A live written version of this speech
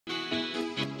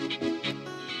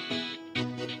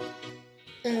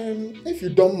If you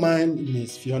don't mind,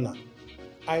 Miss Fiona,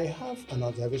 I have an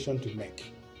observation to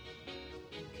make.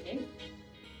 Okay,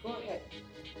 go ahead.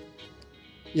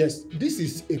 Yes, this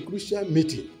is a crucial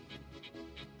meeting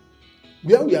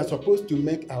where we are supposed to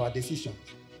make our decisions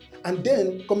and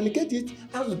then communicate it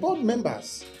as board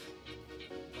members.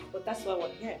 But that's why we're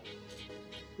here.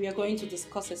 We are going to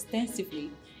discuss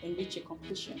extensively and reach a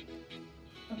conclusion.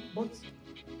 But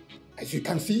as you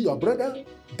can see, your brother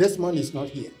Desmond is not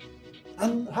here.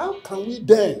 And how can we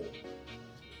then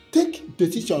take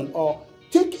decision or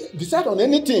decide on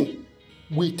anything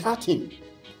without him?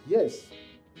 Yes,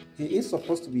 he is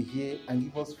supposed to be here and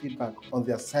give us feedback on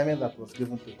the assignment that was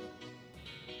given to him.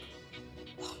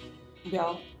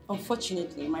 Well,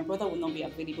 unfortunately, my brother will not be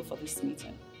available for this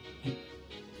meeting.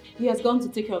 He has gone to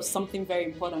take care of something very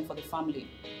important for the family.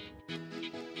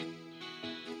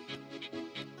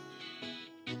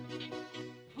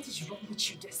 What is wrong with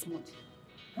you, Desmond?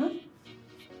 Huh?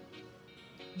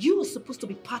 You were supposed to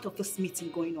be part of this meeting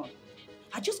going on.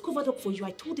 I just covered up for you.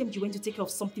 I told them you went to take care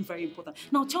of something very important.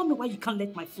 Now tell me why you can't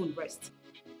let my phone rest.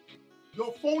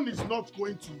 Your phone is not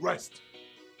going to rest.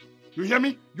 You hear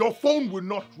me? Your phone will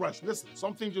not rest. Listen,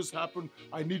 something just happened.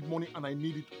 I need money and I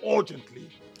need it urgently.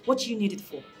 What do you need it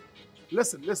for?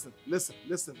 Listen.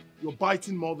 You're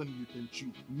biting more than you can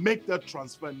chew. Make that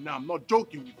transfer now. I'm not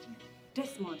joking with you.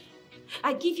 Desmond,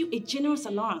 I give you a generous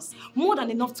allowance, more than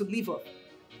enough to live off.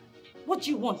 What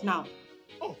do you want now?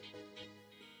 Oh,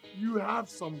 you have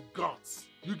some guts.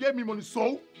 You gave me money,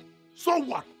 so? So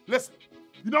what? Listen,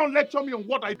 you don't lecture me on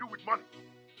what I do with money.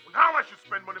 On how I should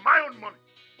spend money, my own money.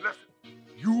 Listen,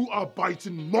 you are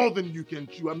biting more than you can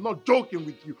chew. I'm not joking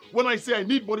with you. When I say I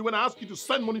need money, when I ask you to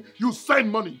send money, you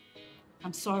send money.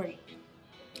 I'm sorry.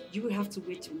 You will have to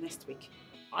wait till next week.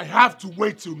 I have to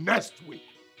wait till next week.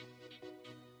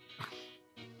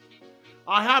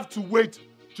 I have to wait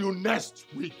till next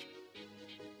week.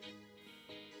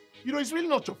 You know, it's really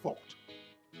not your fault.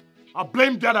 I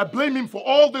blame Dad. I blame him for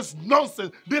all this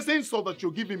nonsense, this insult that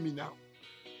you're giving me now.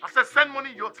 I said send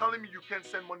money, you're telling me you can't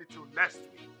send money till next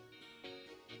week.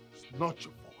 It's not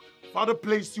your fault. Father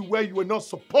placed you where you were not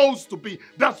supposed to be.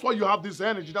 That's why you have this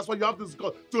energy. That's why you have this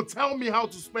God to tell me how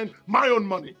to spend my own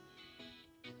money.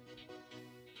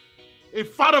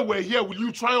 If Father were here, will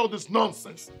you try all this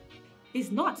nonsense? He's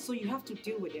not, so you have to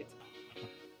deal with it.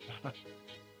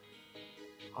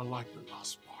 I like the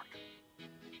last part.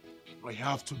 I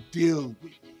have to deal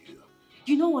with you.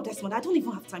 You know what, Desmond? I don't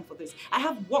even have time for this. I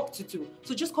have work to do.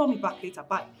 So just call me back later.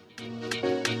 Bye.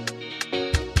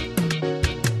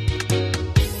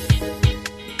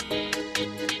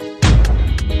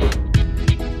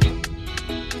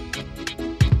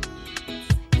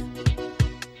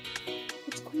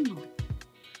 What's going on?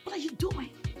 What are you doing?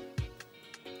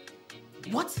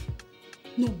 What?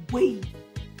 No way. What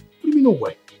do you mean, no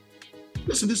way?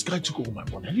 Listen, this guy took all my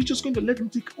money and you're just going to let him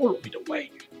take all of it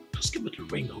away. Just give it a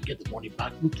ring, I'll get the money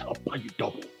back. Look, I'll buy you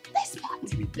double. Desmond!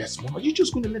 What do you mean, Desmond? Are you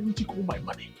just going to let him take all my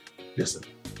money? Listen,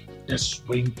 this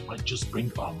ring might just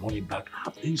bring our money back. I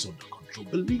have things under control,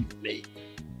 believe me.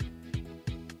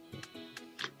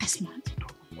 Desmond,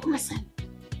 listen.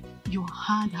 Your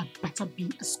hand had better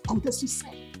be as good as you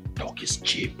said. Dog is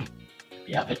cheap.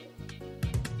 You have it.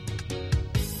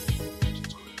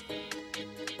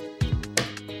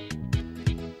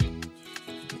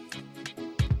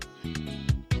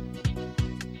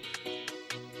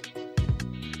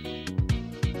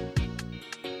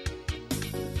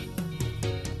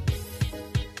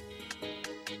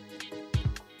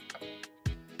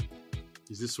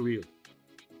 Is this real?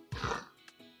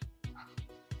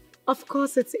 Of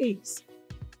course it is.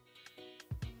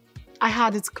 I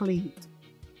had it cleaned.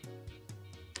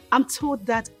 I'm told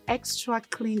that extra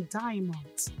clean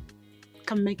diamonds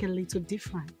can make a little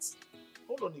difference.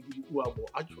 Hold on, Igidi.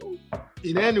 Are you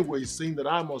in any way saying that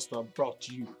I must have brought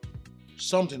you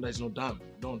something that is not diamond?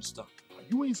 I don't understand. Are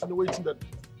you insinuating that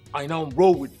I now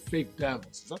roll with fake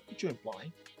diamonds? Is that what you're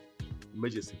implying?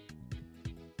 Emergency.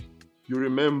 You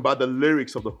remember the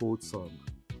lyrics of the whole song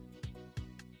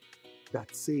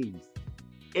that says,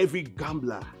 every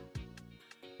gambler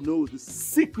knows the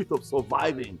secret of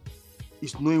surviving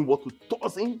is knowing what to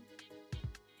toss in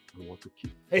and what to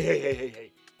keep.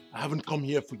 Hey. I haven't come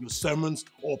here for your sermons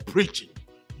or preaching.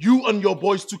 You and your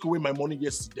boys took away my money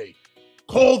yesterday.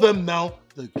 Call them now.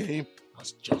 The game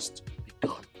has just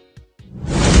begun.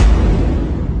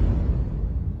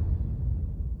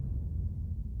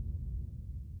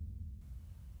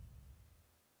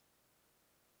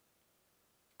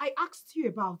 I asked you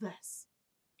about this,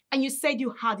 and you said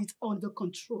you had it under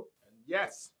control. And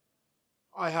yes,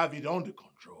 I have it under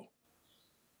control.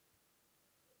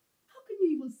 How can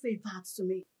you even say that to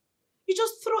me? You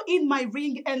just threw in my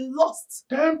ring and lost.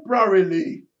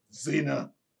 Temporarily,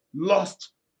 Zena.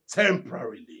 Lost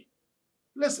temporarily.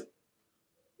 Listen,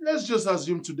 let's just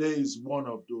assume today is one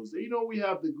of those. You know, we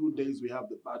have the good days, we have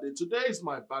the bad days. Today is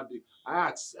my bad day. I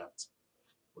accept.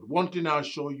 But one thing I'll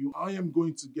show you, I am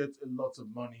going to get a lot of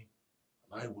money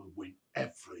and I will win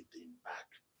everything back.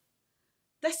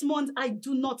 Desmond, I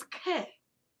do not care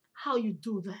how you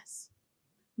do this.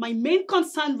 My main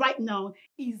concern right now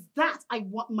is that I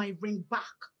want my ring back.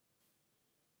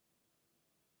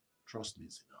 Trust me,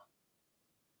 Zena.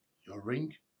 Your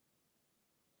ring,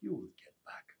 you will get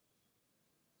back.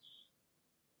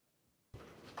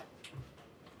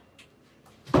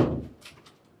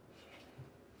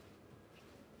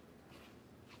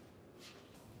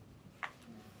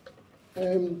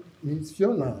 Miss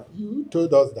Fiona, you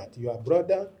told us that your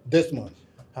brother Desmond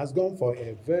has gone for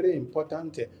a very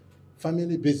important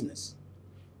family business.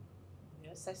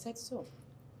 Yes, I said so.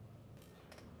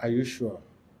 Are you sure?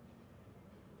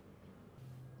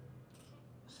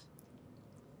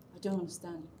 I don't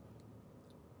understand.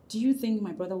 Do you think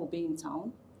my brother will be in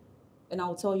town and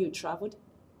I'll tell you he traveled?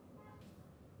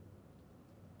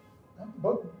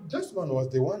 But Desmond was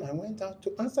the one I went out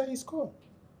to answer his call.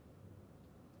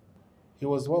 He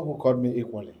was the one who called me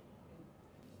equally.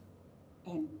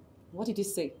 And what did he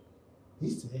say? He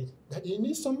said that he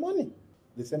needs some money.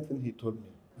 The same thing he told me.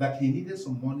 That he needed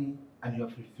some money and you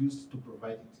have refused to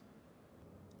provide it.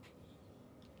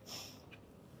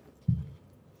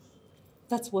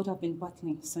 That's what I've been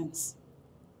battling since.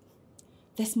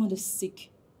 Desmond is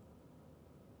sick.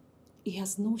 He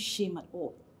has no shame at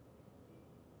all.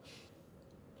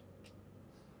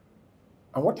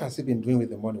 And what has he been doing with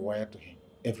the money wired to him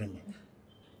every month?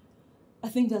 I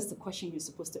think that's the question you're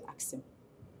supposed to ask him.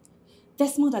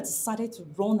 Desmond has decided to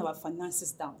run our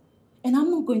finances down, and I'm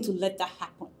not going to let that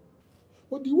happen.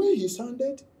 But the way he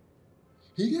sounded,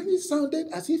 he really sounded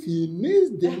as if he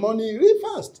needs the money real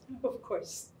fast. Of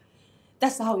course.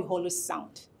 That's how he always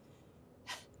sounds.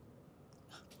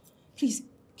 Please,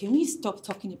 can we stop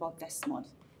talking about Desmond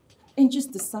and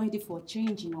just decide if we're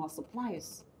changing our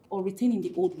suppliers or retaining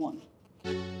the old one?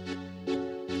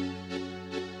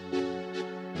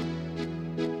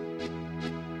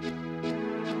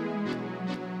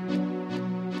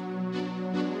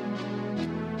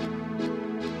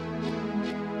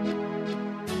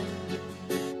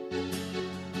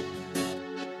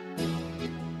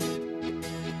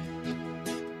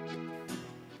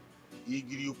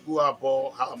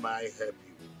 How may I help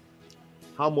you?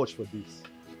 How much for this?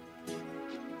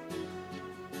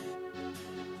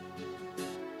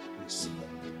 Please.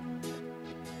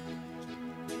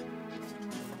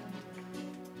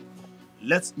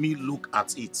 Let me look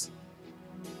at it.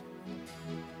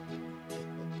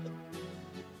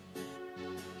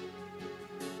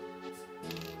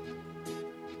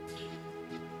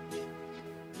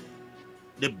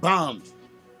 The band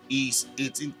is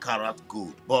 18 karat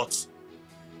gold, but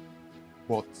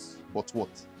what?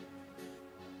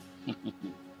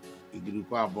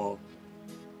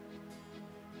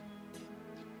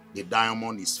 The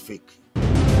diamond is fake.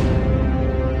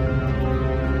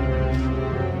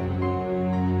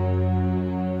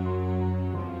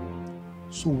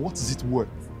 So what is it worth?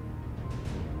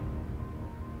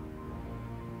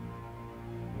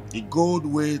 The gold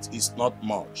weight is not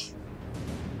much,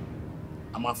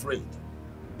 I'm afraid.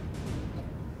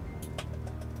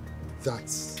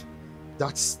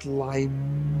 That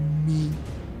slimy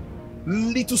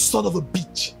little son of a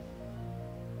bitch.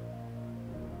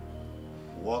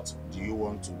 What do you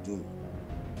want to do?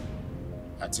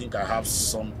 I think I have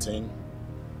something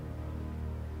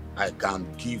I can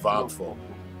give out for.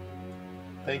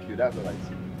 Thank you, that's what I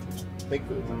see. Thank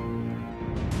you.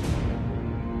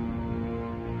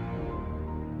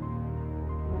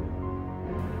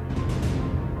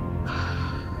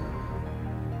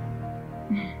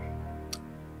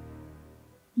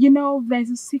 You know,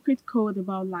 there's a secret code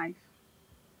about life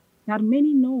that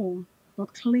many know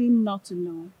but claim not to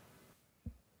know.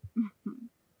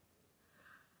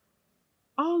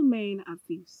 All men are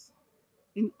thieves,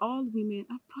 and all women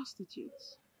are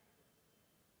prostitutes.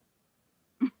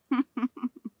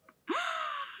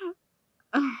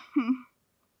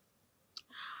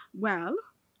 Well,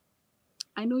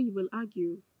 I know you will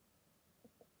argue,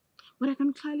 but I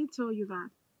can clearly tell you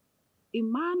that a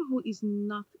man who is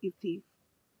not a thief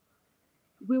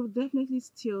will definitely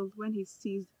steal when he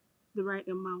sees the right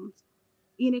amount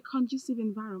in a conducive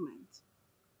environment.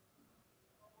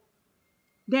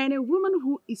 Then a woman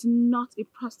who is not a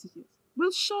prostitute will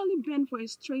surely bend for a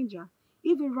stranger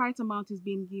if the right amount is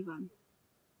being given.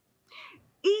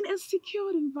 In a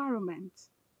secured environment.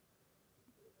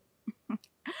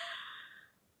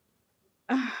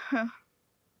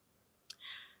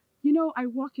 You know, I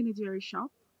work in a jewelry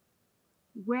shop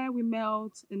where we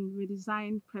melt and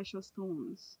redesign precious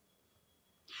stones.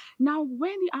 Now,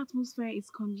 when the atmosphere is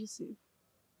conducive,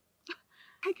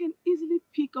 I can easily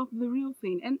pick up the real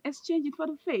thing and exchange it for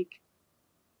the fake.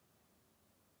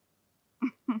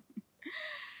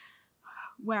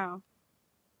 Well,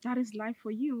 that is life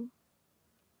for you.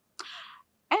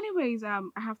 Anyways, I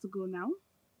have to go now.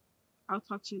 I'll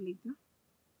talk to you later.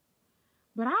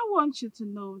 But I want you to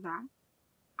know that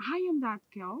I am that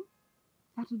girl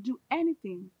that will do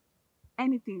anything,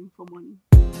 anything for money.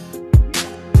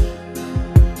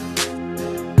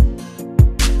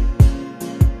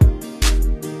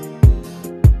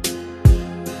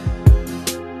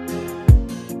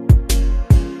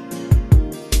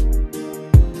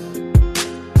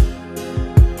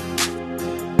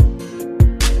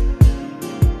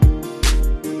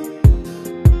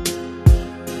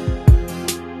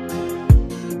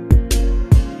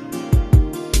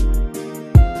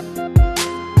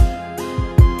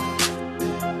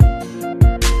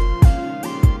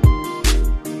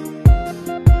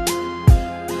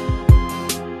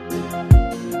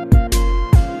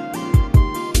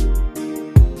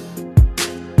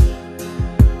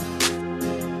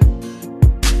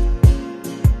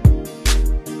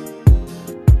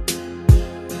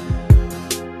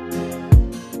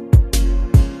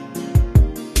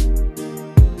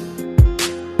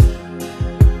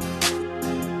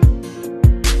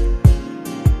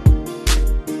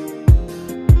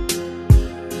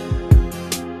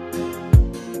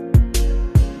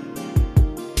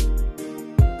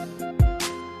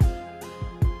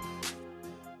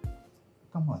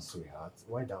 Come on, sweetheart.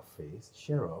 Why that face?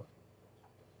 Cheer up.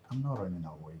 I'm not running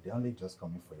away. They're only just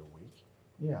coming for a week.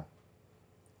 Yeah.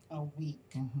 A week.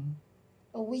 Mm-hmm.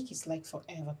 A week is like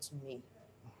forever to me.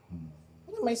 Mm-hmm.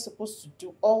 What am I supposed to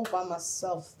do all by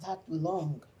myself that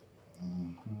long?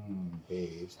 Mm-hmm.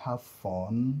 Babes, have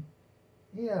fun.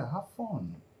 Yeah, have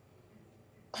fun.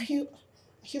 Are you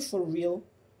for real?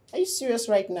 Are you serious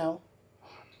right now?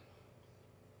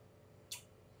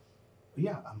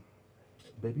 Yeah,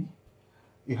 baby,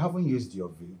 you haven't used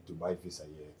your Dubai visa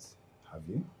yet, have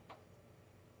you?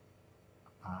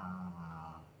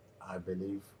 I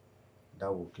believe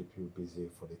that will keep you busy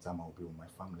for the time I'll be with my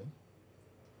family.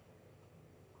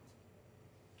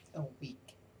 A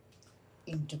week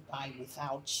in Dubai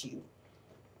without you.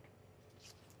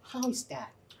 How is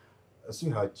that?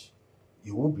 Sweetheart,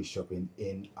 you will be shopping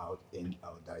in, out,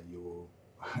 that you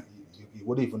you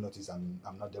wouldn't even notice I'm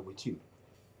not there with you.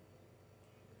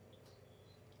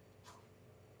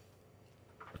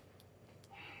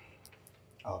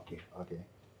 Okay, okay.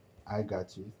 I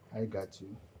got you. I got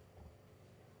you.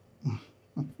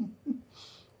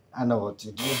 I know what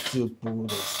to do to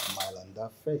put a smile on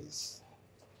that face.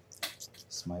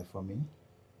 Smile for me.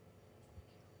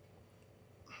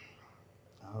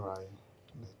 All right.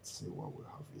 Let's see what we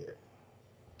have here.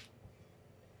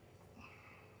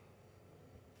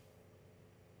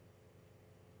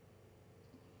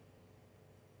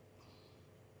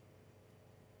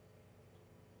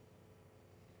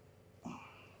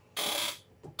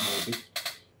 Baby,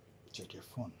 check your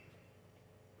phone.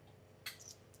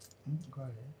 Go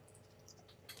ahead.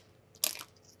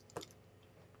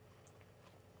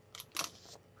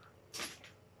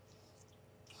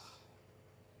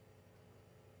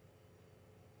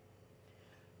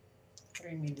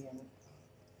 $3 million.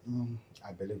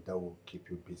 I believe that will keep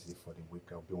you busy for the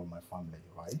week I'll be with my family,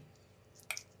 right?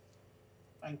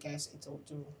 I guess it'll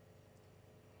do.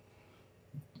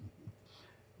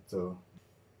 So,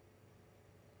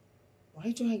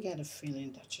 Why do I get a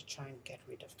feeling that you're trying to get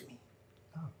rid of me?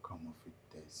 oh, come off with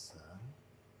this,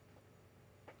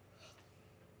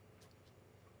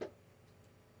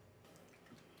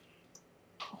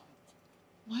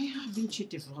 Why haven't you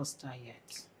divorced her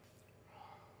yet?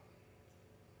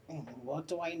 What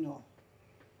do I know?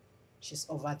 She's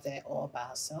over there all by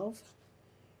herself.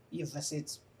 You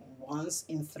visit once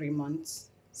in 3 months,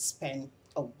 spend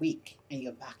a week, and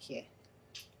you're back here.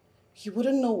 You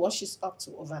wouldn't know what she's up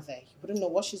to over there. You wouldn't know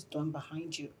what she's doing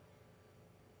behind you.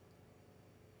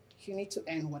 You need to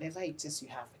end whatever it is you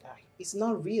have with her. It's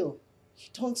not real. You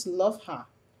don't love her.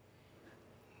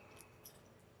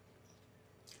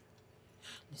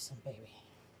 Listen, baby.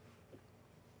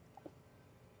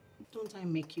 Don't I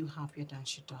make you happier than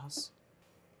she does?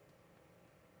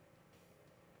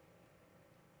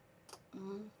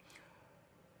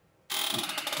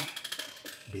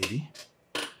 baby,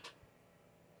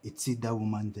 see that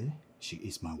woman there? She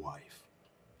is my wife.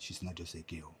 She's not just a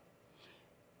girl.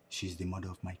 She's the mother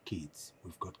of my kids.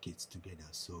 We've got kids together,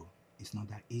 so it's not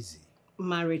that easy.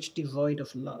 Marriage devoid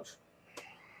of love.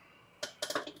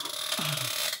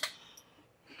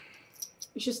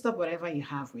 You should stop whatever you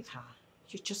have with her.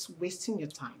 You're just wasting your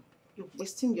time. You're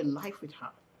wasting your life with her.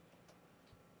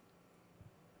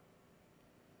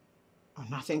 Oh,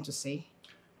 nothing to say?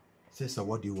 Sister,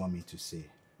 what do you want me to say?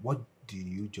 What do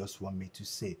you just want me to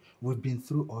say? We've been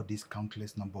through all this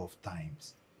countless number of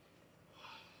times.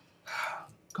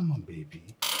 Come on, baby.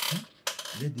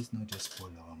 Let this not just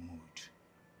spoil our mood.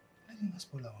 Let it not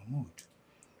spoil our mood.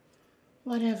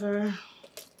 Whatever.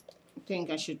 I think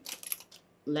I should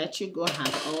let you go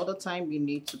have all the time you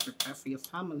need to prepare for your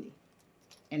family.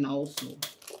 And also,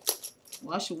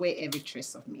 wash away every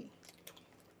trace of me.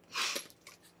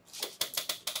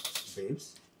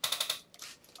 Babes,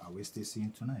 are we still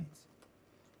seeing tonight?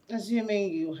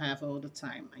 Assuming you have all the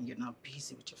time and you're not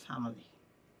busy with your family.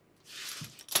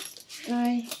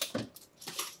 Bye.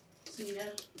 See ya.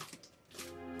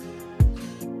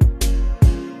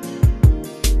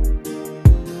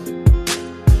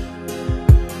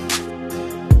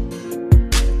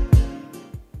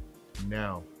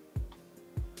 Now,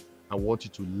 I want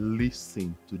you to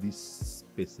listen to this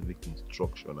specific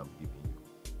instruction I'm giving you.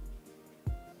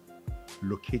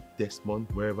 Locate Desmond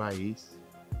wherever he is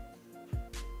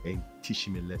and teach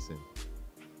him a lesson.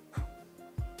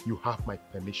 You have my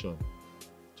permission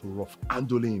to rough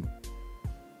handle him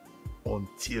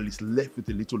until he's left with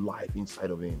a little life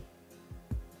inside of him.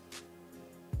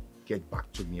 Get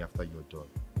back to me after you're done.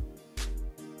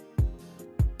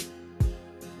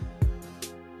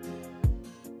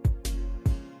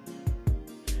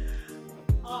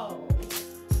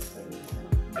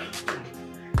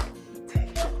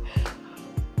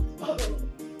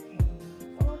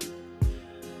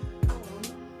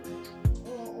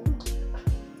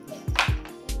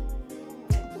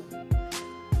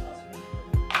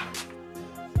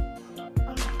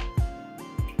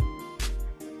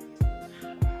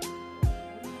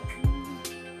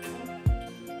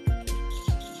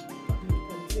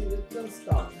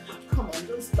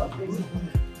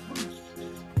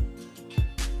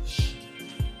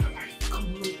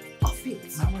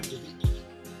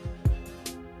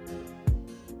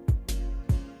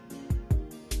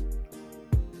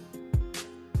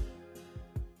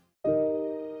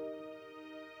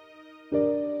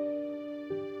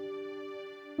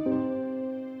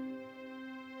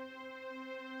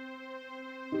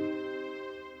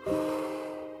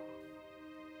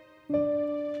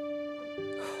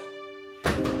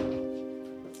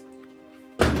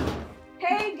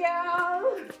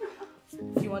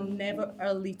 Never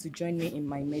early to join me in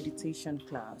my meditation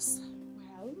class.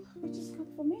 Well, which is good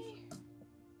for me.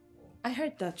 I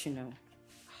heard that, you know.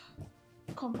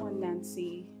 Come on,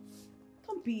 Nancy.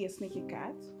 Don't be a sneaky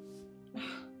cat.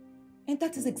 And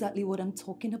that is exactly what I'm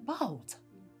talking about.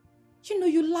 You know,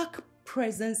 you lack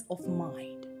presence of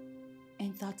mind.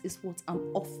 And that is what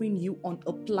I'm offering you on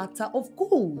a platter of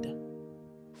gold.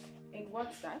 And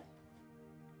what's that?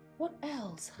 What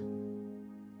else?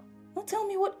 Now tell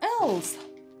me what else?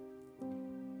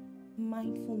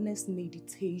 Mindfulness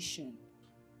meditation.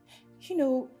 You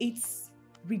know, it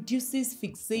reduces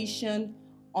fixation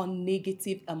on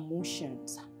negative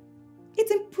emotions. It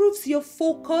improves your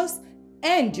focus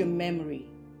and your memory.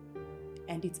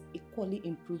 And it equally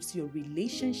improves your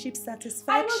relationship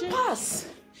satisfaction. I will pass.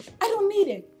 I don't need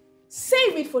it.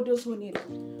 Save it for those who need it.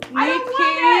 Nikki. I don't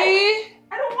want it.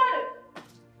 I don't want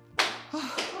it.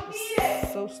 I don't need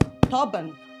it. So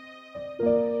stubborn.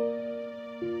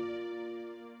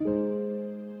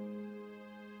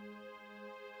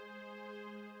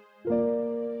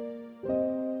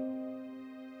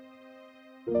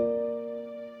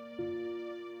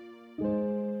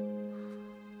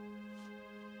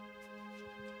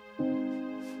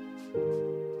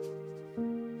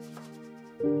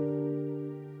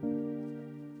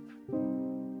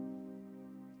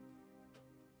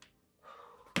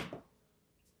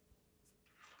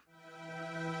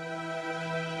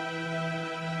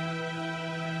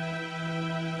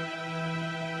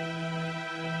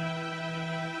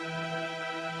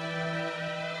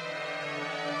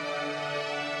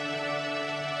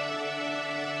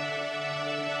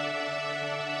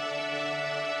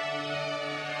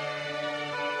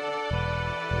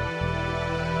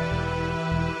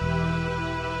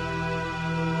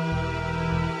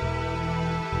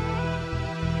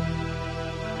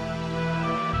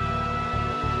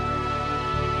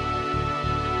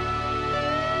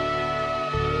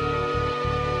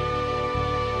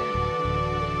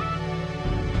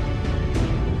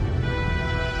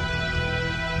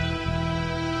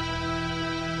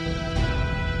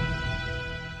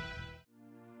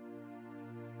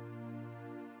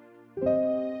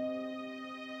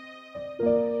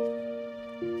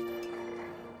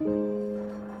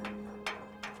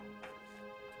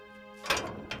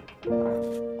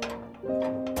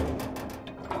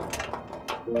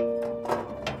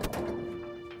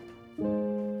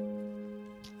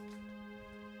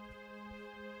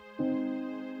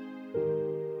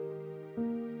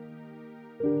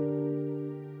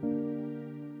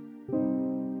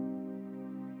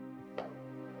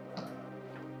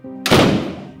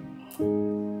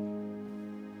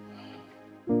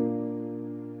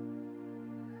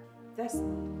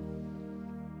 Desmond.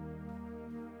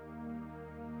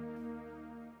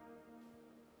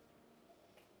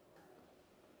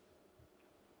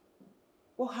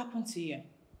 What happened to you?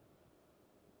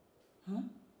 Huh?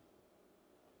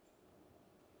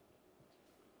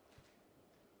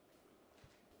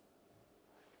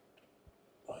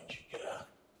 Don't you care?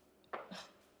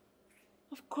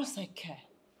 Of course I care.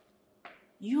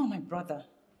 You are my brother.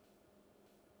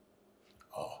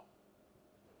 Oh.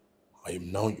 I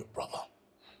am now your brother.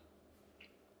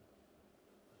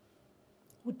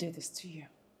 Who did this to you?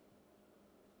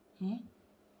 Hmm?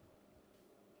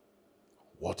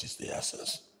 What is the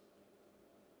essence?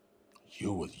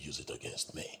 You will use it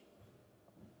against me.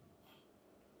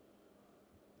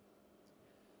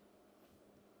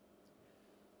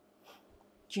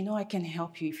 You know I can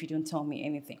help you if you don't tell me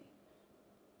anything.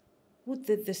 Who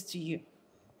did this to you?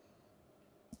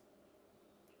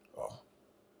 Oh.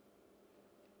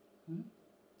 Hmm?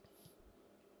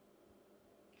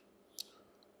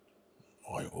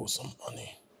 I owe some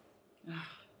money. Of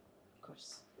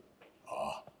course.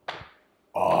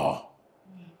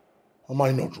 Am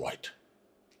I not right?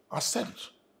 I said it.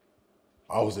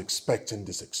 I was expecting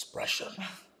this expression.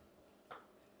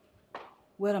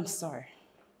 Well, I'm sorry.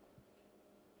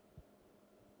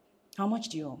 How much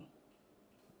do you owe?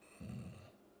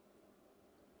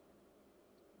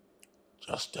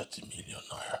 Just 30 million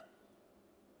naira.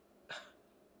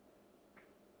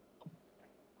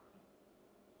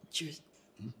 Just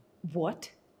what?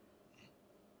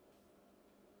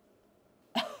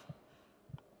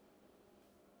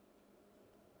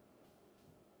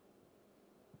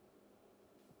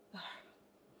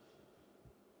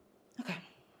 Okay.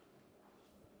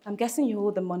 I'm guessing you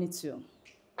owe the money to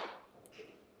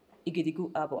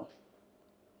Igedigu Abo.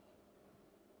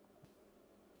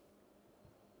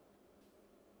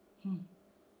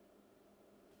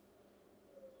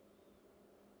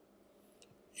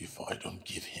 If I don't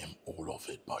give him all of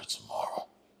it by tomorrow,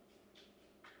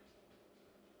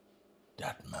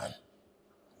 that man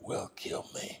will kill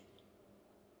me.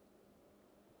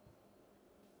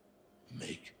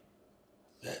 Make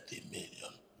 30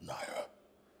 million naira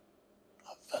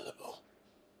available.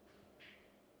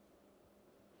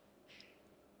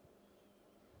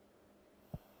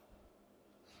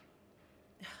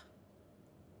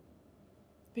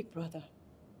 Big brother,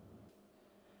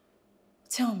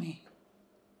 tell me,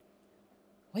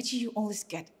 why do you always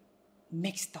get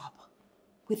mixed up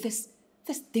with this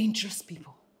dangerous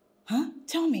people? Huh?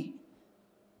 Tell me.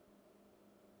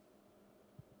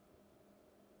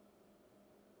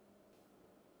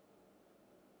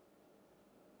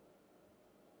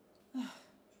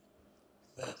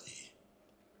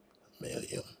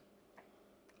 Million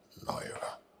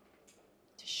naira.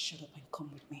 Just shut up and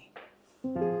come with me.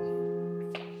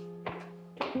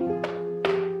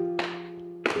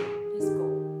 Let's go.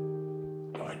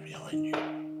 Right behind you.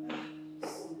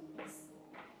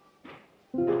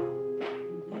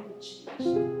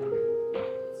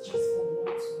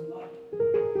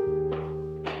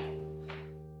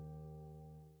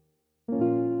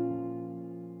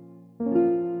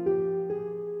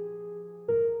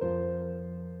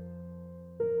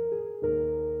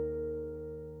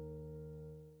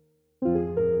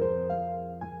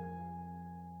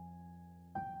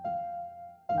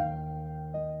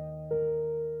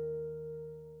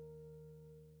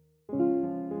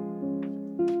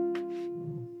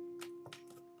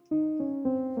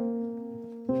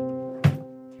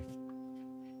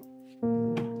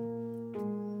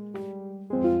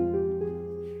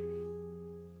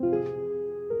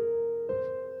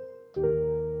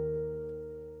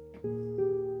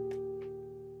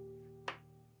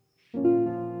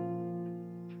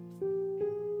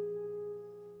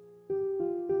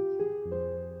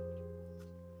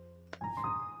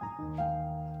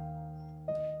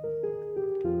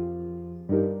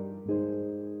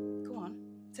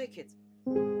 Take it.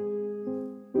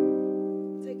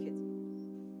 Take it.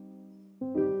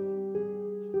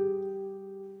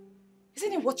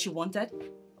 Isn't it what you wanted?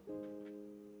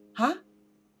 Huh?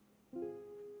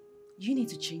 You need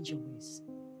to change your ways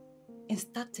and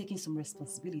start taking some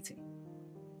responsibility.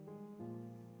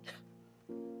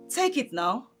 Take it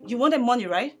now. You wanted money,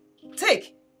 right?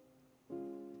 Take.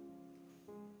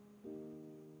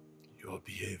 You're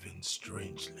behaving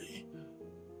strangely.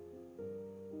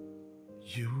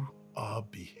 You are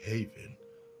behaving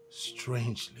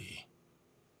strangely.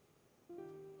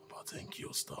 But thank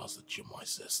you, stars, that you're my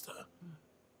sister.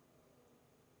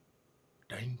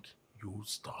 Thank you,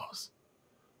 stars,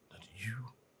 that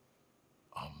you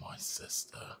are my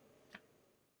sister.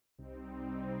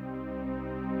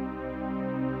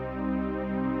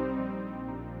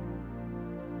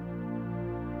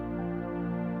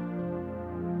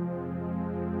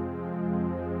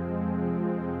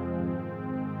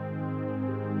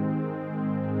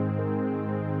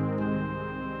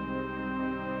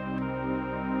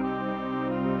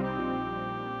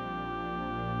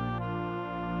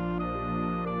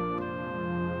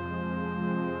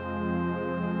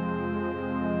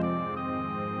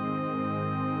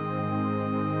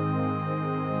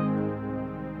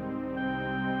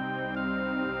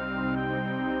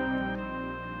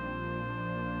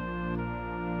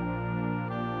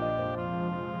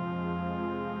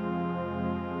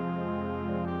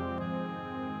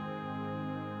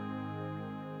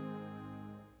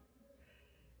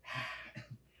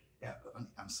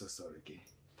 so sorry, okay?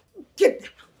 Get them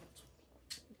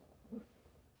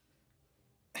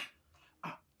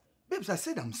out. Babes, I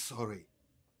said I'm sorry.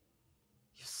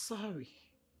 You're sorry?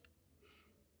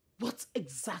 What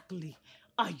exactly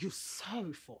are you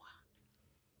sorry for?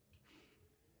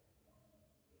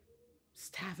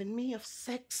 Starving me of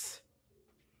sex?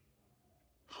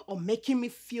 Or making me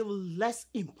feel less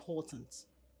important?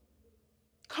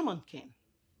 Come on, Ken.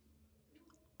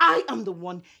 I am the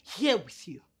one here with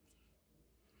you.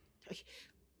 I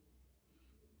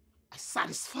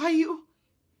satisfy you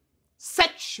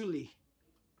sexually,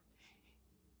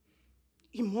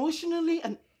 emotionally,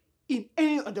 and in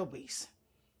any other ways.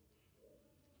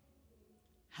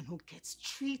 And who gets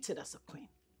treated as a queen?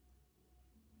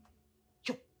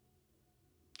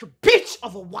 Your bitch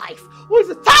of a wife who is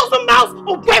 1,000 miles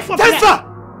away from here. Tessa!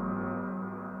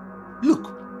 Look,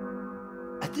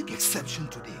 I take exception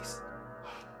to this.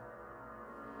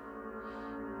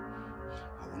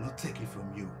 I will not take it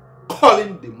from you,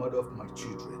 calling the mother of my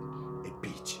children a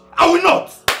bitch. I will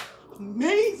not!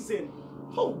 Amazing!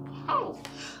 Oh, wow!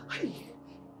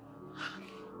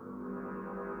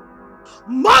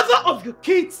 Mother of your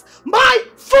kids, my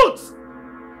foot!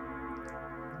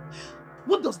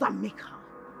 What does that make her?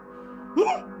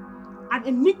 An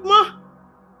enigma?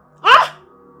 Huh?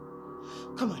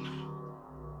 Come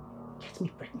on. Get me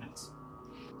pregnant.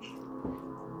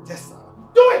 Tessa.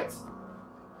 Do it!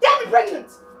 Get me pregnant!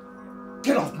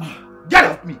 Get off me! Get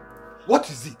off me! What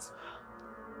is it?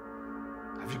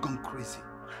 Have you gone crazy?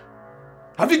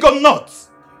 Have you gone nuts?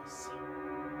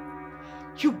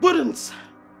 You wouldn't.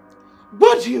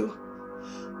 Would you?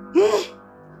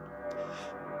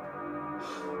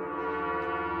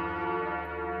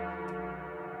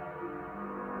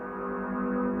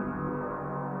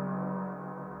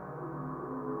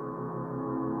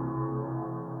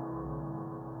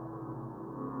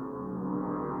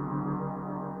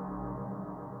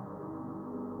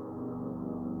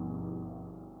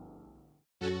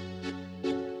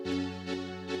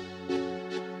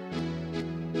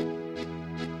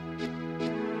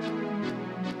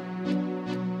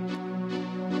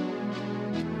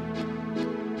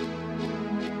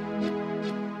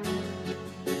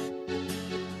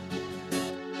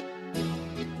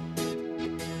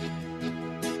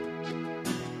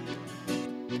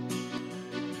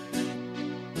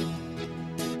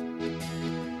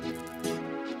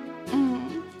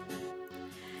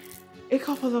 A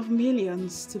couple of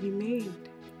millions to be made.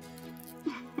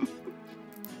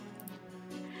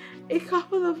 A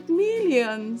couple of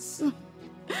millions.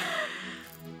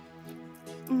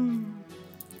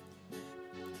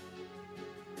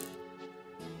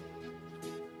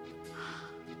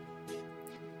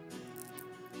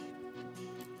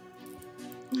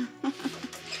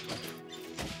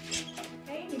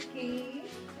 Hey, Nikki.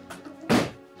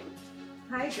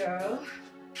 Hi, girl.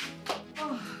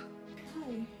 Oh,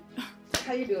 hi.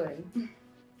 How you doing?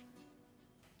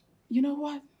 You know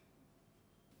what?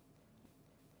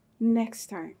 Next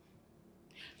time,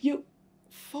 you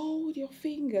fold your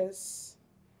fingers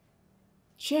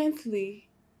gently,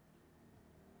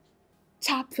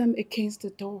 tap them against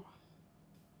the door,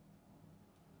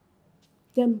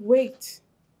 then wait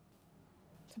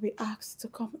to be asked to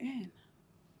come in.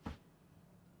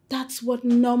 That's what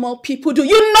normal people do.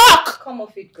 You knock! Come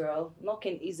off it, girl.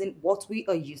 Knocking isn't what we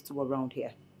are used to around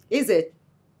here. Is it?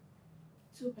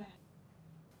 Too bad.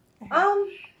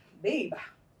 Babe.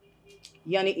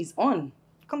 Yanni is on.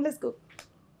 Come, let's go.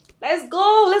 Let's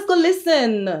go. Let's go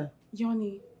listen.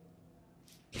 Yanni.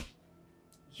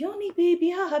 Yanni, baby,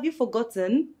 how have you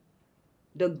forgotten?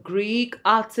 The Greek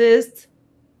artist.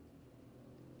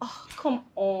 Oh, come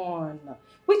on.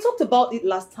 We talked about it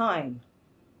last time.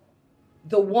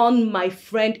 The one my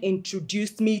friend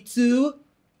introduced me to.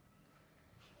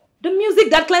 The music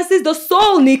that cleanses the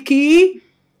soul, Nikki.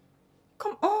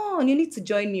 Come on, you need to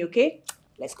join me, okay?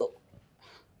 Let's go.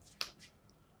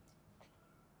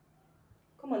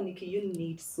 Come on, Nikki, you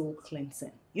need soul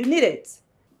cleansing. You need it.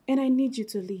 And I need you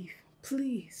to leave,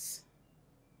 please.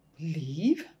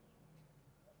 Leave?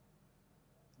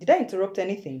 Did I interrupt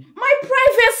anything? My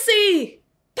privacy!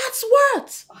 That's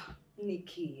what? Oh,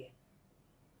 Nikki,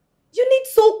 you need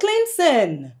soul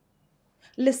cleansing.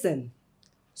 Listen,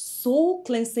 soul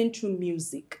cleansing through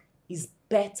music is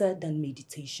better than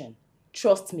meditation.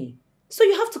 Trust me. So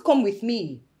you have to come with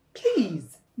me.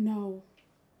 Please. No,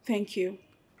 thank you.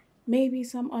 Maybe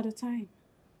some other time.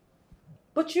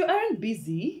 But you aren't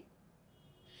busy.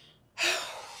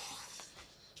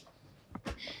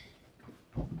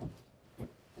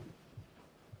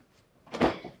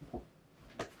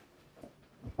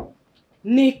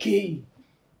 Nikki.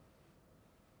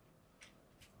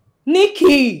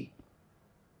 Nikki.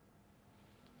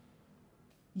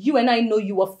 You and I know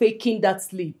you were faking that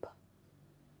sleep.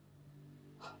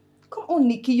 Come on,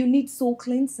 Nikki, you need soul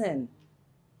cleansing.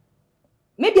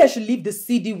 Maybe I should leave the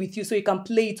CD with you so you can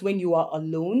play it when you are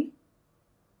alone.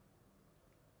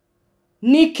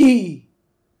 Nikki!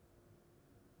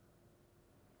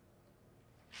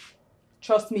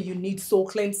 Trust me, you need soul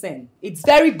cleansing. It's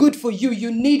very good for you. You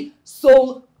need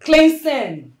soul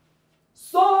cleansing.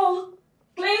 Soul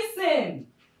cleansing.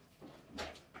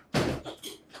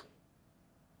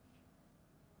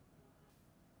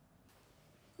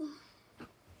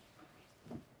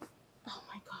 Oh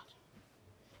my God.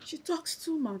 She talks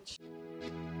too much.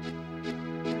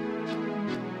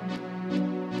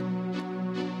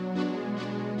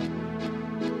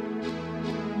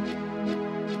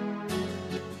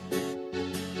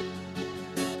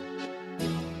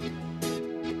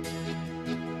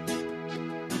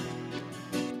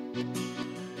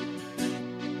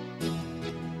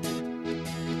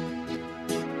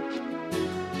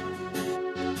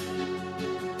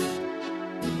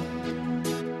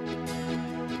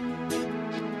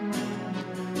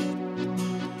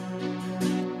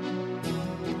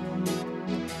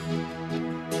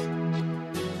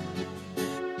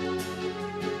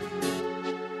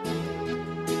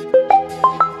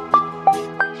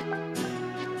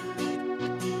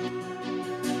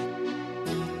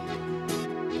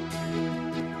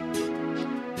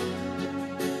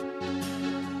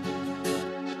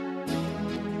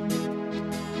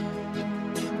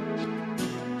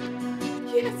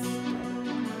 Yes.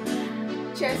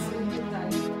 Chess into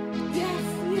that. Yes,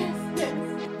 yes, yes.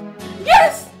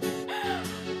 Yes!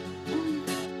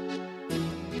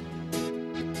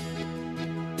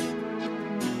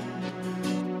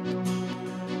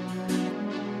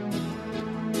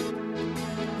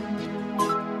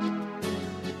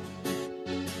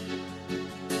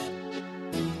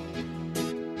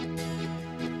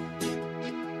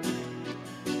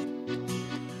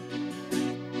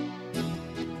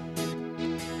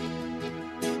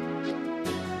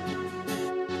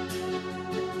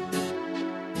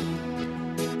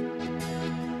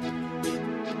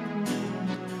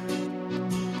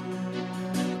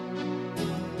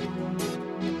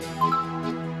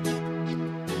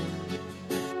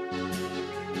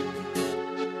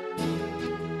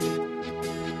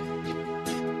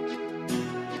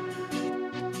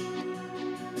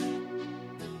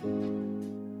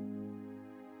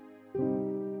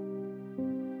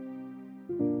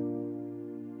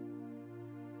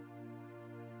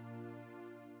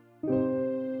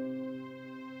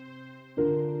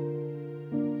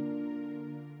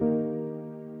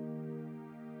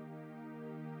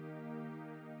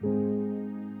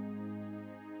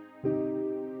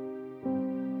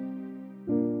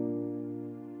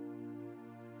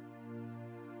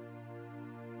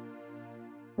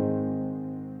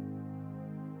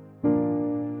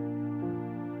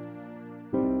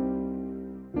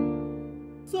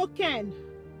 So Ken,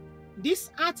 this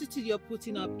attitude you're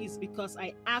putting up is because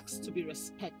I asked to be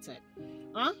respected.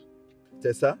 Huh?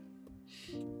 Tessa,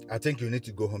 I think you need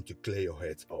to go home to clear your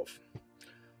heads off.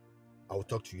 I will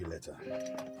talk to you later.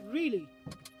 Really?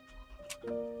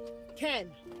 Ken.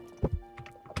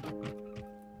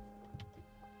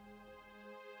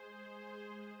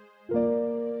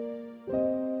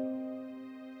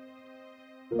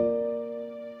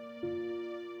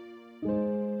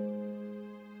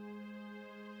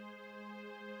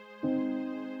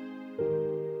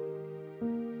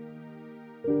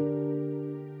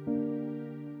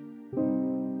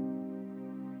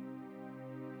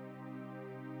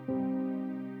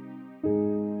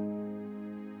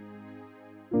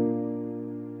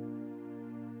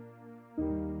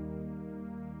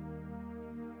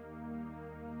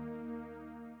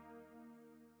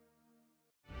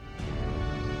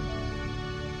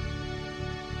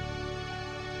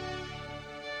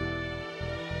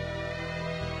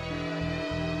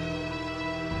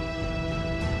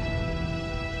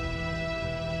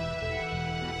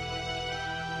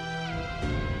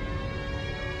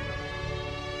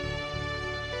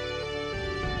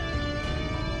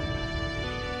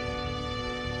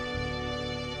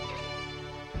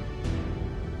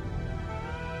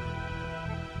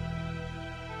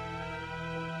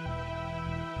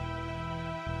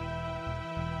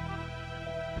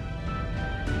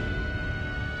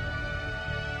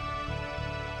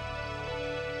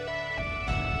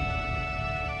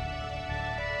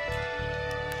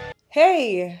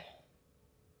 Hey!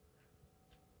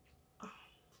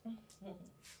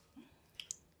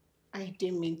 I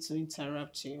didn't mean to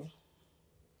interrupt you.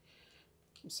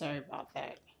 I'm sorry about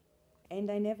that. And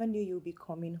I never knew you'd be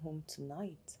coming home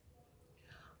tonight.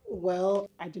 Well,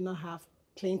 I do not have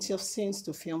plenty of scenes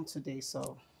to film today,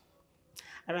 so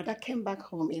I rather came back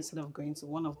home instead of going to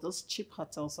one of those cheap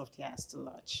hotels of theirs to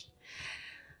lodge.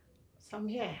 So I'm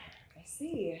here. I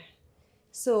see.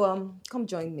 So, come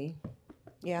join me.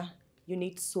 Yeah, you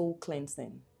need soul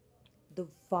cleansing. The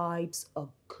vibes are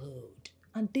good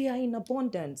and they are in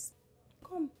abundance.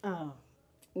 Come. Oh,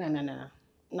 no.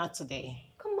 Not today.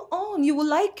 Come on, you will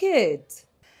like it.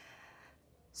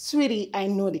 Sweetie, I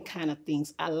know the kind of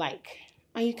things I like.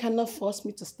 And you cannot force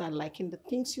me to start liking the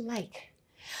things you like.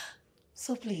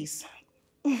 So please,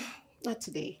 not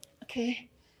today, okay?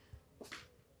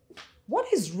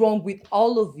 What is wrong with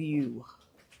all of you?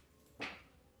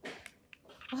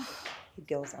 You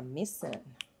girls are missing.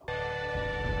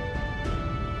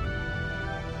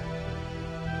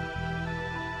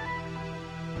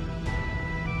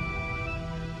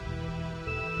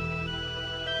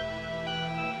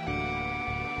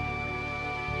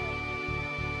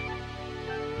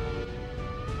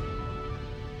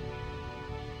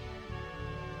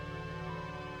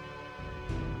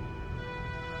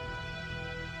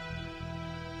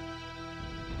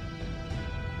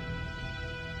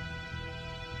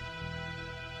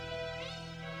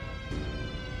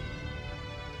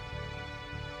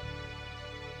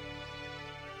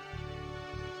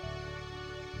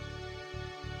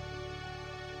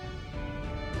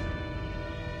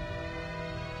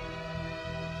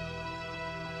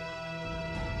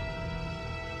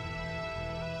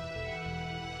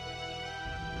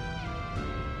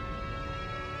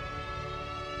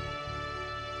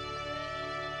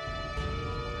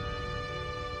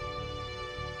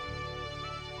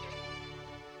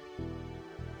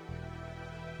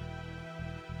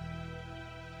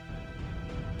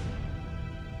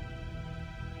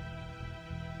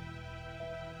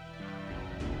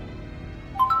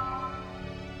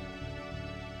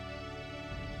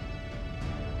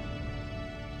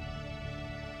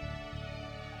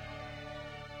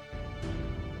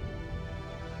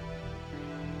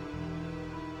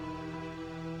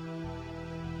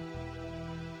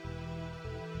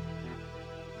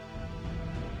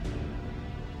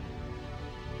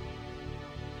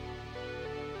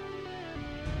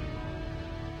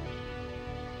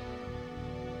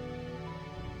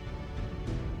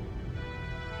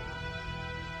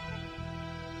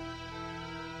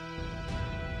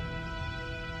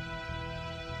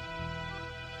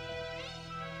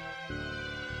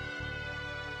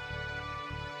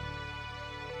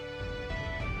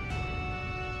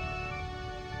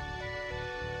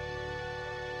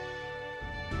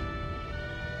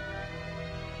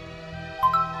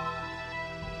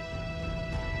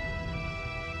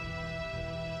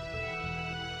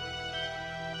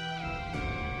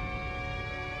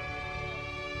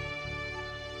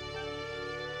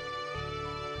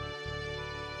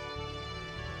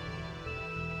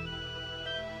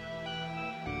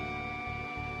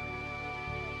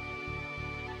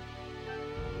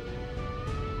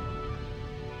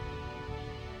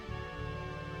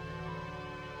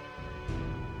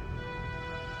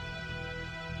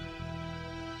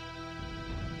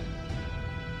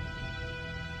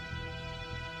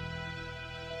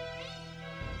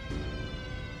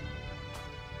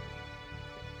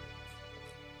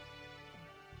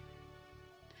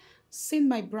 Seen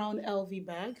my brown LV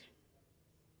bag?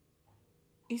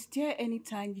 Is there any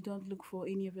time you don't look for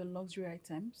any of your luxury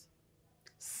items?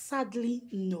 Sadly,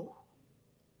 no.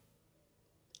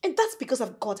 And that's because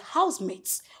I've got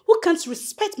housemates who can't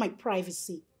respect my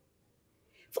privacy.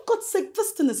 For God's sake,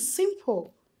 this thing is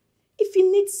simple. If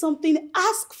you need something,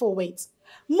 ask for it.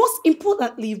 Most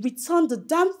importantly, return the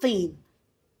damn thing.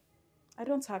 I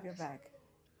don't have your bag.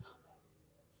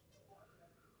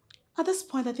 At this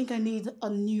point, I think I need a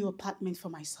new apartment for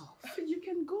myself. You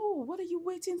can go. What are you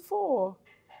waiting for?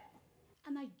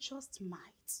 And I just might.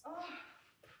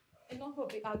 Enough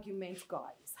of the arguments,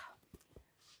 guys.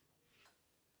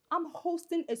 I'm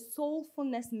hosting a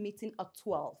soulfulness meeting at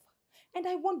 12. And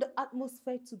I want the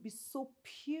atmosphere to be so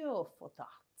pure for that.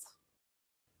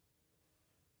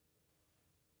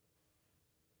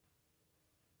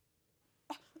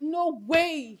 No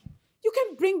way! You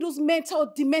can bring those mental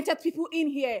or demented people in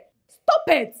here. Stop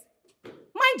it!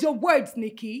 Mind your words,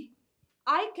 Nikki.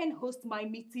 I can host my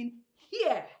meeting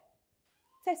here.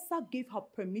 Tessa gave her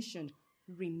permission,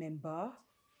 remember?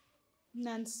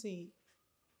 Nancy,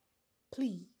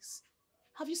 please,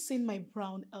 have you seen my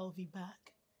brown LV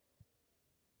bag?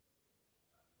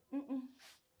 Mm-mm.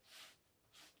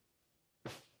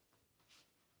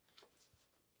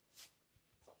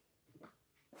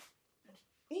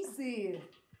 Easy.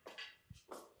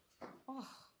 Oh.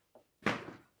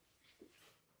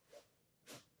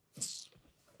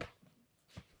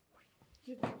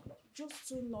 You're just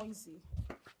too noisy.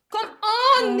 Come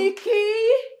on, Nikki! Vicky!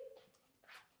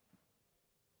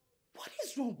 What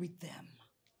is wrong with them?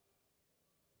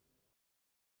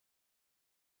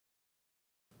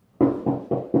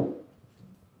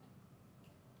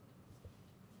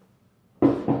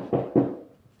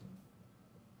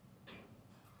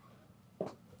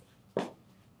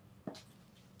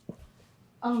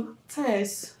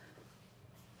 Tess.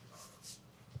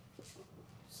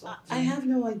 I have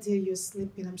no idea you're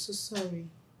sleeping. I'm so sorry.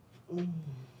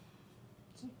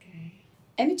 It's okay.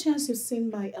 Any chance you've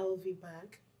seen my LV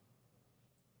bag?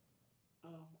 Oh,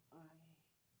 I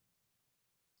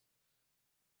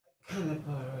kind of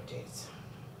borrowed it.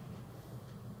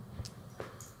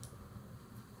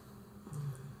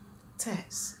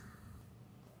 Tess,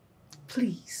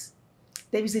 please.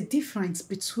 There is a difference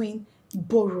between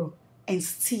borrow and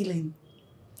stealing.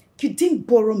 You didn't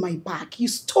borrow my bag. You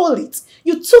stole it.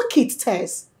 You took it,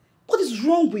 Tess. What is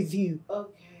wrong with you?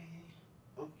 Okay.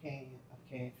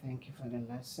 Thank you for the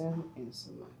lesson in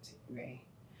semantic way.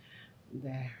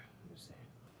 There.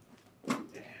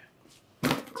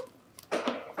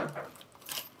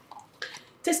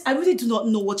 Tess, I really do not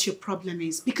know what your problem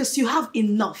is because you have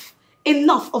enough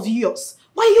of yours.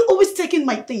 Why are you always taking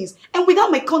my things and without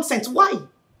my consent? Why?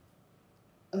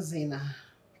 Zena.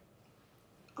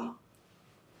 Oh.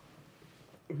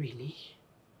 Really?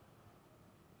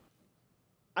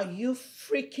 Are you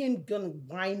freaking gonna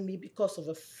whine me because of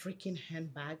a freaking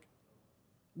handbag?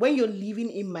 When you're living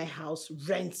in my house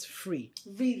rent-free?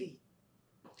 Really?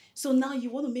 So now you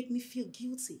want to make me feel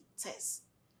guilty, Tess?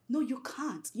 No, you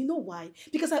can't. You know why?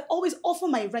 Because I always offer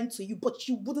my rent to you, but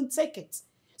you wouldn't take it.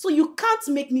 So you can't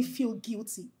make me feel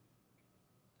guilty.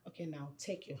 Okay, now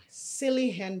take your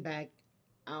silly handbag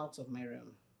out of my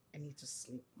room. I need to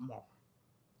sleep more.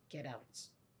 Get out.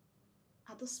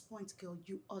 At this point, girl,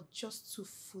 you are just too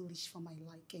foolish for my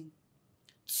liking.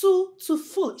 Too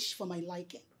foolish for my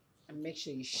liking. And make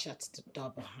sure you shut the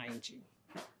door behind you.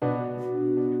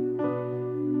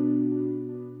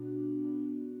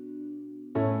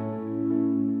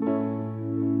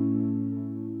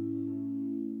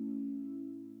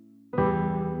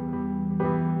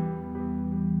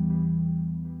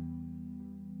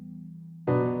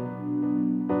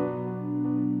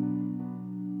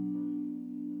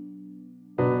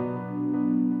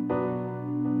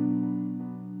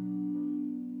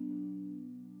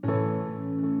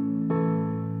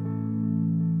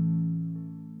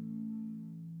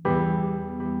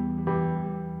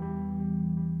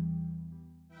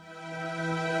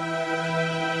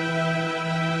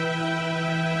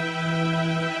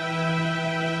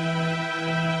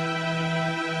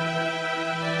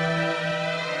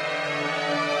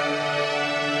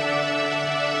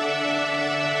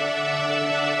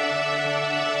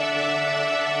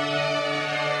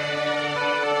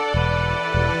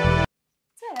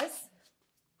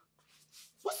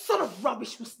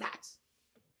 Rubbish was that?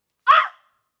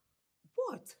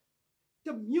 What?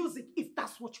 The music, if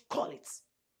that's what you call it.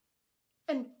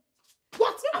 And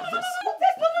what? No!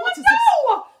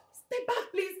 Step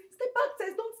back, please. Step back,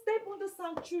 Tess. Don't step on the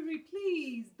sanctuary,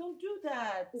 please. Don't do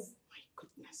that. Oh my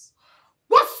goodness.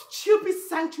 What stupid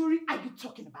sanctuary are you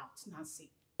talking about,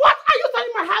 Nancy? What are you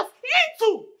turning my house into?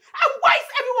 And why is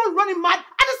everyone running mad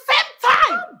at the same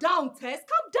time? Calm down, Tess.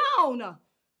 Calm down.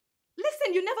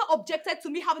 Listen, you never objected to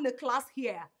me having a class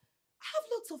here. I have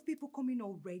lots of people coming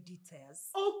already, Tess.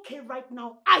 Okay, right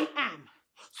now, I am.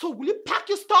 So will you pack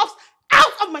your stuffs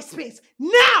out of my space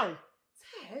now?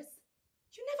 Tess,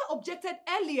 you never objected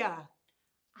earlier.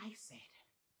 I said,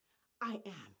 I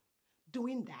am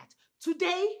doing that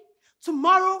today,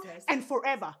 tomorrow, Tess, and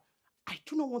forever. I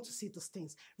do not want to see those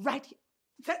things right here.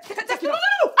 Tess, no!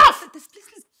 Off! Tess,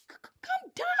 please,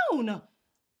 calm down.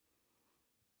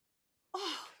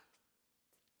 Oh,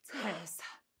 Tess.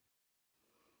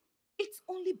 It's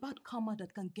only bad karma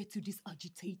that can get you this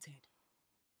agitated.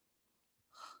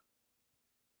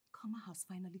 Karma has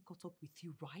finally caught up with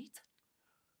you, right?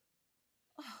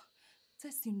 Oh,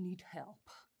 Tess, you need help.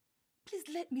 Please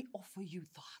let me offer you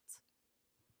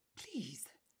that. Please.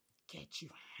 Get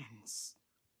your hands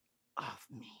off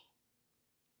me.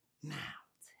 Now.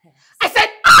 Tess. I said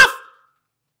off!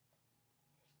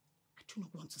 I do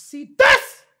not want to see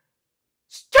this!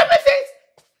 Stupid things!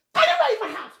 Get away from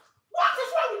my house! What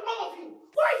is wrong with all of you?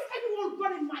 Why is everyone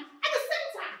running mad at the same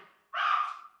time? Ah!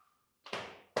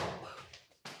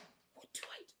 What do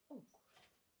I do? Oh,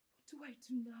 what do I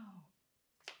do now?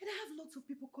 And I have lots of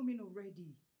people coming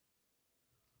already.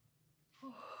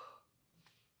 Oh.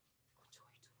 What do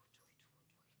I do?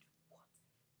 What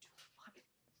do I do?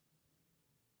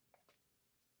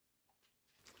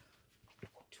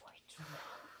 What do I do?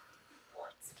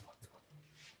 What?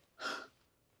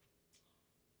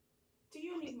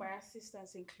 my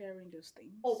assistance in clearing those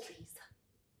things. Oh, please.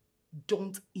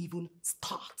 Don't even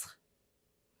start.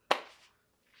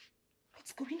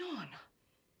 What's going on?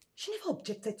 She never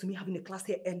objected to me having a class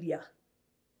here earlier.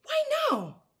 Why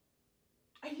now?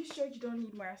 Are you sure you don't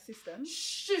need my assistance?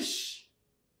 Shush!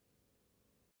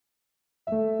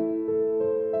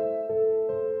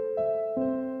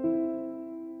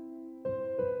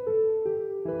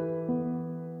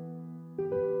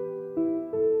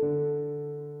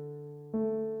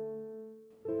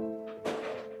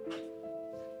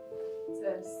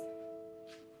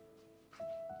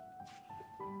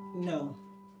 No.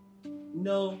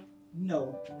 No,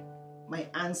 no. My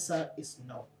answer is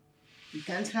no. You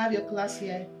can't have your class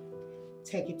here.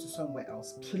 Take it to somewhere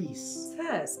else, please.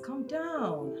 Tess, calm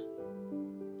down.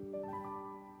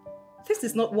 This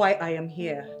is not why I am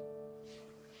here.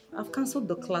 I've cancelled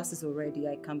the classes already.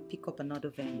 I can pick up another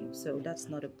venue, so that's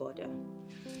not a bother.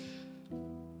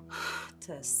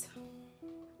 Tess,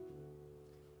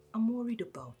 I'm worried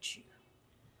about you.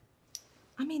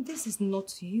 I mean, this is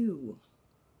not you.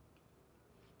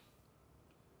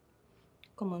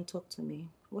 Come on, talk to me.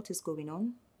 What is going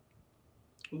on?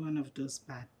 One of those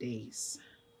bad days.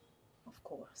 Of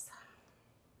course.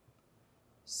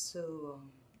 So,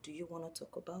 do you want to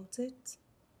talk about it?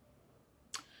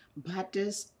 Bad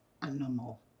days are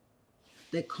normal.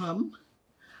 They come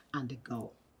and they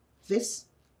go. This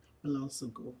will also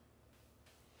go.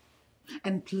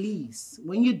 And please,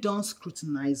 when you're done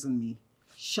scrutinizing me,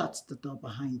 shut the door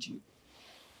behind you.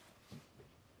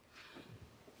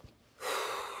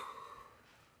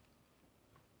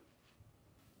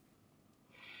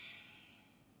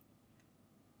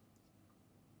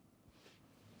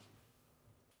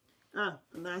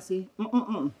 Nancy,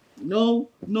 no, no,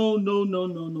 no, no,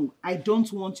 no, no. I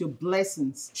don't want your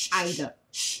blessings either.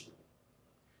 Shh.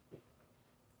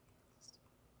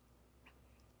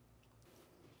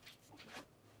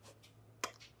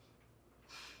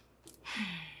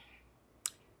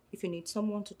 If you need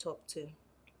someone to talk to,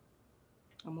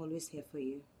 I'm always here for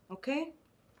you, okay?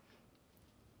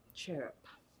 Cheer up.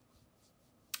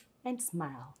 And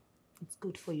smile. It's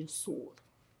good for your soul.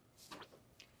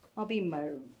 I'll be in my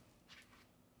room.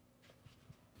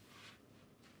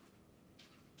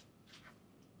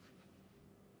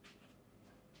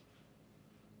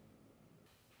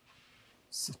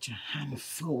 Such a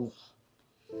handful.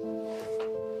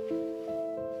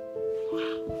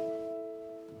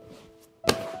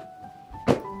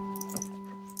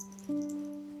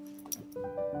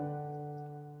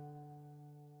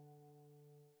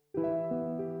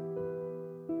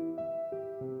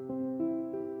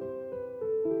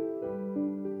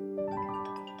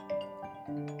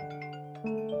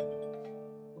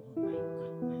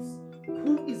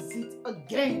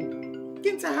 Again,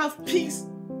 can't I have peace?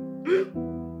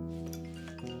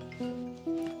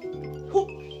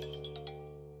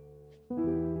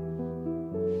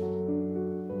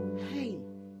 Hey,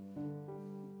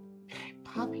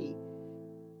 Papi.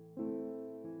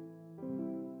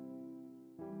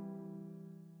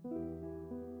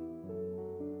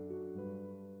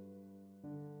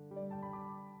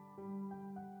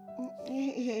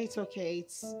 It's okay.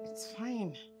 It's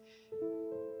fine.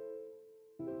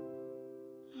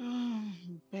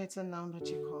 Better now that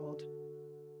you called.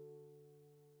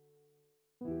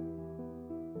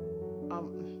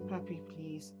 Papi,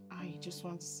 please. I just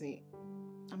want to say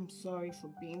I'm sorry for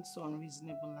being so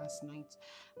unreasonable last night.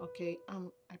 Okay,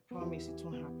 I promise it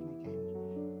won't happen again.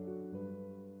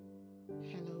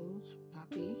 Hello,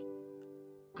 Papi?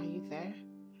 Are you there?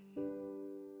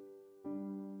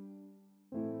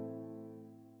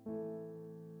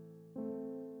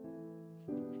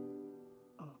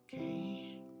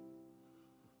 Okay.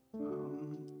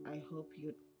 I hope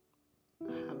you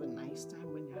have a nice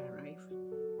time when you arrive.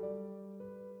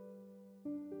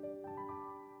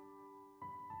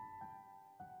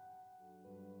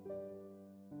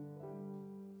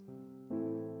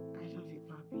 I love you,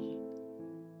 Papi.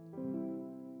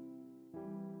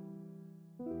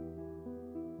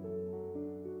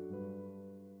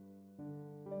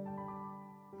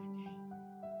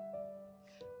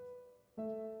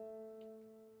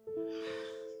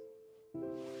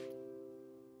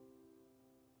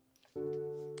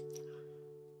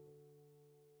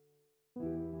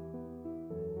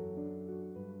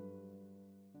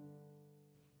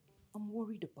 I'm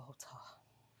worried about her.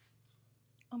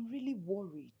 I'm really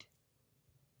worried.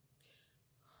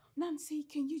 Nancy,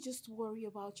 can you just worry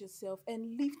about yourself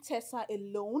and leave Tessa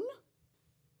alone?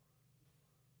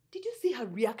 Did you see her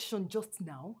reaction just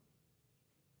now?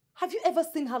 Have you ever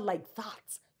seen her like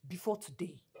that before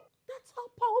today? That's how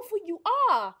powerful you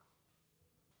are.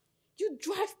 You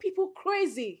drive people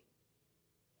crazy.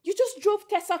 You just drove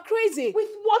Tessa crazy. With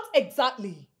what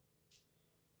exactly?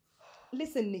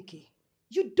 Listen, Nikki,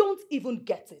 you don't even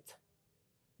get it.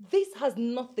 This has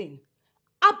nothing,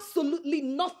 absolutely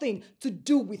nothing to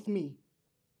do with me.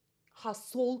 Her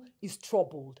soul is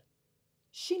troubled.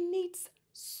 She needs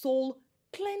soul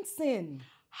cleansing.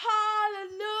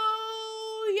 Hallelujah!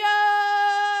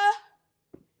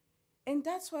 And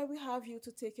that's why we have you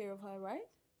to take care of her, right?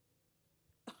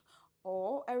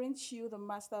 Or aren't you the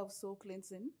master of soul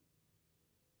cleansing?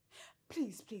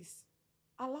 Please, please,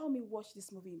 allow me watch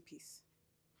this movie in peace.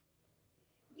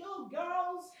 Yo,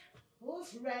 girls,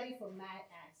 who's ready for mad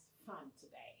ass fun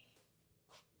today?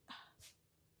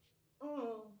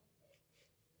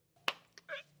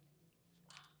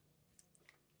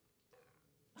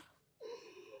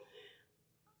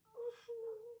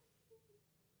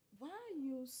 Why are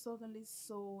you suddenly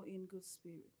so in good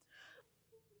spirit?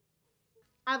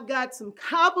 I've got some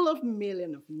couple of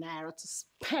million of naira to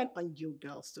spend on you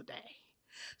girls today.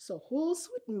 So who's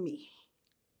with me?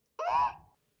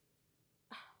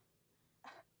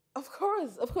 Of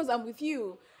course, I'm with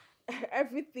you.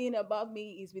 Everything about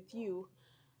me is with you.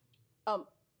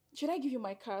 Should I give you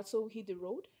my card so we hit the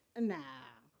road? Nah,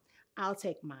 I'll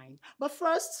take mine. But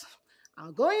first,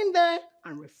 I'll go in there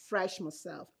and refresh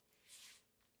myself.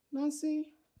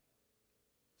 Nancy,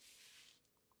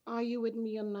 are you with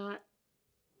me or not?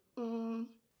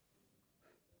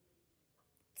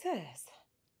 Tess,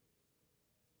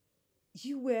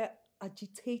 you were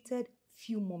agitated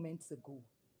few moments ago.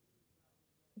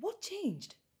 What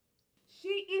changed? She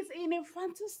is in a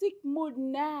fantastic mood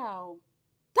now.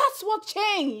 That's what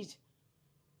changed.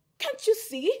 Can't you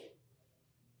see?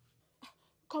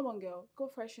 Come on, girl. Go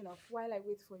freshen up while I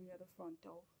wait for you at the front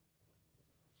door.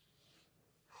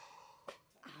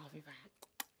 I'll be back.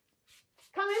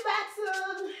 Coming back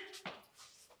soon.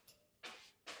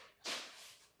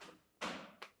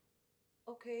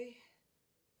 Okay.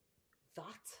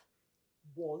 That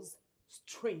was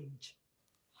strange.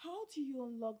 How do you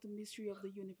unlock the mystery of the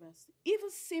universe if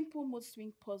a simple mood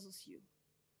swing puzzles you?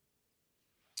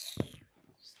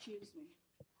 Excuse me.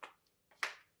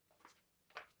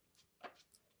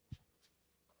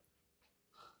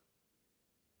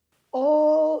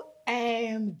 OMG.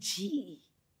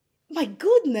 My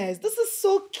goodness, this is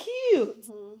so cute.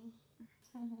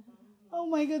 Oh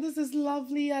my god, this is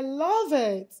lovely. I love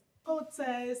it. Oh,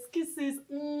 Tess, kisses.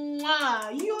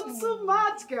 Mwah. You're too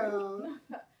much, girl.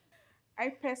 I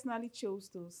personally chose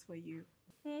those for you.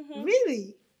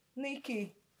 Really?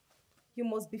 Nikki, you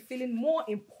must be feeling more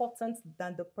important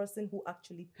than the person who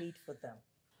actually paid for them.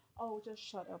 Oh, just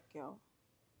shut up, girl.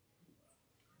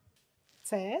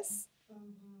 Tess,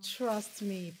 trust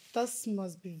me, this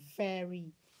must be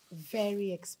very,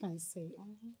 very expensive.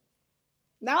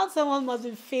 Now someone must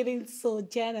be feeling so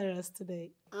generous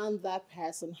today. And that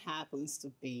person happens to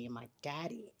be my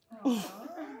daddy.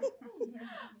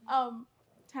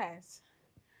 Tess,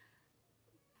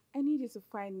 I need you to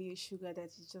find me a sugar that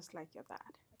is just like your dad.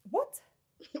 What?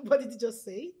 What did you just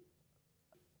say?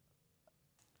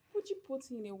 Would you put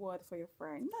in a word for your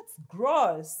friend? That's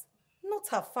gross. Not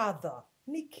her father.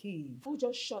 Nikki. Oh,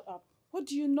 just shut up. What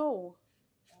do you know?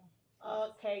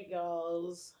 Okay,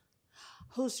 girls.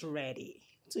 Who's ready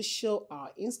to show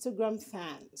our Instagram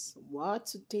fans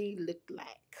what they look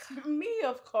like? Me,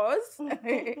 of course.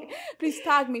 Please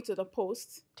tag me to the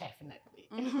post. Definitely.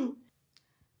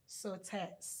 So,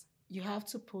 Tess, you have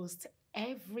to post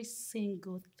every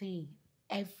single thing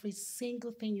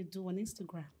you do on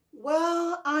Instagram.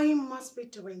 Well, I must be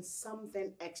doing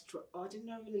something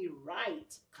extraordinarily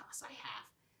right because I have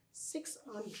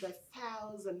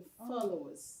 600,000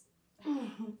 followers.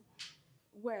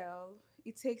 Well,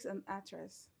 it takes an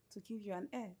actress to give you an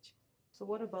edge. So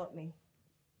what about me?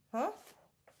 Huh?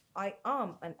 I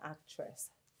am an actress.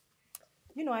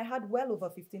 You know, I had well over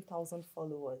 15,000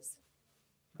 followers.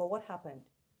 But what happened?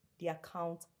 The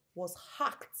account was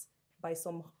hacked by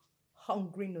some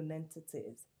hungry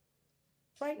non-entities.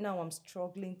 Right now, I'm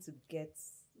struggling to get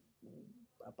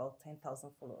about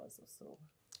 10,000 followers or so.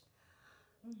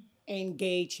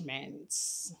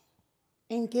 Engagements.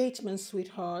 Engagement,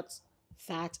 sweethearts.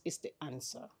 That is the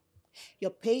answer.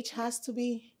 Your page has to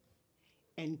be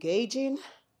engaging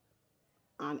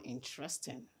and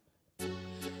interesting.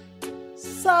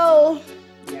 So,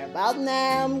 we're about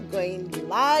now going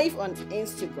live on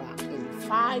Instagram in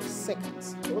 5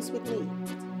 seconds. Close with me.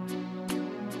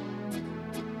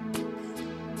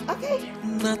 Okay.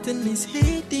 Nothing is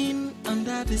hidden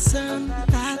under the sun.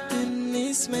 Nothing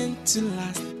is meant to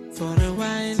last for a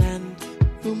while, and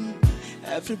boom,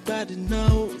 everybody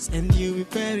knows, and you will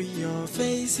bury your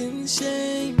face in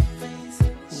shame.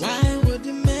 Why would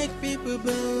you make people people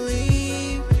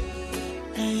believe.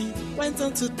 Hey, went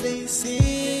on to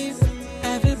deceive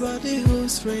everybody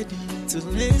who's ready to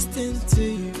listen to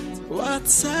you. What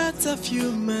sort of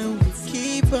human will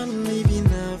keep on living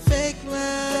a fake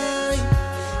life?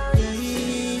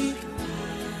 Yeah,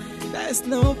 there's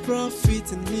no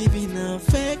profit in living a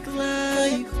fake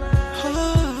life.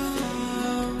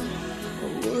 Oh,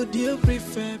 would you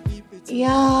prefer people to...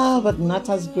 Yeah, but not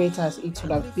as great as it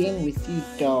would have been with you,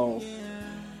 though.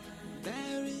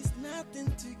 There is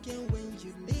nothing to gain when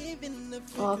you live in a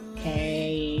fake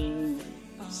Okay.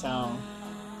 So,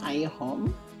 are you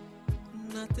home?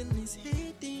 Nothing is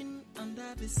hidden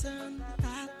under the sun.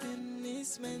 Nothing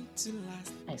is meant to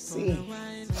last. I see. For a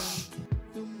while,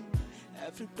 boom,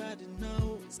 everybody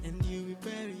knows, and you will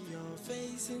bury your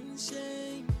face in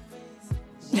shame.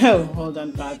 Oh, hold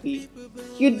on, Bobby.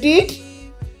 You did?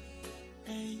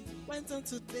 Hey, went on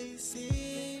to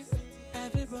deceive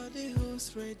everybody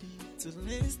who's ready to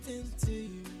listen to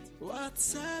you. What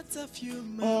sort of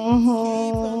human?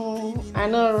 I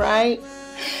know, right?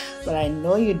 But I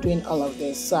know you're doing all of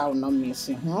this, so I will not miss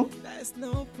you, huh? There's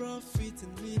no profit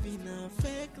in living a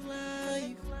fake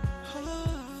life.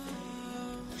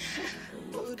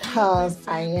 Because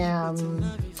I am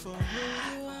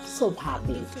so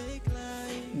happy.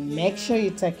 Make sure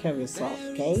you take care of yourself,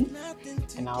 okay?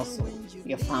 And also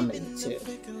your family too.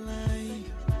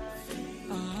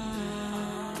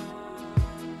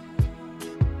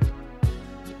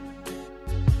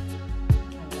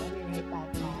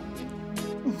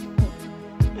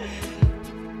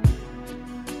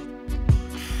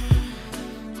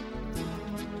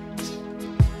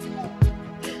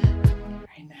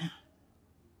 Right now.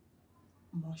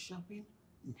 More shopping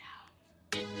now.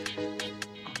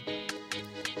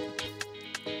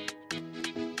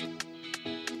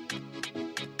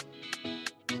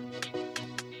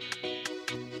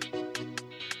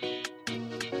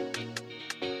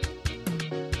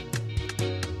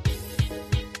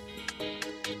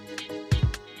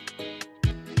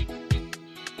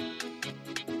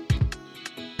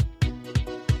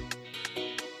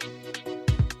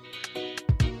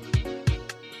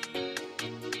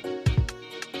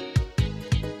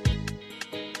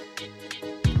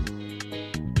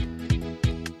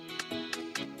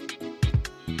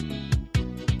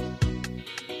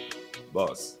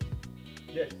 Boss.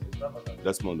 Yes,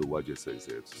 That's not what you said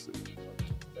to say.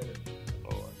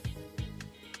 All right.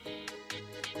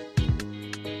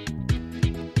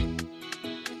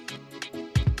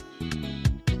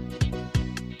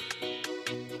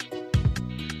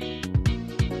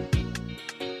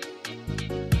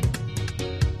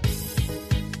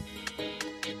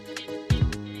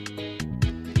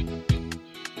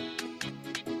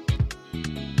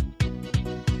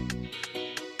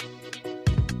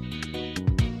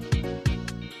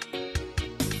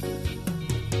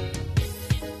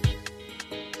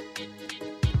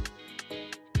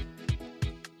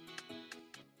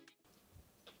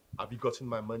 Have you gotten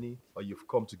my money, or you've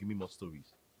come to give me more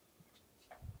stories?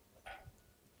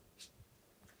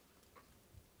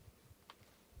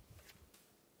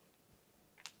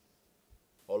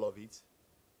 All of it?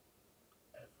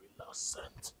 every last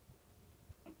cent.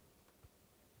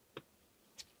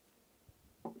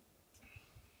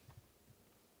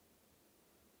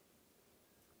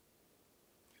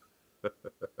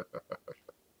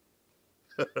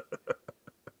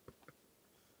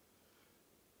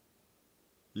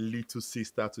 Little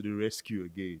sister to the rescue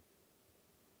again.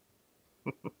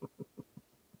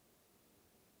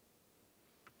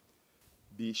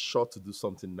 Be sure to do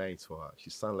something nice for her. She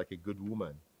sounds like a good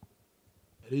woman.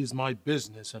 It is my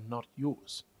business and not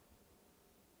yours.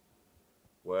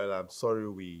 Well, I'm sorry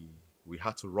we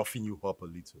had to roughen you up a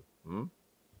little. Hmm?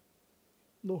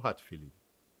 No hard feeling.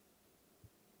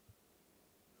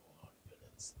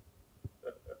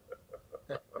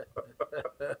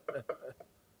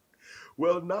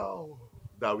 Well, now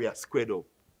that we are squared up,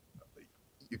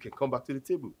 you can come back to the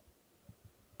table.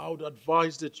 I would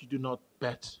advise that you do not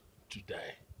bet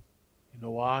today. You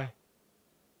know why?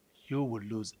 You will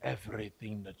lose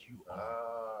everything that you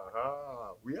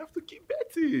own. We have to keep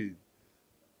betting.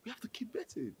 We have to keep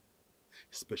betting.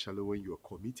 Especially when you're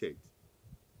committed.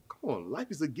 Come on,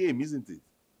 life is a game, isn't it?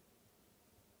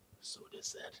 So they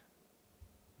said.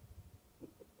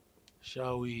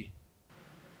 Shall we?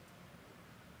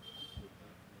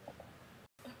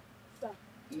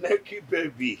 Lucky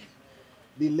baby.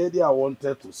 The lady I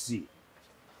wanted to see.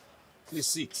 Please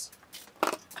sit.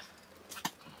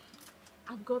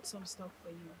 I've got some stuff for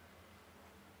you.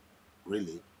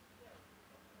 Really?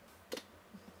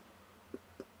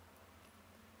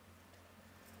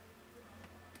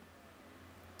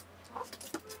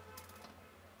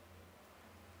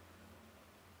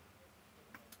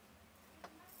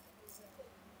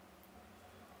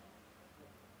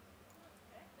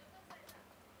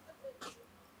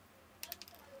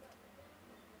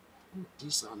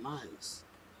 These are nice.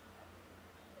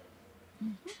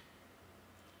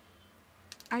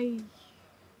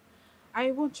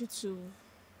 I want you to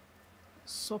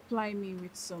supply me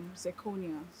with some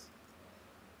zirconias.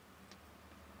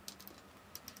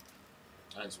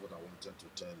 That is what I wanted to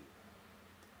tell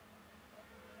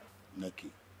you.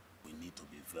 Neki, we need to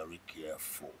be very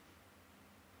careful.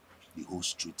 The whole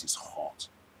street is hot.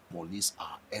 Police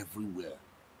are everywhere.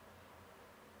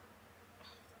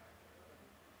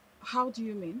 How do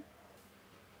you mean?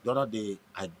 The other day,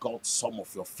 I got some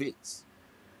of your fakes.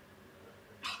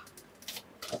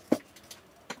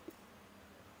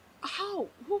 How?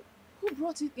 Who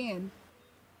brought it in?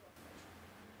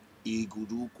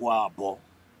 Igudu Kwabo.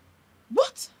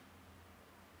 What?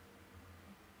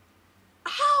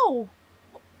 How?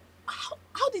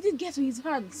 How did it get to his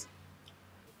hands?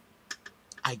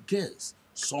 I guess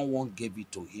someone gave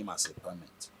it to him as a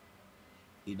permit.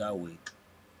 Either way,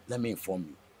 let me inform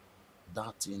you.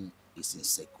 That thing is in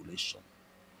circulation.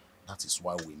 That is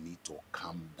why we need to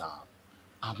calm down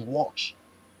and watch.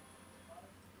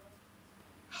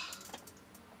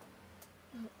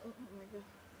 Oh my God.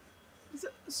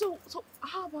 So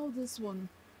how about this one?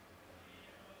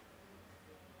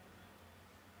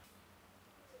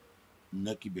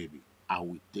 Neki baby, I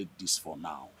will take this for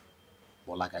now.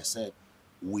 But like I said,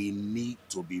 we need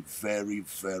to be very,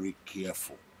 very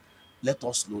careful. Let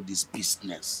us know this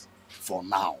business for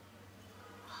now.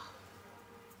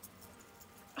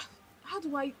 How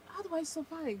do I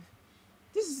survive?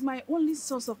 This is my only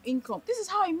source of income. This is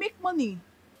how I make money.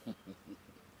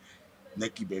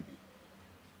 Neki baby,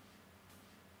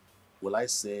 will I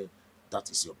say that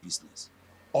is your business?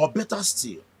 Or better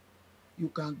still, you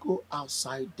can go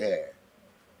outside there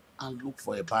and look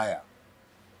for a buyer.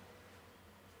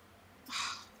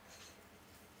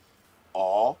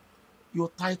 Or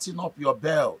you tighten up your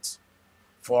belt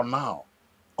for now.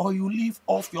 Or you live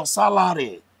off your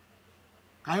salary.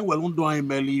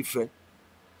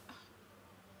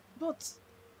 But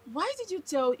why did you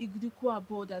tell Iguduku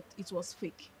Abo that it was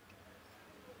fake?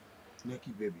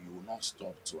 Neki baby, you will not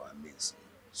stop to amaze me.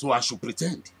 So I should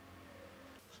pretend.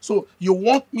 So you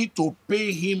want me to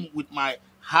pay him with my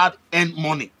hard-earned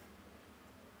money?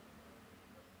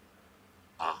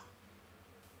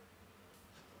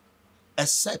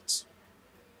 Except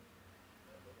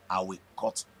I will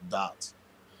cut that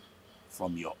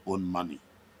from your own money.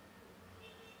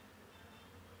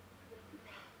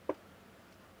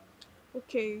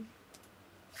 Okay,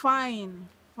 fine.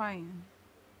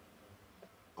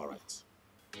 All right.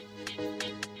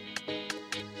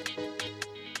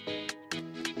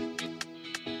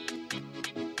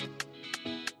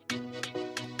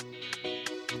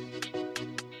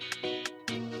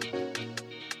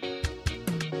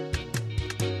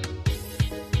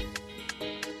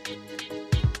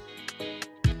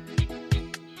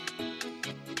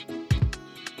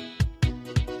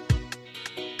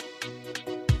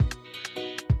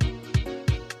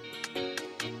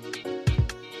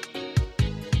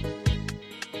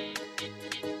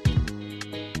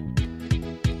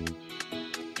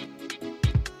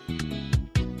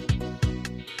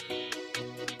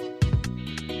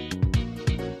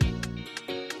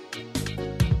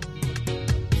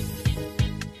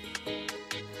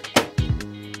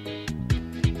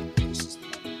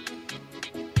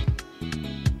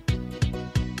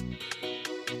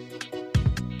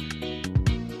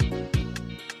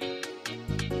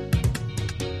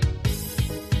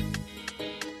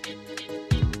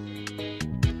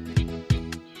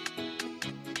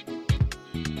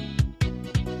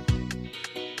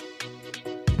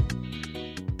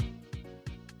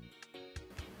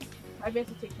 I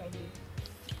better take my leave.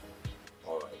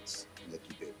 All right,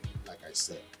 Neki baby. Like I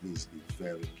said, please be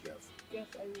very careful. Yes,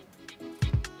 I will.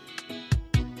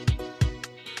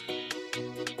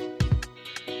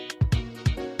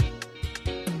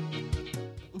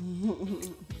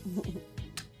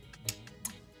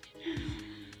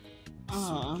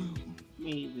 Oh,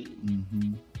 baby.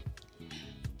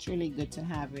 It's really good to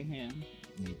have you here.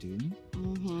 You do?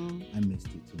 I missed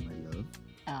you too, my love.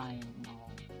 I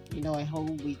know. You know, a whole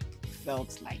week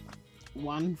felt like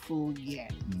one full year.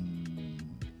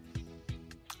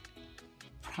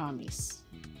 Promise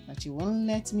that you won't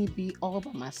let me be all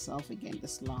by myself again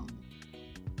this long.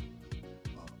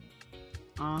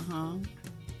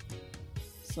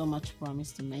 So much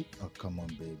promise to make. Oh, come on,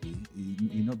 baby.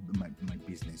 You know my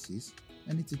business is.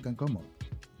 Anything can come up.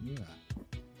 Yeah.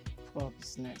 Poor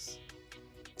business.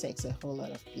 Takes a whole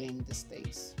lot of blame these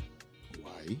days.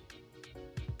 Why?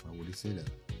 Why would you say that?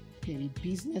 Baby,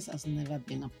 business has never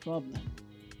been a problem.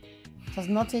 It has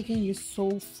not taken you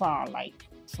so far, like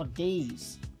for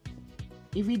days.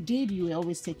 If you did, you were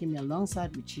always taking me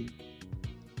alongside with you.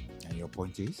 And your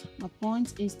point is? My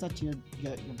point is that you're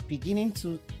beginning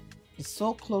to be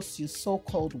so close to your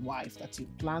so-called wife that you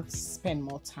plan to spend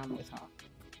more time with her.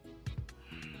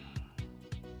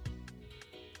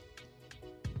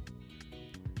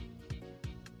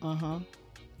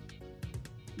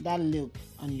 That look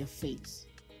on your face,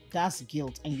 that's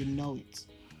guilt and you know it.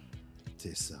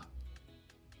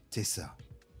 Tessa,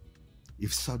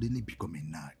 you've suddenly become a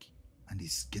nag and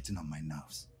it's getting on my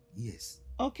nerves. Yes.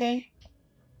 Okay.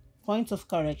 Point of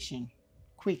correction.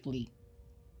 Quickly.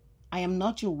 I am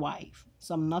not your wife,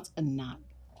 so I'm not a nag.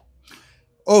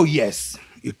 Oh yes,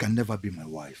 you can never be my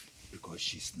wife because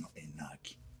she's not a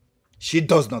nag. She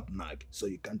does not nag, so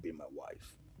you can't be my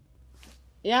wife.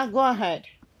 Yeah, go ahead.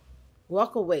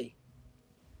 Walk away.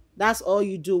 That's all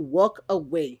you do, walk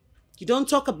away. You don't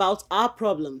talk about our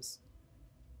problems.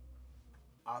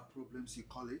 Our problems, you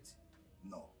call it?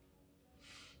 No.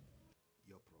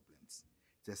 Your problems.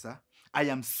 Tessa, I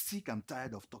am sick and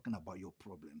tired of talking about your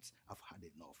problems. I've had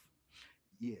enough.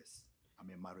 Yes, I'm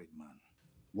a married man.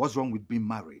 What's wrong with being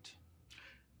married?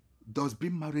 Does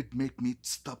being married make me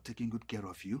stop taking good care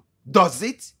of you? Does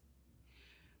it?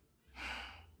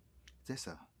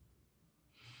 Tessa,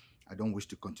 I don't wish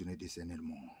to continue this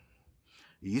anymore.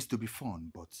 It used to be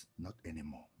fun, but not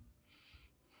anymore.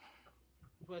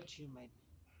 What do you mean?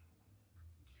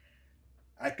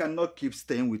 I cannot keep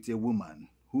staying with a woman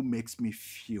who makes me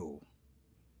feel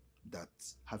that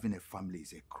having a family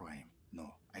is a crime.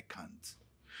 No, I can't.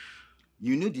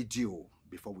 You knew the deal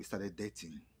before we started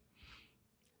dating.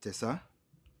 Tessa,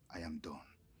 I am done.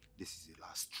 This is the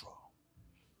last straw.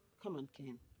 Come on,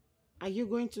 Ken. Are you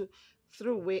going to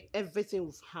throw away everything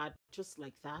we've had just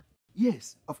like that?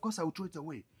 Yes, of course I will throw it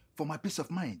away for my peace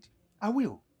of mind. I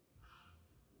will.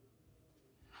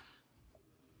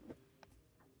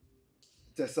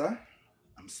 Tessa,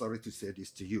 I'm sorry to say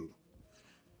this to you.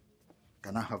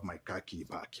 Can I have my car key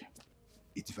back?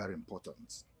 It's very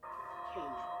important. Ken.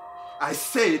 I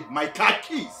said my car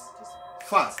keys!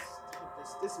 Fast!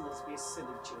 This must be a silly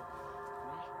joke.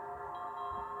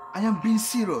 I am being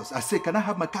serious. I said, can I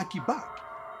have my car key back?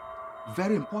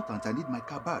 Very important. I need my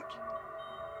car back.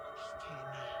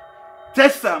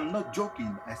 Tessa, I'm not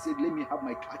joking. I said, let me have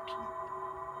my car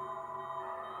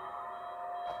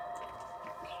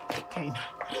key. Ken,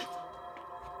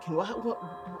 why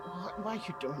are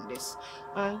you doing this?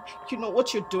 You know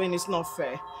what you're doing is not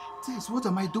fair. Tess, what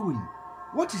am I doing?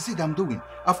 What is it I'm doing?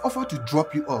 I've offered to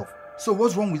drop you off. So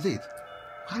what's wrong with it?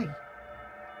 Why?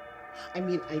 I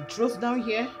mean, I drove down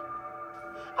here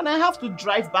and I have to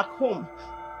drive back home.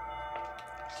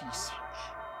 Please.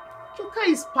 Your car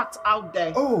is parked out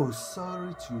there. Oh,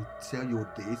 sorry to tell you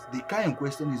this. The car in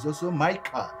question is also my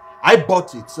car. I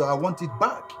bought it, so I want it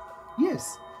back.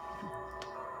 Yes.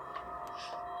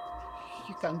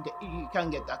 You can't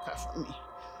get that car from me.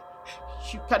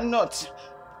 You cannot.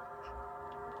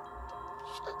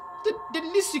 The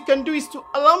least you can do is to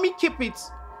allow me keep it.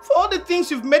 For all the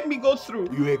things you've made me go through.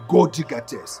 You're a gold digger,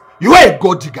 Tess. You are a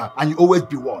gold digger and you always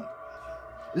be one.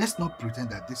 Let's not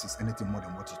pretend that this is anything more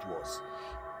than what it was.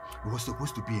 It was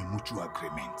supposed to be a mutual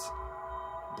agreement.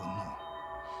 But no.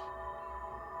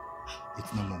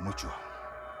 It's no more mutual.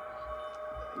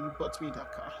 You bought me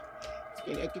that car.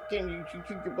 You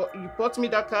bought me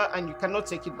that car and you cannot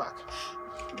take it back.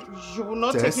 You will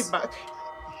not Tess, take it back.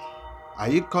 Are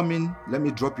you coming? Let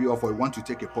me drop you off, or you want to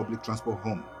take a public transport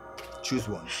home? Choose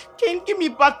one. Can give me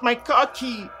back my car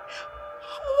key.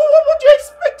 What do you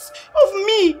expect of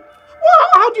me?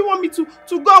 How do you want me to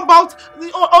go about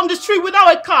on the street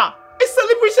without a car? A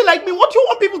celebrity like me, what do you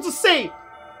want people to say?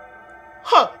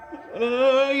 Huh?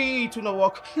 It will not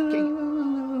work.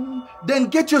 Then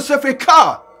get yourself a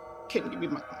car. Can you give me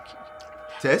my car key?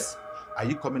 Tess, are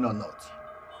you coming or not?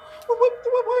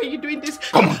 Why are you doing this?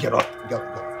 Come on, get up.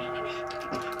 Go.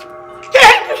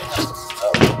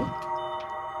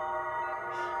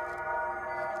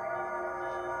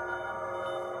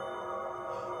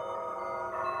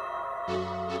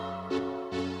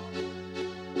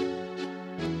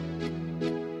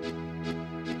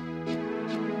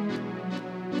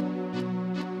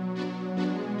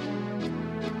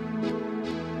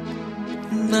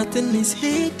 Nothing is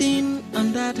hidden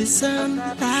under the sun.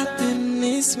 Nothing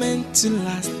is meant to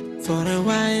last for a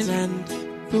while, and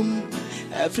boom,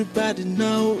 everybody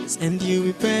knows, and you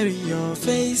will bury your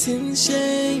face in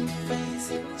shame.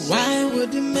 Why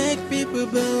would you make people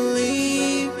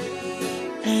believe?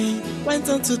 Hey, went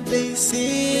on to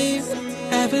deceive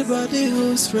everybody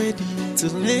who's ready to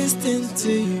listen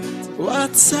to you.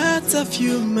 What sort of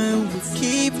human will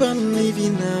keep on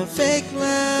living a fake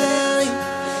life?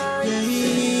 Yeah.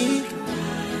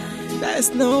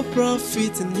 There's no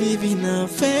profit in living a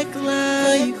fake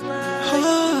life.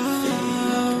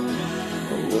 Oh,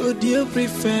 would you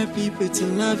prefer people to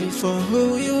love you for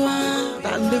who you are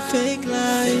than the fake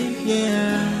life?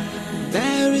 Yeah,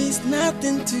 there is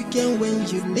nothing to gain when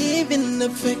you live in a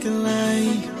fake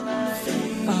life.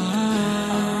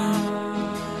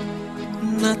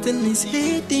 Nothing is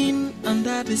hidden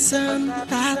under the sun.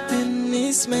 Nothing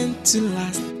is meant to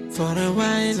last for a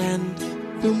while and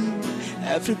boom,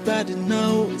 everybody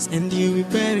knows, and you will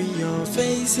bury your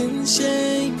face in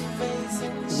shame.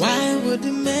 Why would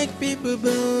you make people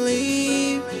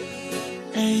believe?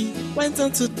 Hey, went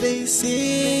on to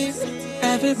deceive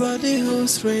everybody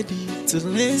who's ready to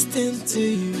listen to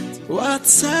you. What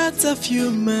sort of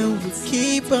human will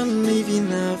keep on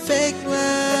living a fake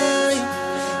life?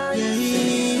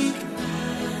 Yeah,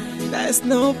 there's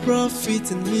no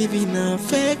profit in living a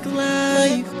fake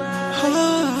life.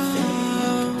 Oh,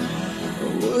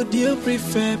 would you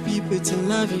prefer people to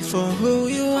love you for who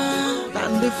you are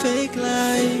than the fake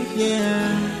life?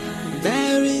 Yeah,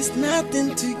 there is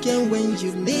nothing to gain when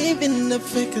you live in a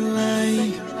fake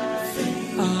life.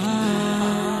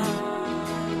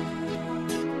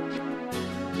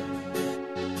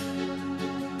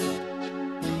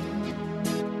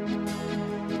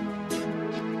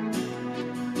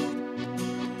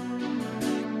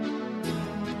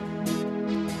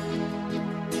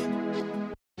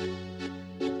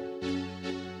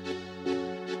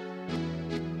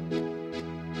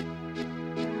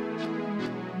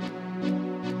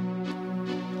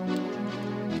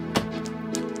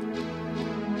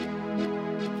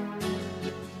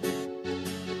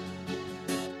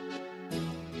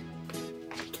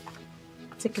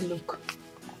 Take a look.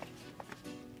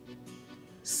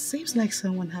 Seems like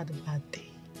someone had a bad day.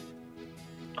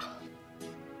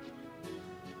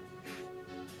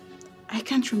 I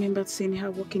can't remember seeing her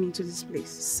walking into this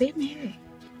place. Same here.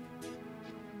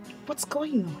 What's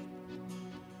going on?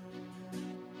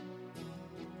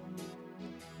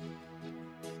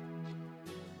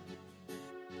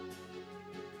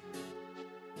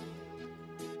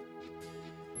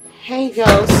 Hey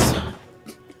girls.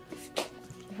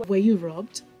 Were you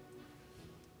robbed?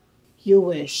 You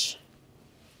wish.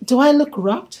 Do I look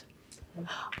robbed?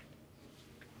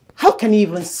 How can you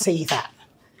even say that?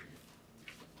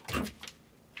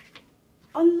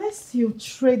 Unless you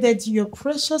traded your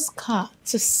precious car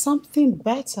to something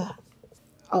better.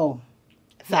 Oh,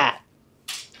 that.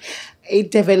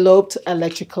 It developed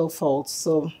electrical fault,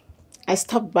 so I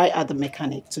stopped by at the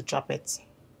mechanic to drop it.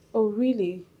 Oh,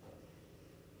 really?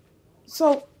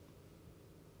 So,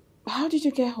 how did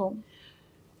you get home?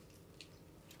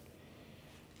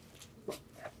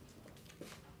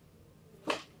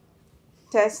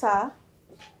 Tessa?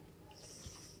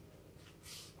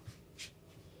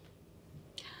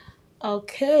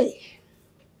 Okay.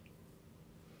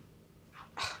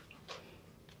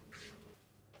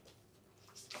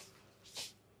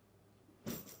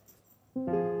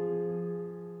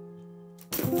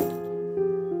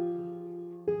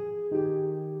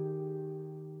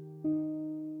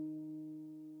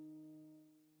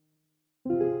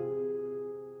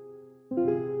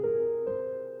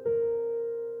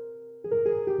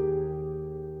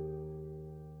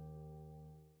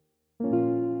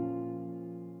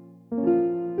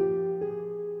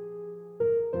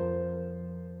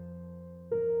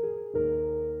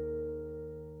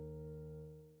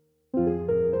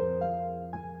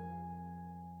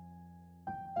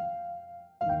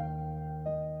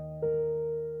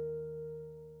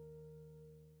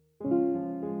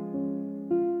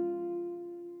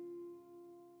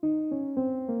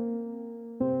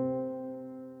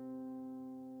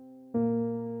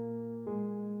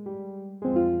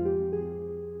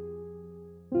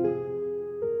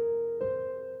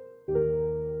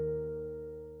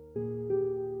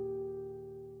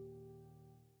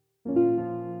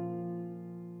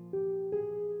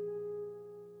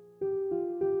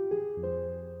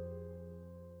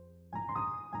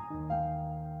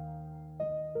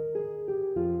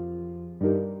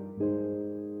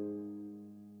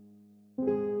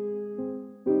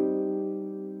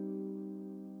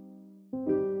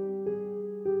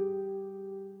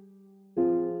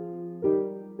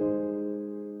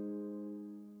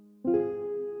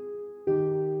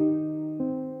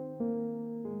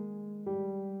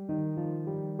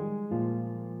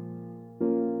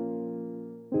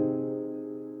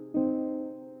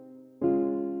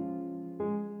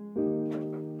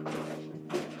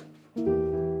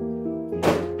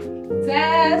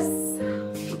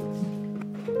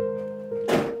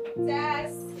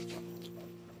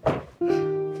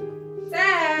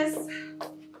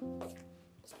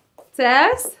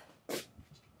 Tess?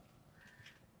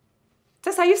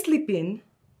 are you sleeping?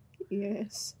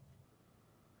 Yes.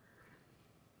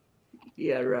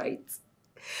 You're right.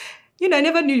 You know, I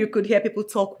never knew you could hear people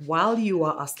talk while you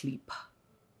are asleep.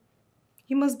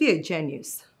 You must be a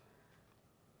genius.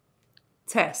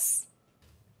 Tess.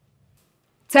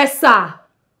 Tessa!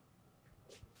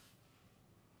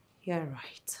 You're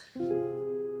right.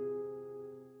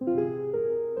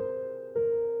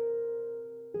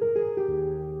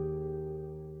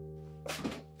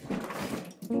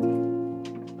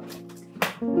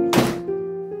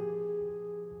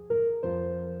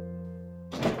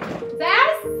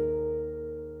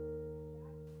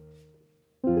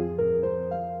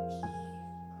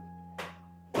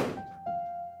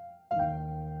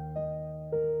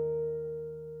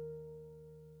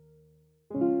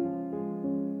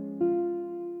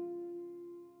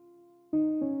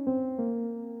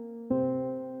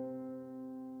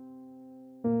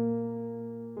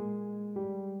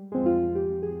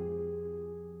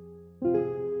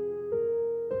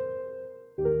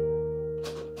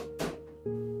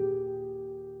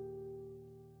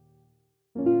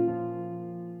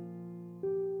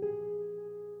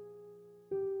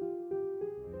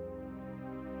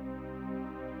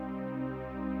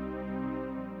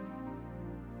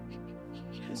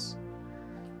 Yes,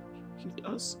 he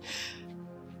does.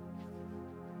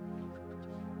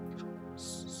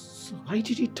 So why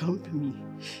did he dump me?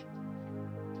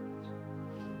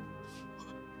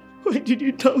 Why did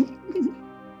you dump me?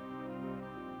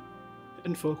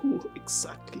 And for who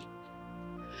exactly?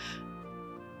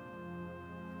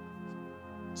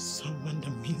 Someone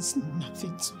that means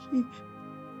nothing to him.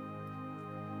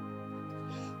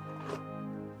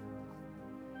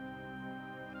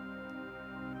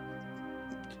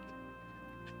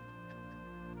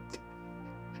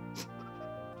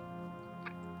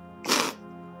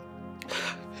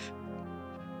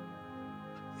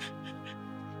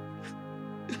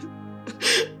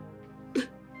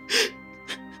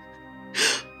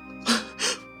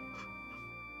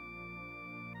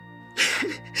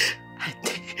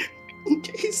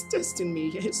 He's testing me,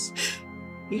 yes.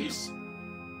 Yes.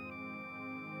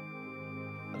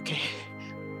 Okay.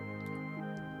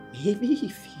 Maybe he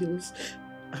feels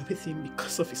I'm with him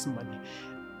because of his money.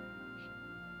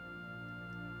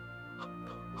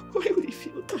 Why would he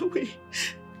feel that way?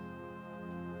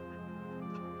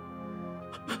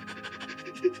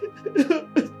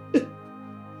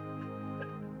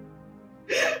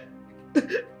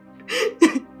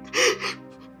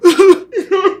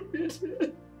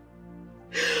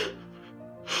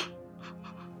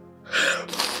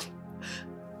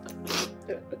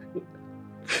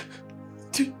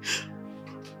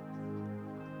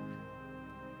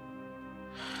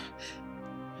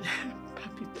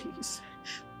 Papi, please.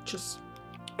 Just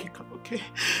pick up, okay?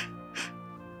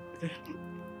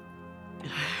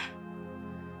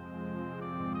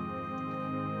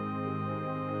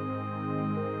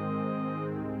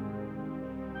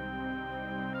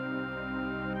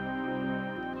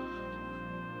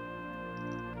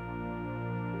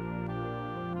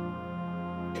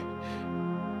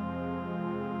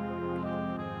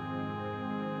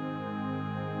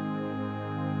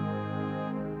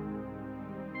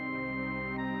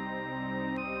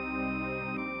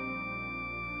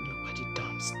 Nobody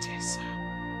dumps Tessa.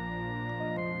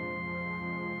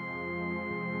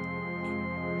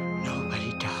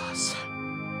 Nobody does.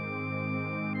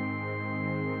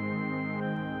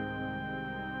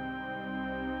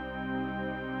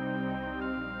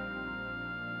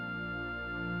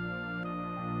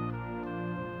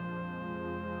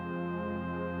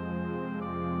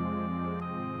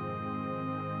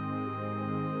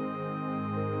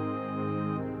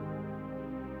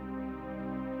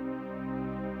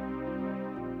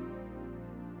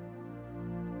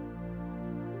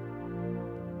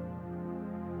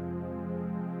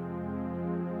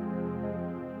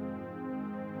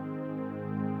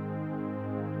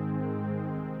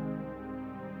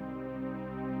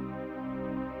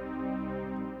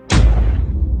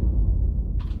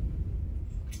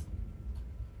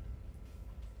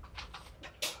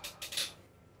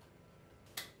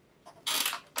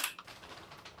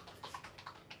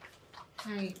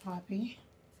 Hi, Papi.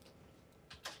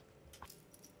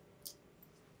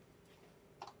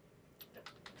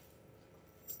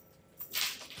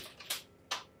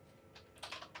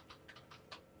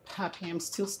 Papi, I'm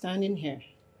still standing here.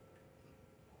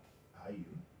 Are you?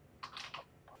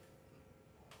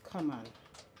 Come on.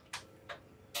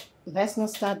 Let's not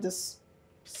start this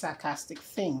sarcastic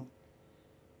thing.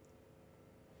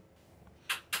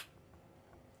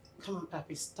 Come on,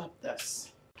 Papi, stop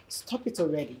this. Stop it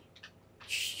already.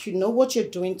 You know what you're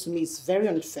doing to me is very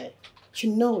unfair.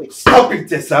 You know it. Stop it,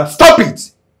 Tessa. Stop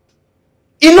it.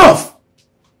 Enough.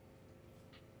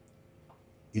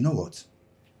 You know what?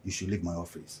 You should leave my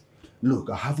office. Look,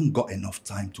 I haven't got enough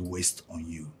time to waste on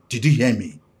you. Did you hear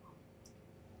me?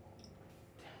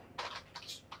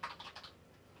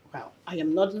 Well, I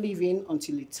am not leaving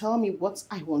until you tell me what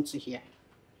I want to hear.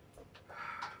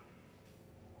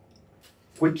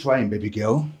 Quit trying, baby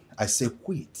girl. I say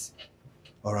quit.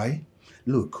 Alright?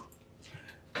 Look,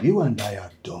 you and I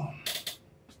are done.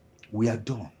 We are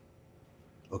done.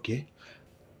 Okay?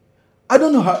 I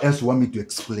don't know how else you want me to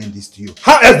explain this to you.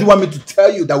 How else do you want me to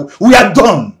tell you that we are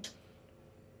done?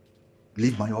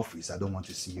 Leave my office. I don't want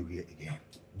to see you here again.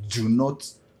 Do not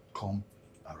come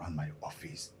around my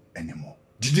office anymore.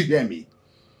 Did you hear me?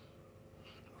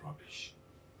 Rubbish.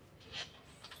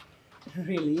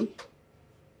 Really?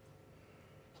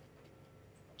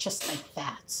 Just like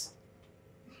that?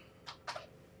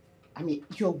 I mean,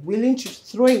 you're willing to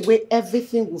throw away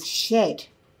everything we've shared?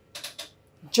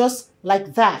 Just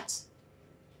like that?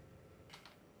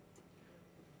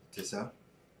 Tessa,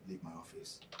 leave my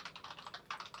office.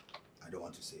 I don't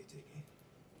want to say it again.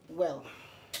 Well,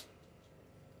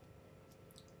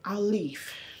 I'll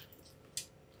leave.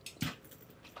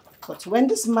 But when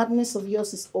this madness of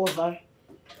yours is over,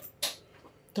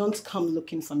 don't come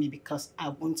looking for me because I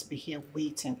won't be here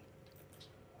waiting.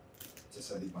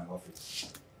 Tessa, leave my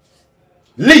office.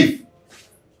 Leave!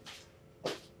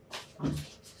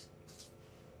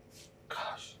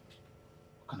 Gosh,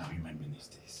 what kind of human being is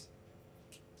this?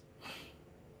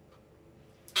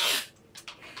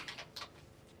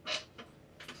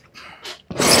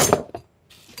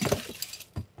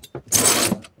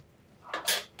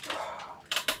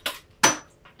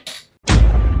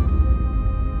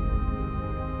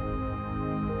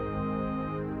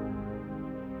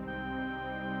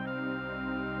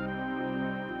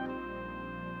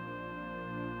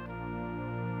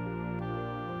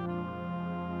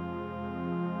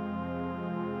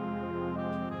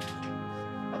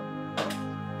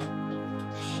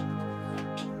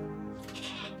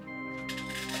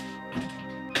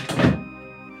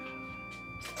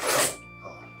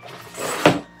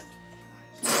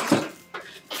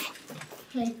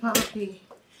 Hey, Papi.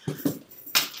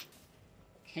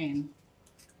 Ken,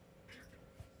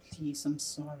 please, I'm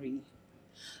sorry.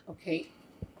 Okay,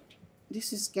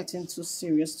 this is getting too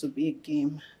serious to be a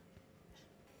game.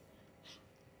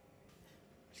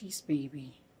 Please,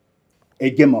 baby. A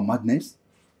game of madness?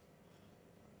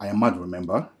 I am mad,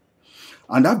 remember?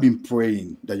 And I've been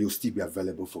praying that you'll still be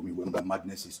available for me when the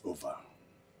madness is over.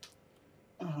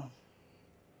 Oh,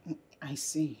 I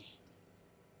see.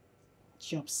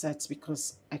 You're upset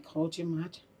because I called you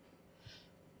mad?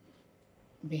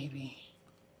 Baby,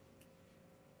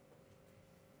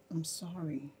 I'm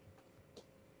sorry.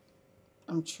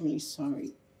 I'm truly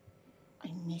sorry. I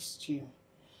missed you.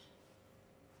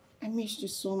 I missed you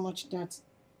so much that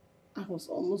I was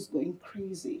almost going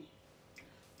crazy.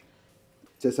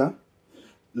 Tessa,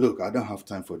 look, I don't have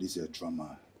time for this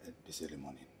drama this early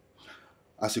morning.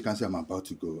 As you can see, I'm about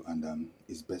to go, and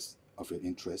it's best of your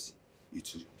interest you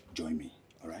to join me,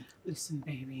 all right? Listen,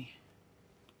 baby.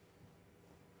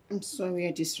 I'm sorry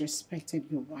I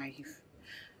disrespected your wife.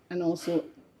 And also,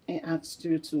 I asked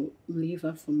you to leave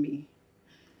her for me.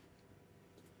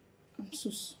 I'm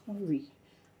so sorry.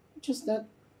 Just that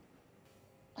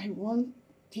I want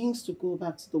things to go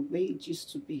back to the way it used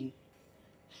to be.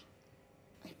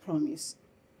 I promise.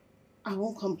 I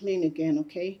won't complain again,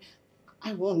 okay?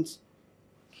 I won't.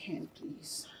 Ken,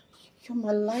 please. You're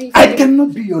my life. I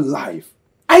cannot be your life.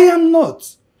 I am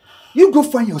not. You go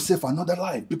find yourself another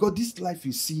life, because this life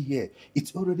you see here,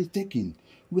 it's already taken.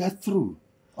 We are through,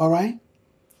 all right?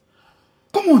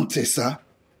 Come on, Tessa.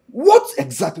 What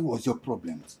exactly was your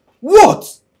problem?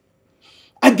 What?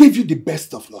 I gave you the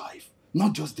best of life.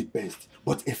 Not just the best,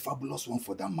 but a fabulous one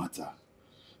for that matter.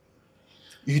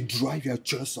 You drive your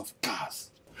choice of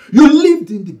cars. You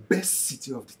lived in the best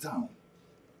city of the town.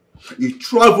 You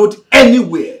traveled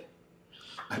anywhere.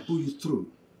 I put you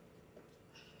through.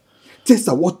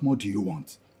 Tessa, what more do you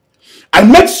want? I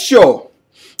made sure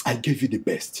I gave you the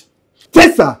best.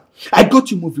 Tessa, I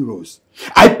got you movie roles.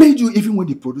 I paid you even when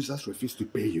the producers refused to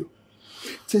pay you.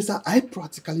 Tessa, I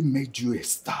practically made you a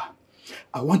star.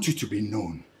 I want you to be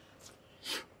known.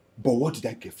 But what did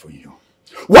I get from you?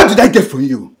 What did I get from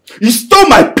you? You stole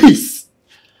my peace.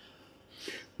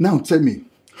 Now tell me,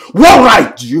 what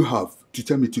right do you have to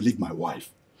tell me to leave my wife?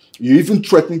 You're even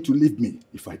threatening to leave me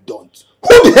if I don't.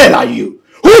 Who the hell are you?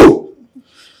 Who?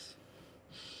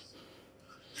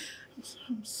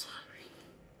 I'm sorry.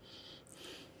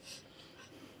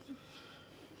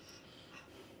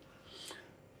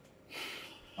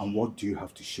 And what do you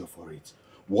have to show for it?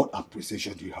 What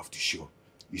appreciation do you have to show?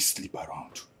 You sleep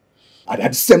around. And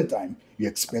at the same time, you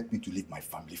expect me to leave my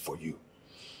family for you.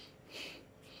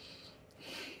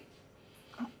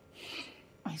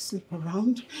 I sleep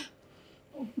around?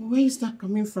 Where is that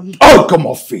coming from? Oh, come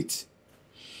off it!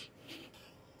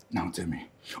 Now tell me,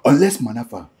 unless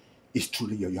Manafa is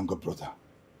truly your younger brother.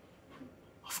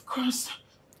 Of course.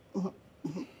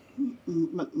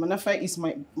 Manafa is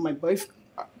my boyfriend.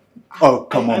 Oh,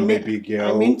 come on, baby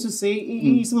girl. I mean to say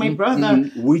he's my brother.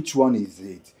 Which one is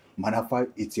it? Manafa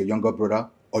is your younger brother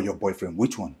or your boyfriend?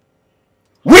 Which one?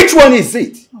 Which one is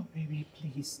it? Oh, baby,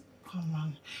 please. Come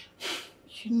on.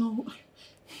 You know,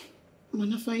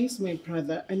 Manafa is my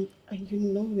brother and you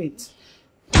know it.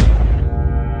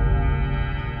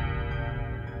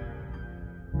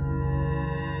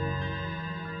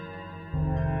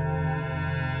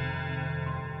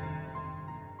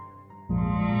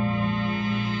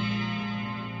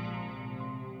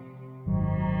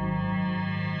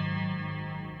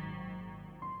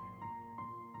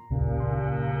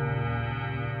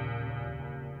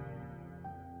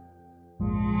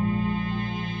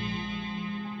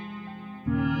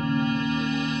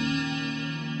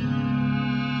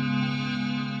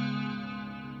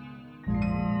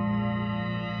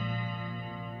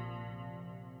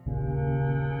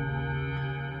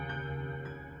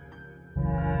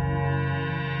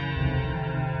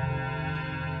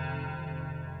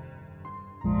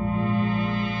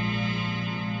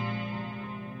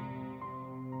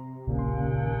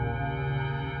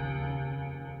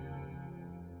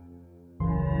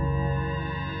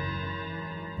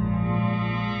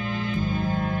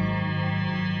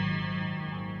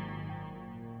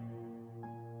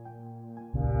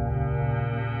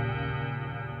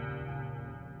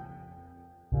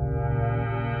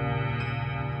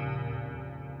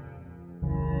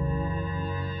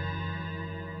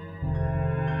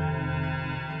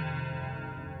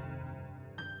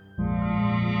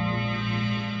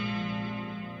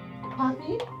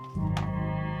 Papi?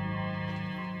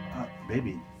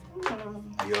 Baby,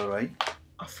 are you alright?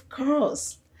 Of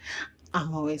course.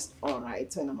 I'm always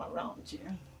alright when I'm around you.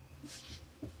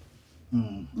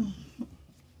 Mm.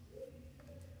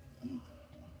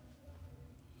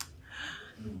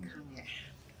 Come here.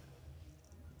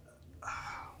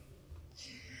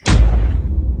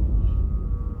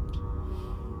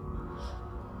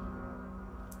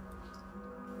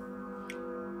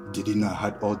 Did you know I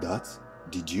had all that?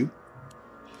 Did you?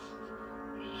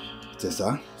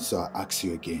 Tessa, so I ask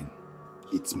you again.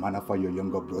 It's Manafa your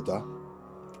younger brother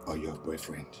or your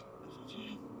boyfriend?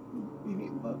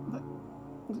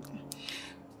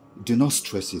 Do not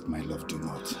stress it, my love, do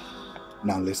not.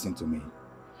 Now listen to me.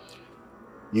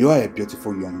 You are a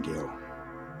beautiful young girl.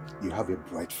 You have a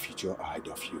bright future ahead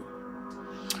of you.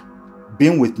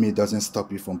 Being with me doesn't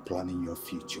stop you from planning your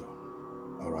future,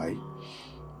 alright?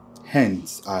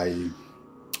 Hence, I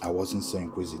wasn't so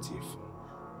inquisitive.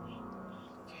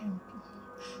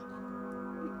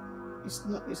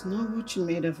 It's not what you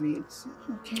made of it,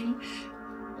 okay?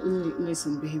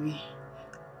 Listen, baby.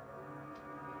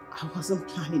 I wasn't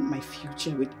planning my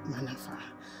future with Manafa,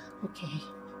 okay?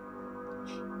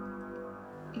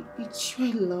 It's you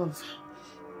I love.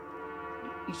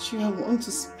 It's you I want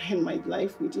to spend my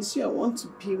life with. It's you I want to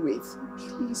be with.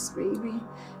 Please, baby.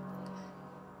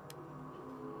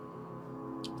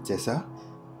 Tessa?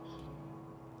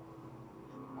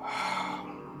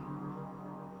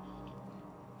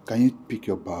 Can you pick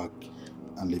your bag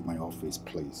and leave my office,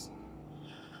 please?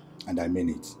 And I mean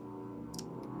it.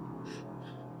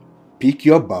 Pick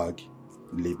your bag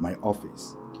and leave my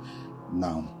office.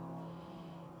 Now.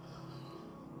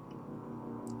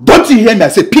 Don't you hear me? I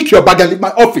say pick your bag and leave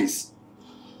my office.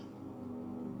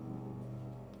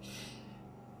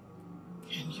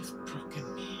 And you've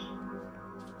broken me.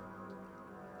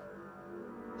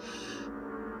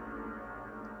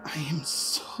 I am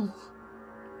so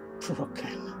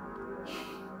broken.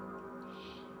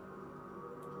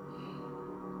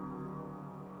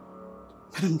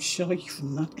 But I'm sure you've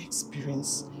not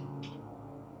experienced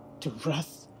the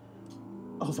wrath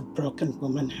of a broken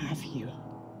woman, have you?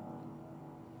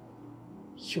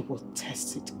 You will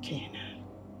test it again.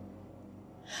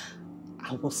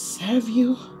 I will serve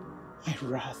you my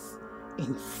wrath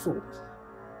in full.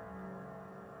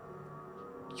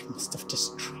 You must have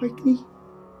destroyed me.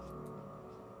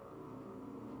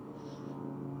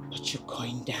 But you're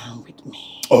going down with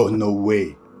me. Oh, no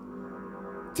way.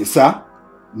 Tessa,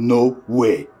 no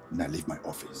way. Now leave my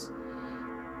office.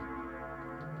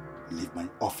 Leave my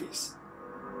office.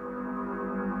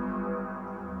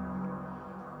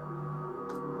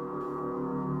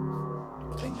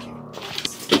 Thank you.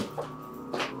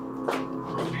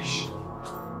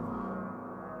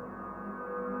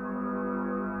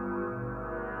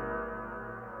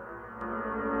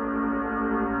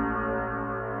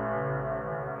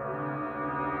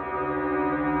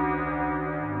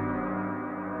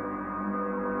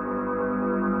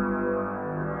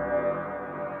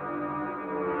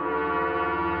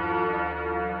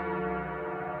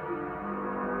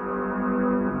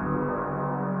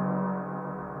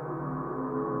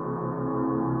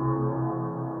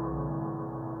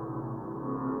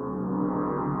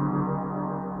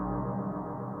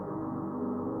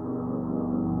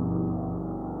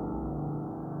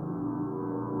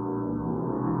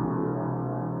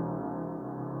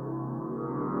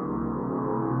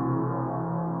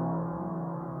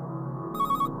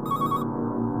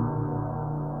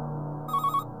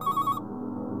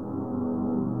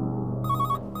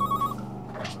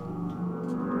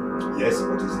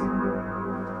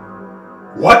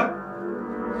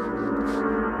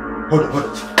 Hold on.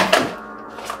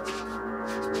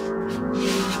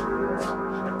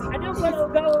 I don't want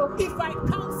Oga. If I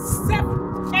count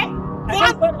 7, 8,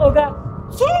 I don't want Oga.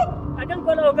 2, I don't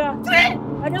want Oga. 3.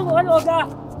 I don't want Oga.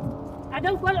 I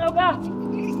don't want Oga.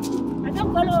 I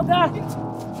don't want Oga.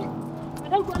 I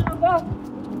don't want Oga.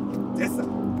 Tessa.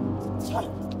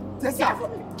 Tessa.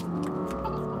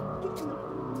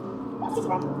 What's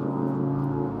wrong?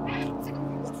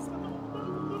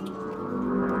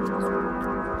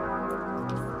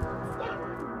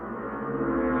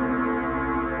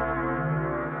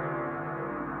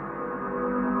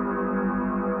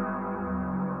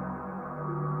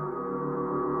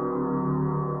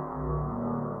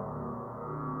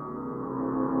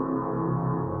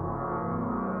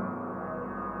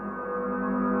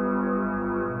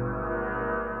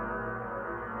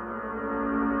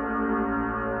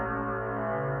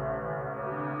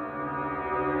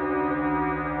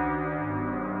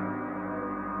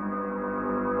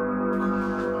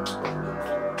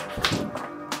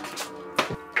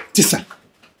 Tessa,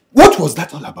 what was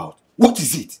that all about? What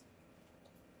is it?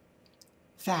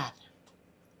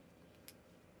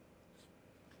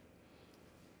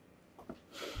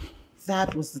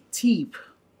 That was the tip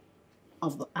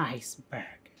of the iceberg.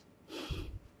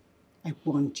 I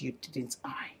warned you, didn't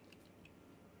I?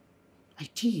 I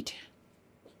did.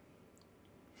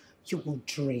 You will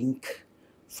drink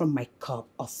from my cup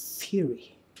of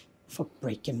fury for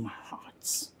breaking my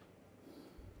heart.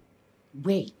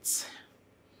 Wait.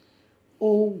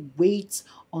 Oh, wait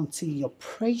until your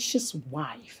precious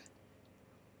wife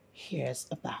hears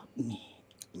about me.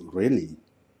 Really?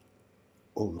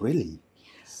 Oh, really?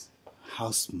 Yes. How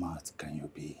smart can you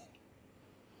be?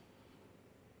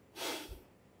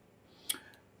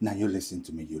 Now you listen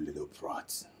to me, you little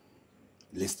brat.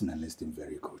 Listen and listen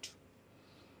very good.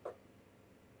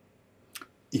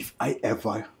 If I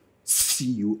ever see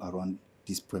you around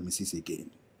these premises again,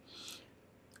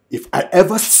 if I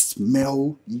ever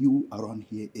smell you around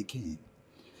here again,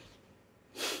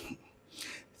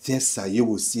 Tessa, you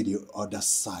will see the other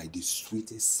side, the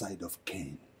sweetest side of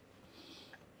Cain.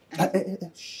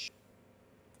 Shh.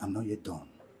 I'm not yet done.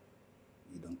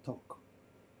 You don't talk.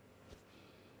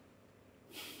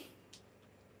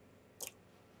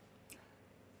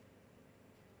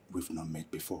 We've not met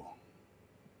before.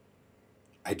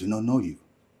 I do not know you.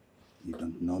 You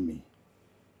don't know me.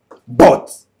 But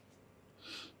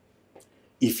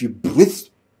if you breathe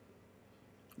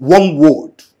one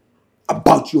word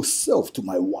about yourself to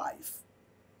my wife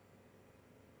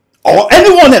or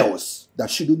anyone else that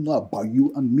shouldn't know about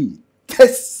you and me,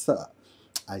 Tessa,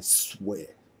 I swear,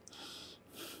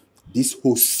 this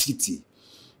whole city,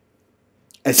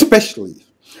 especially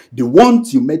the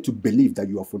ones you made to believe that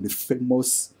you are from the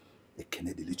famous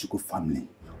Kennedy Lichuku family,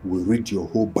 will read your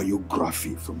whole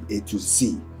biography from A to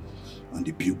Z on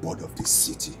the billboard of this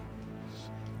city.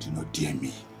 Do not dare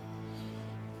me.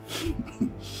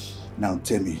 Now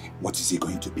tell me, what is it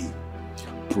going to be?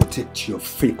 Protect your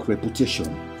fake reputation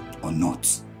or not?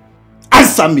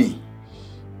 Answer me!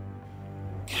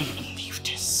 I can't believe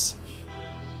this.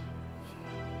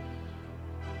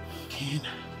 Ken.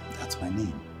 That's my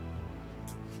name.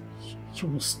 You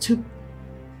will stoop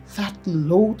that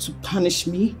low to punish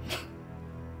me?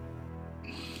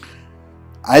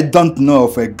 I don't know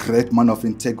of a great man of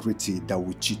integrity that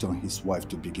would cheat on his wife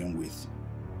to begin with.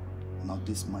 Not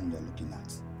this man you're looking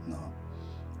at. No,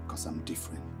 because I'm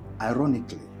different.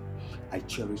 Ironically, I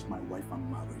cherish my wife and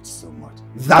marriage so much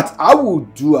that I will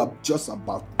do just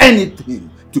about anything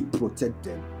to protect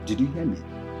them. Did you hear me?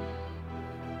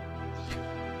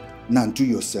 Now do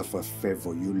yourself a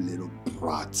favor, you little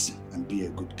brat, and be a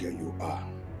good girl you are.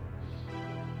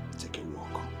 Take a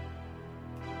walk.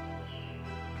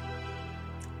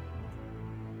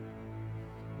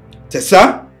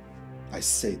 Tessa, I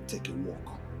say take a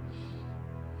walk.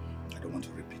 I don't want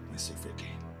to repeat myself again.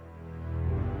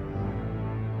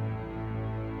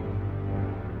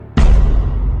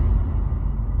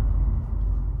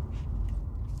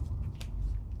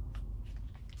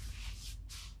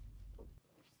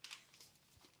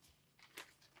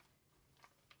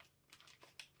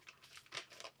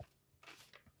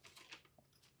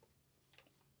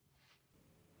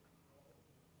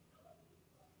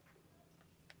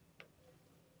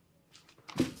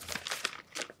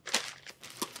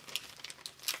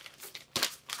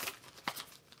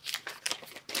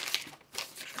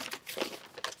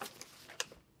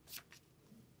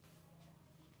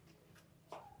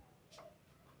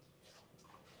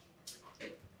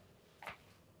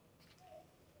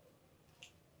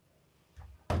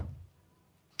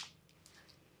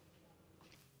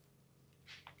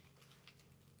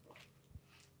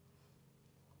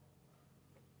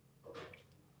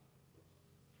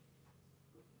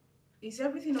 Is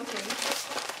everything okay?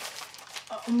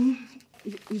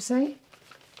 You say?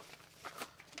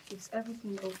 Is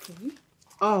everything okay?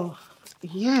 Oh,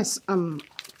 yes.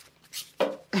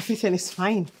 Everything is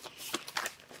fine.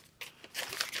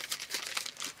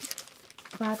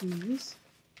 Bad news?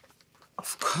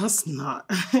 Of course not.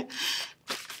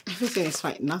 Everything is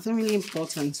fine. Nothing really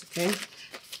important, okay?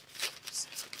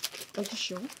 Are you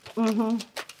sure? Mm-hmm.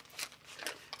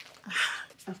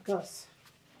 Of course.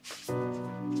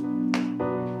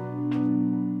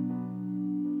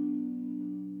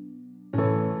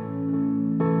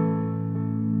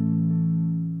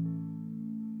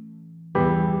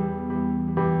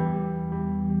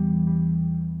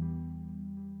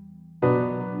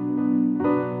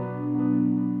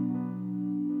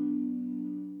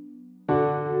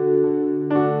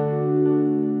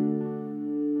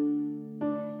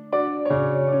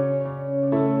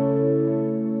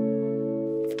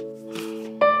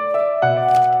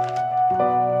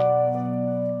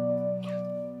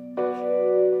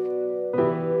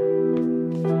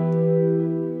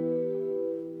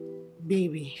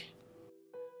 Baby.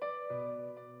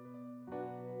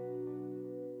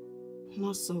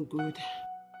 Not so good.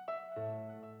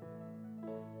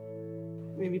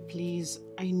 Baby, please,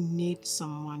 I need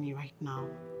some money right now.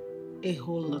 A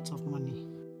whole lot of money.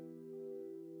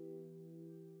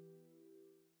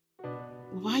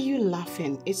 Why are you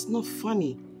laughing? It's not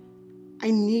funny.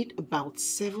 I need about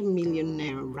 7 million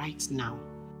naira right now.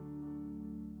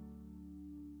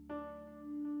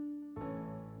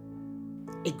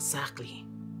 Exactly.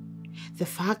 The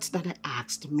fact that I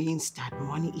asked means that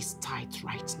money is tight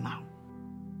right now.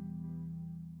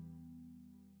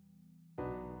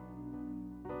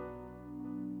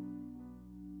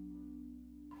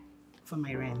 For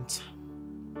my rent,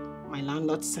 my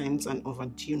landlord sends an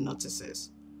overdue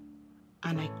notices,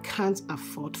 and I can't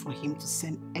afford for him to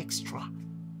send extra.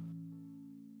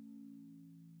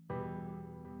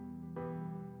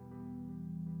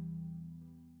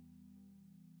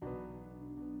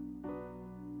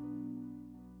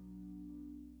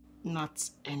 Not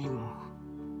anymore.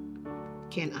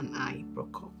 Ken and I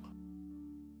broke up.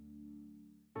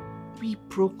 We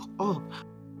broke up.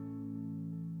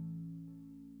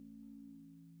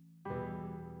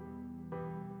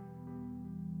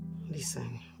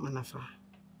 Listen, Manafa,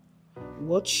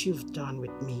 what you've done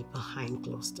with me behind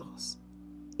closed doors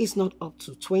is not up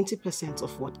to 20%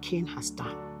 of what Ken has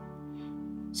done.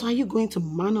 So are you going to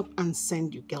man up and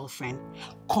send your girlfriend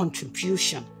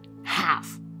contribution,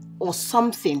 half, or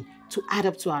something to add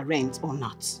up to our rent or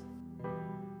not?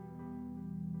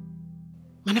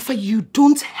 Manafa, you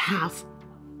don't have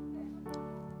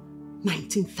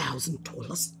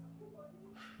 $19,000.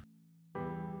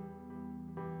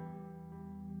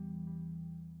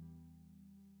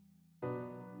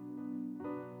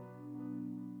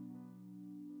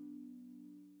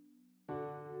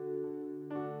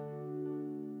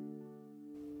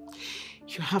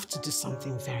 You have to do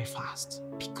something very fast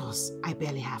because I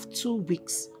barely have 2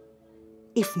 weeks.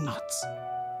 If not,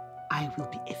 I will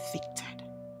be evicted.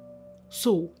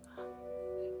 So,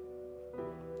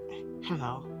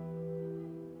 hello,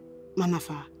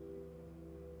 Manafa.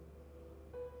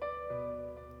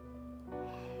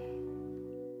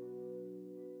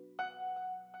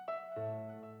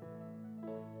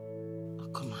 Oh,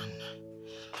 come on.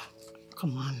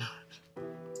 Come on.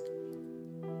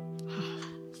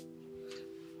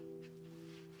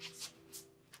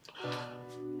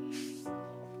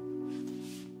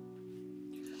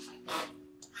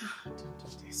 Don't do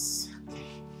this.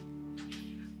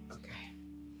 Okay.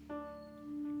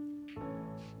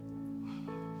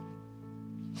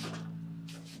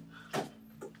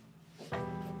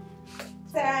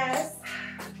 Tess,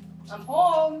 I'm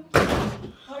home.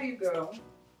 How are you, girl?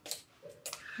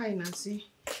 Hi, Nancy.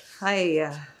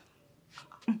 Hi.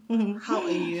 How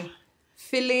are you?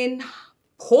 Feeling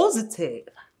positive.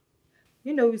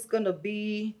 You know it's gonna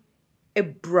be a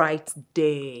bright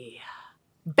day.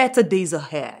 Better days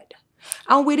ahead.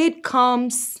 And with it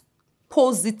comes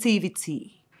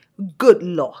positivity, good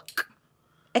luck,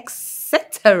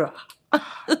 etc.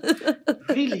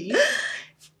 Really?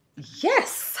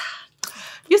 Yes.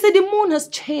 You see, the moon has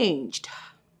changed.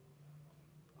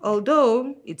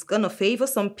 Although it's gonna favor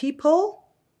some people,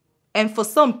 and for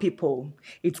some people,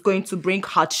 it's going to bring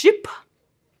hardship,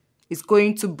 it's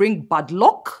going to bring bad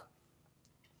luck,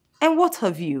 and what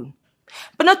have you.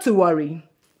 But not to worry.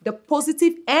 The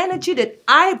positive energy that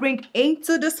I bring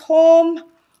into this home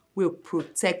will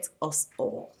protect us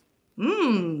all.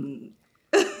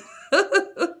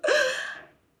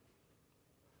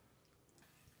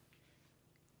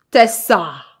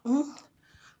 Tessa. Oh.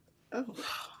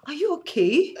 Are you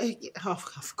okay?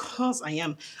 Of course I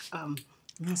am.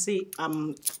 You see,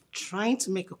 I'm trying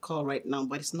to make a call right now,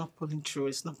 but it's not pulling through.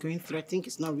 It's not going through. I think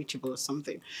it's not reachable or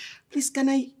something. Please, can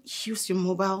I use your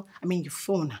mobile? I mean, your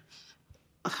phone.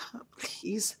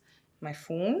 Please. My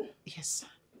phone? Yes.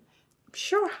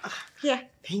 Sure. Yeah.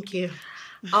 Thank you.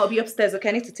 I'll be upstairs, okay?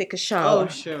 I need to take a shower. Oh,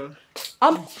 sure.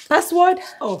 Password?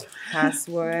 Oh.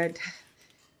 Password.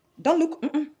 Don't look.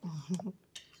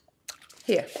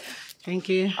 Here. Thank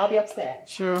you. I'll be upstairs.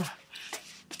 Sure.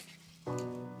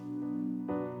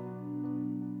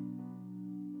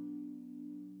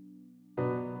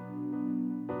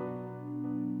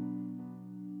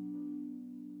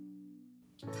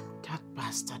 That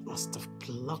bastard must have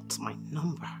blocked my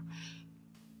number.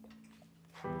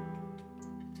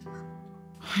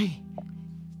 Hey,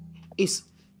 it's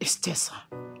Tessa.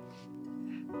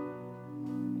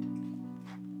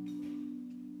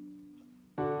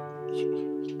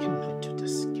 You cannot do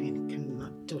this again. You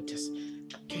cannot do this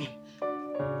again.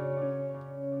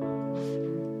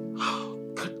 Oh,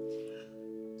 God.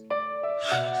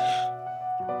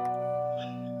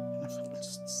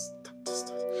 Stop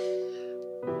this.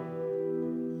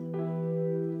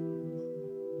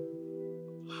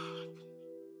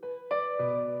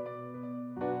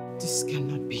 This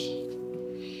cannot be.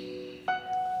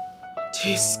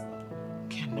 This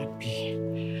cannot be.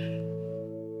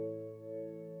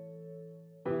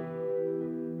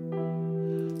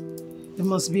 There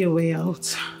must be a way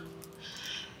out.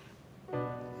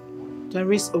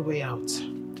 There is a way out.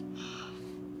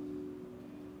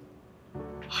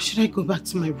 Or should I go back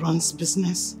to my runs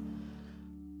business?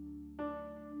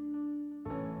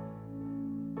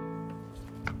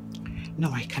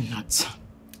 No, I cannot.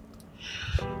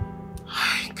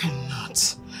 I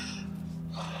cannot.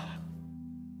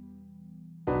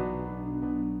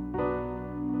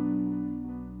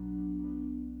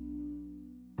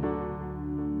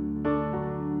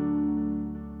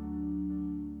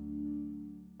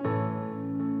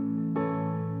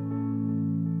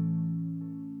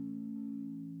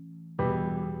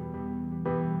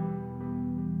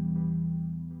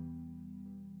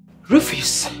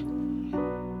 Rufus.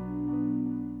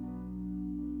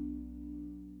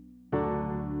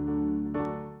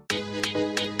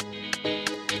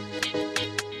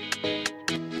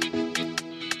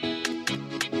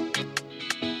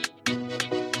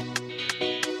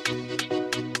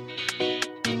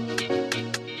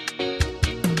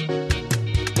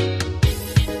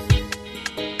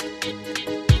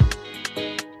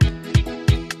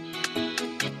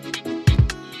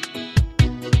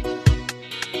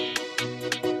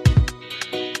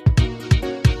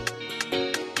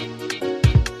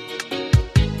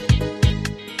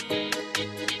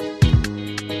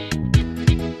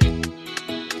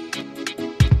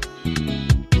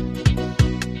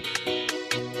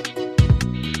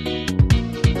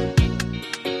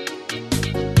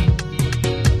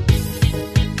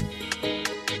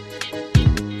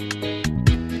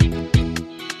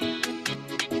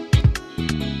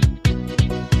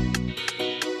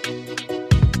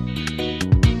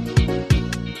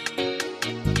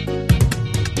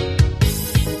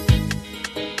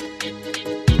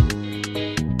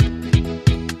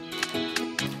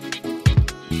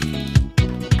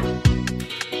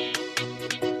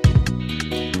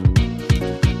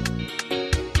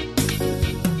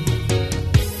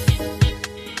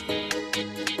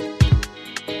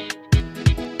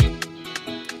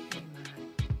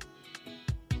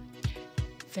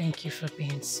 Thank you for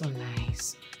being so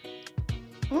nice.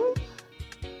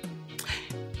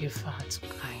 You're far too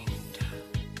kind.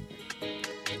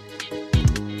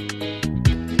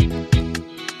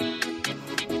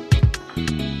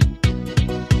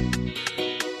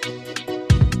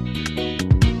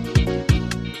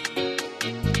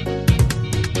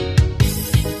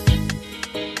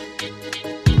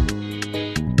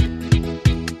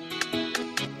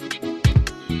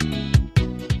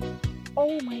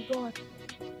 Oh my God.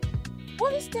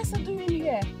 What is Tessa doing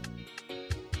here?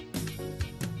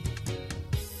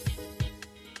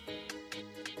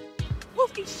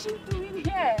 What is she doing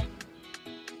here?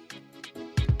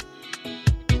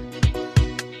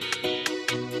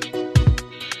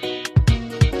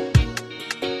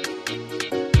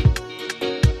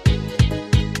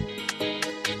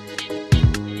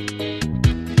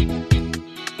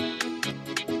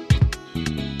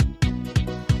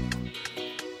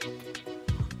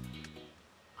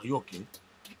 Are you okay?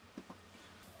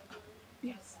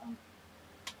 Yes, I'm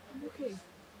okay.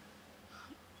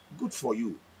 Good for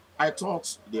you. I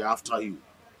thought they're after you.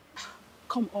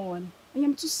 Come on. I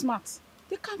am too smart.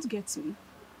 They can't get me.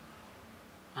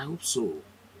 I hope so.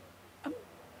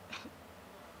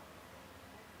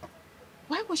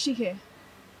 was she here?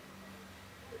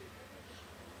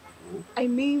 I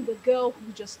mean the girl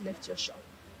who just left your shop.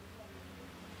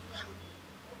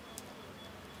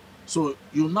 So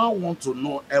you now want to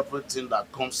know everything that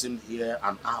comes in here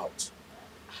and out?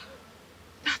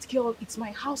 That girl is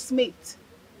my housemate.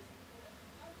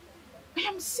 I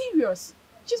am serious.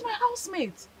 She's my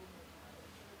housemate.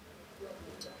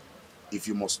 If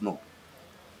you must know.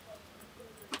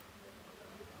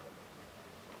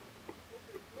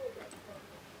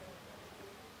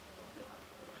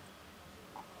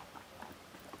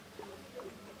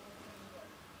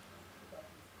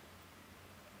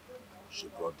 She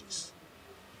brought this.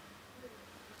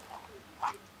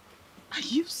 Are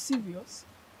you serious?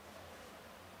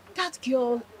 That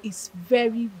girl is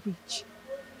very rich.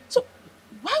 So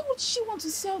why would she want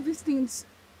to sell these things?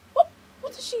 What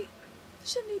does she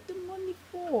need the money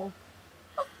for?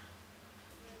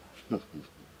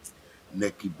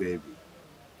 Neki baby.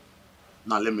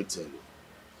 Now let me tell you.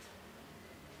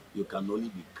 You can only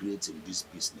be great in this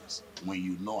business when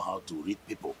you know how to read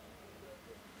people.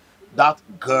 That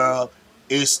girl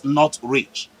is not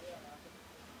rich.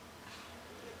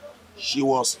 She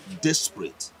was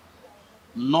desperate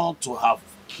not to have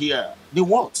care. The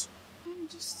what? I'm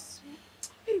just...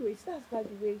 Anyways, that's by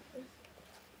the way.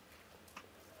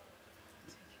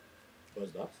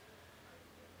 What's that?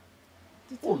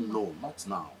 Oh no, not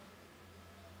now.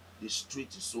 The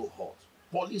street is so hot.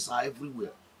 Police are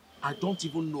everywhere. I don't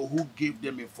even know who gave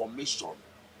them information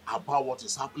about what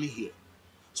is happening here.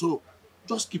 So,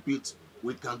 just keep it.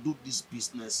 We can do this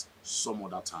business some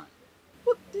other time.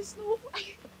 But there's no...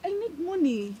 I need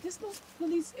money. There's no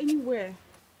police anywhere.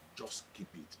 Just keep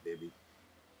it, baby.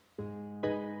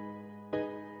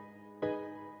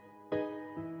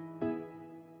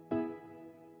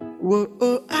 Whoa,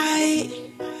 oh, I,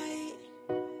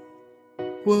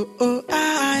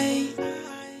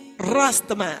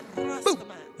 Rastaman.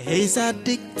 He's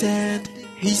addicted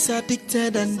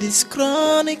and this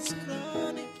chronic.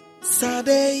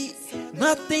 Saturday,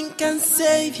 nothing can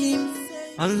save him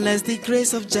unless the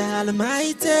grace of Jah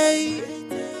Almighty.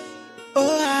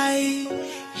 Oh,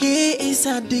 he is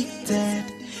addicted.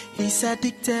 He's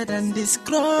addicted and this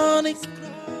chronic.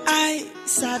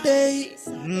 Saturday,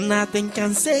 nothing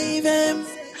can save him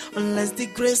unless the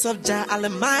grace of Jah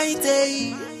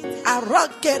Almighty. A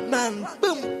rocket man,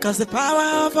 boom, cause the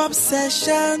power of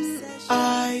obsession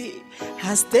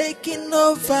has taken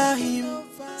over him.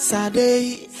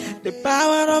 Saturday, the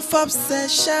power of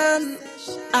obsession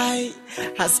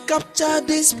has captured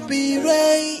the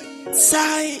spirit.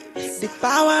 The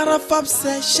power of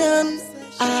obsession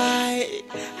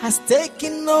has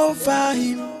taken over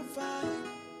him.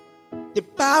 The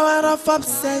power of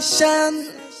obsession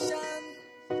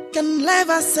can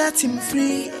never set him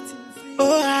free.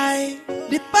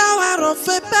 The power of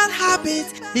a bad habit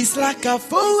is like a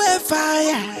fuel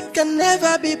fire, can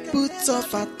never be put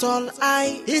off at all.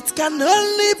 It can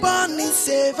only burn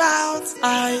itself out.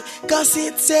 Cause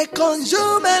it's a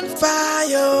consuming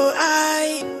fire.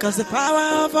 Cause the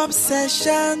power of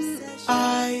obsession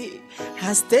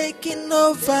has taken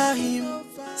over him.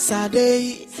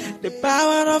 Saturday, the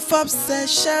power of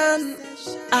obsession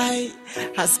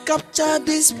has captured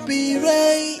the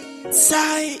spirit.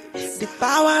 The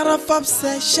power of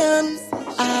obsession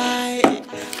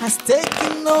has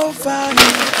taken over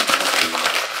him.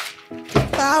 The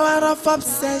power of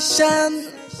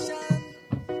obsession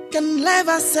can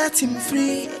never set him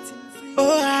free.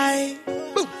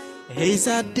 He's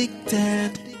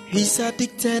addicted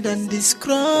and this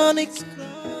chronic.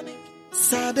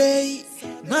 Saturday,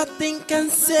 nothing can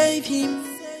save him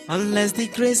unless the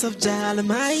grace of Jah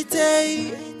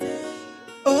Almighty.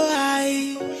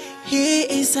 He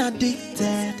is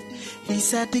addicted.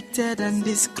 He's addicted and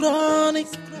this chronic.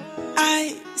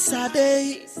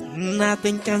 Saturday,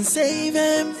 nothing can save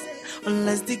him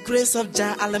unless the grace of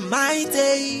Jah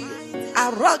Almighty.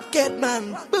 A rocket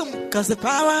man, boom, cause the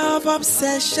power of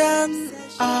obsession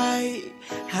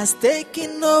has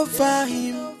taken over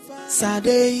him.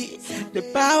 Saturday, the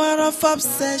power of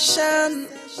obsession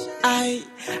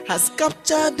has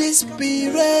captured the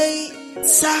spirit.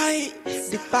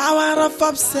 The power of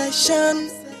obsession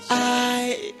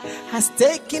has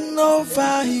taken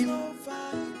over him.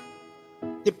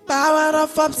 The power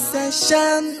of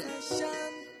obsession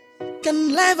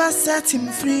can never set him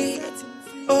free.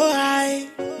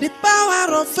 The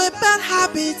power of a bad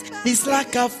habit is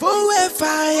like a fuel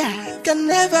fire, can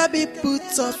never be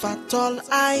put off at all.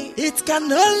 It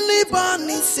can only burn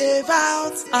itself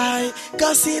out.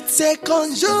 Cause it's a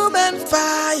consuming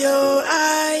fire.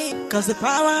 Cause the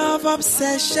power of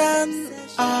obsession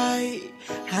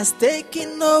has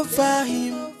taken over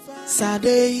him.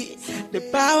 Saturday, The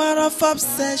power of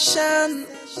obsession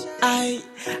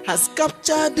has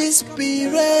captured this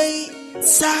spirit.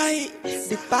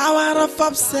 The power of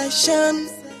obsession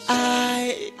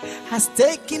has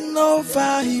taken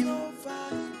over him.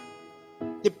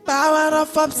 The power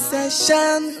of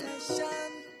obsession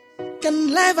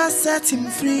can never set him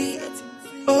free.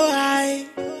 Oh,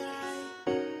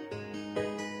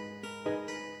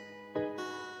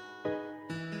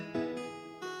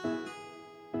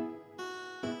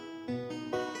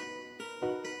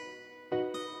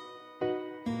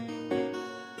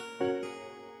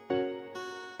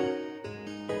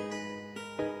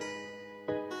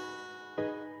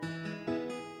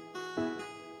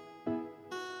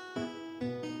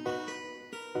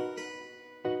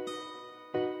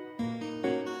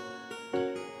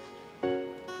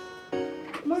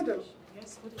 Madam.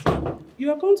 Yes, what is it?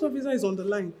 Your account officer is on the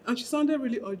line and she sounded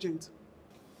really urgent.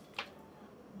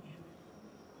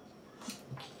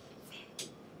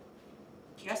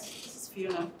 Yes, this is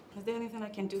Fiona. Is there anything I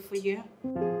can do for you?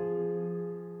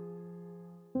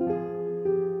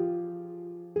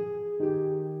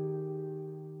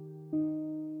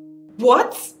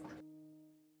 What?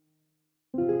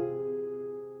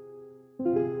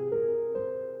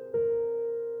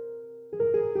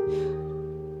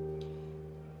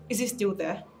 Is he still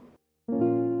there?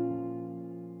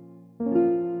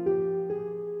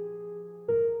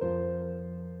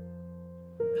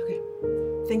 Okay.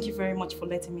 Thank you very much for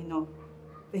letting me know.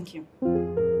 Thank you.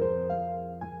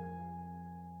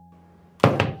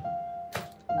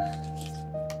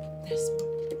 There's one.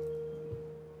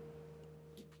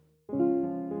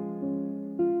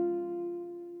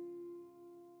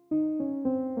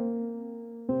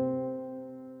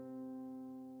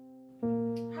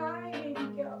 Hi,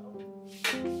 girl.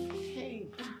 Hey.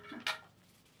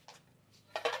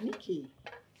 Nikki,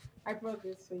 I brought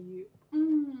this for you.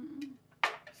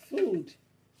 Food.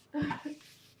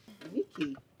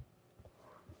 Nikki.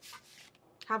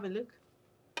 Have a look.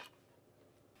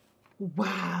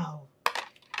 Wow.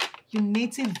 Your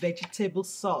native vegetable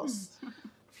sauce.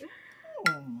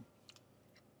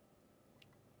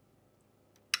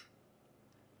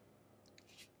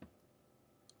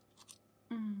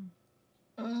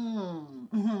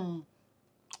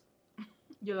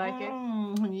 You like it?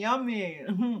 Yummy.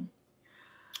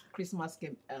 Christmas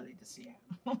came early this year.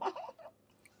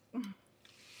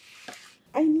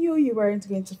 I knew you weren't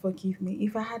going to forgive me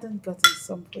if I hadn't gotten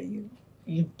some for you.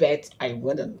 You bet I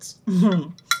wouldn't. I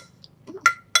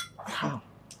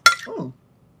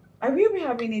will be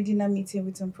having a dinner meeting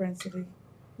with some friends today.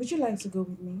 Would you like to go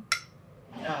with me?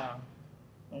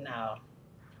 No.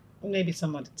 Maybe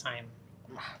some other time.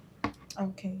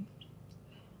 Okay.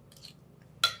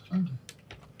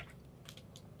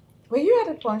 Were you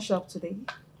at a pawn shop today?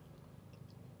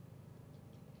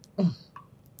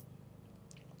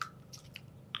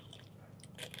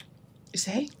 You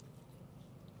say?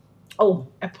 Oh,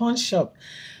 a pawn shop.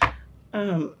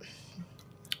 I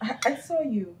saw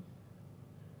you.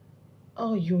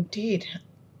 Oh, you did?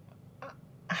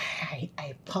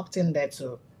 I popped in there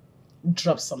to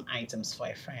drop some items for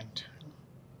a friend.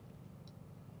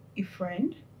 A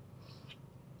friend?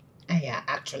 Yeah,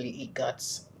 actually, he got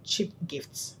cheap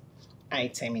gifts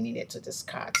item he needed to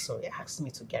discard, so he asked me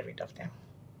to get rid of them.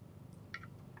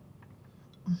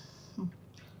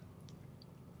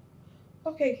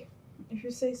 Okay, if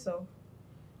you say so.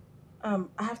 I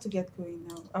have to get going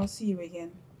now. I'll see you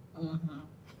again.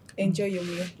 Enjoy your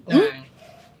meal.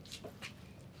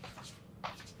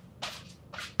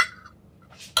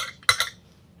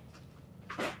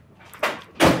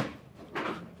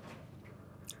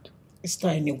 Is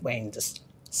there anywhere in this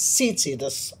city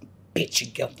this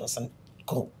bitchy girl doesn't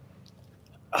go?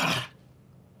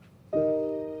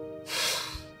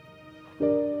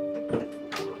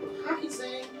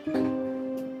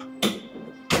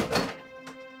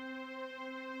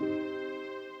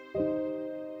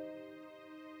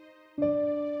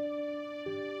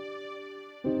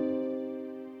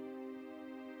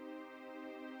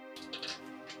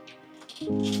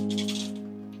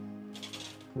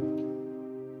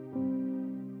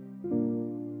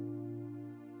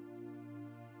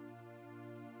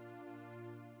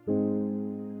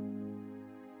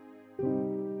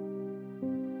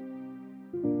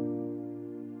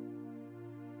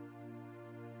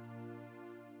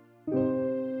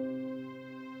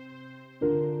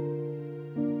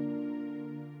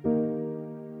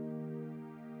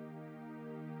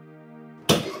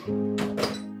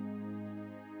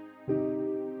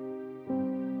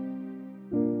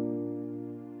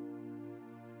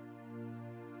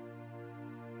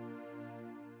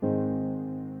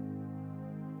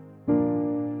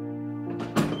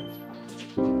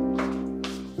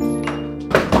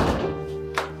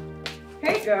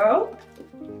 girl.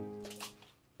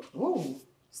 Oh,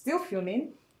 still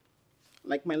filming?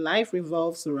 Like my life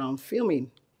revolves around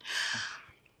filming.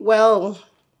 Well,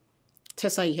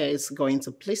 Tessa here is going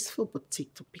to Blissful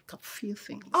Boutique to pick up a few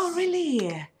things. Oh,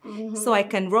 really? So I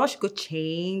can rush, go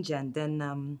change, and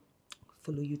then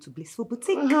follow you to Blissful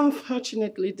Boutique?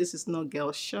 Unfortunately, this is no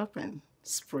girl shopping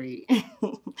spree.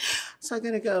 So I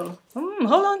gotta go.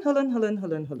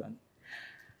 Hold on.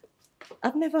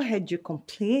 I've never heard you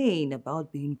complain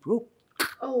about being broke.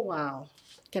 Oh, wow.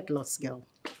 Get lost, girl.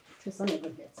 Tessa never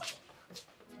gets.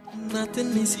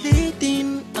 Nothing is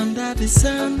hidden under the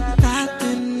sun.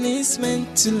 Nothing is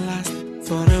meant to last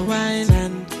for a while,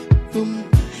 and boom,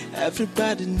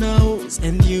 everybody knows,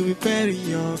 and you will bury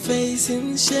your face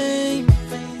in shame.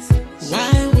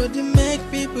 Why would you make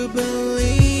people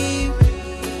believe?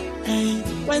 Hey,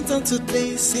 went on to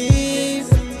deceive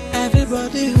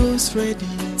everybody who's ready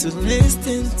to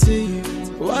listen to you.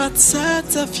 What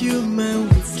sort of human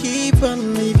will keep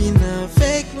on living a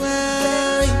fake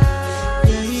life?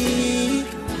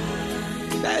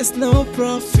 There's no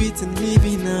profit in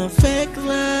living a fake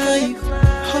life.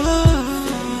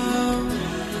 Oh,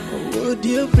 would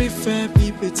you prefer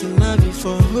people to love you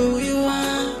for who you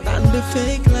are than the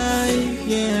fake life?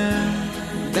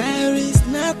 Yeah, there is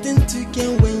nothing to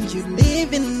gain when you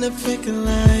live in a fake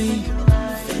life.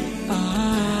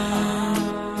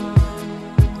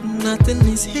 Nothing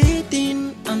is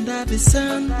hidden under the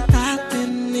sun.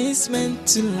 Nothing is meant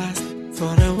to last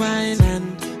for a while,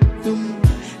 and boom,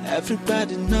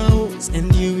 everybody knows,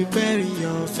 and you will bury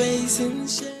your face in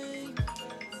shame.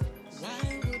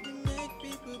 Why would you make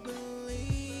people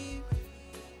believe?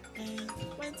 And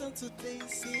went on to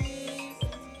deceive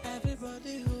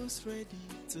everybody who's ready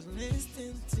to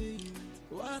listen to you.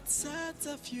 What sort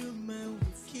of human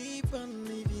will keep on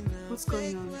living a What's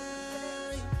going on? life?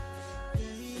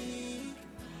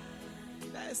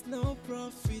 There's no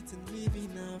profit in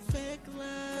living a fake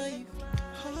life.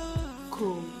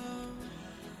 Cool.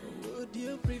 Would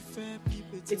you prefer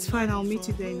people to It's fine, I'll meet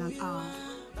you there in an hour.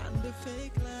 than the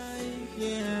fake life?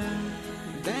 Yeah,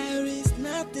 there is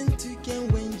nothing to gain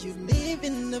when you live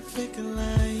in a fake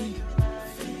life.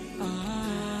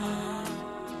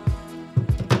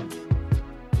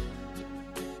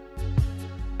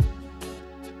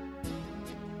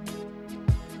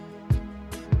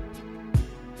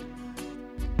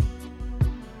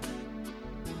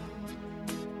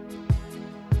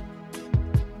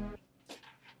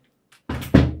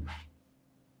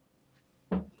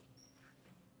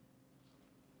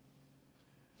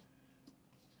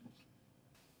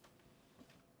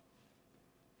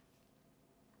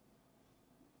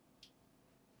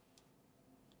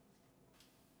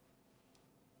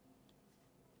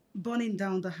 Burning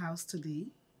down the house today?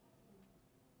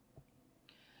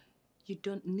 You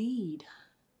don't need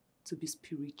to be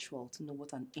spiritual to know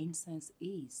what an incense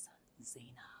is,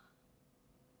 Zaina.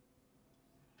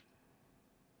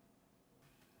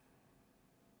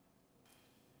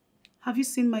 Have you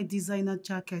seen my designer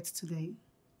jacket today?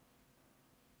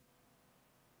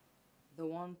 The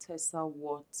one Tessa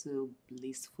wore to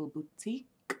Blissful Boutique?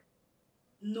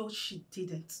 No, she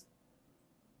didn't.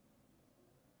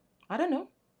 I don't know.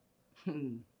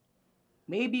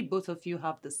 Maybe both of you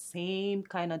have the same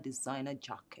kind of designer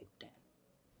jacket then.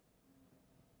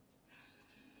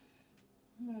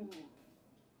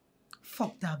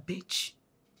 Fuck that bitch.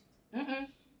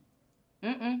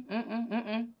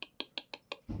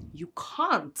 You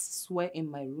can't swear in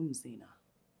my room, Zaina.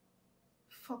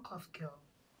 Fuck off, girl.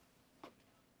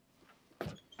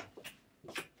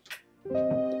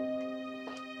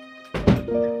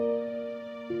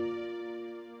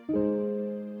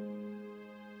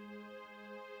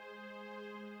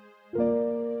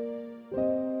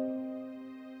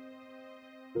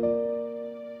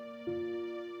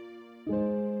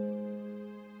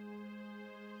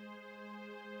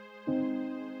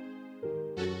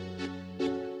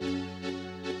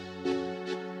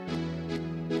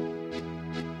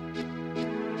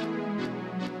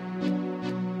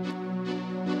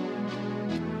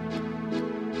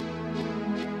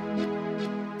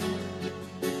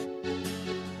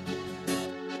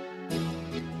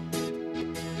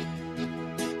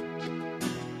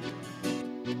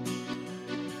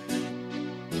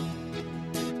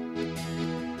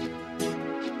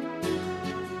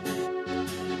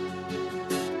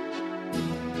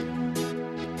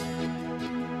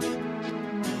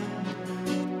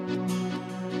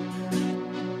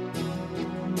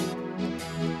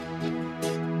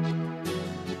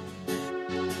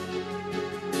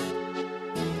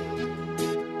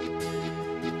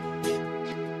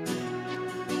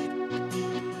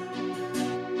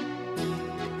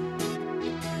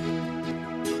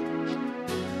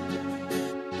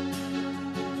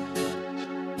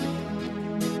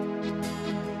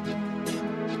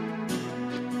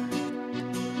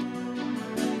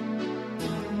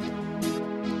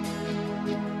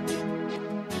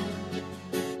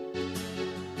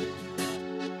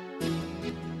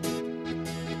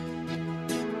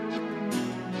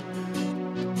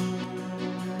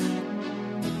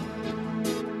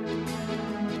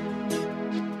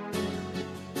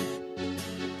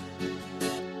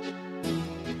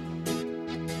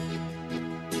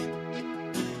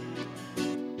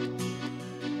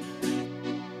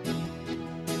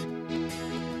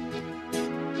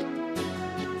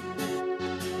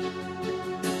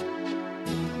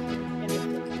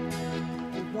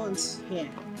 this here.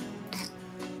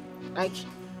 Like,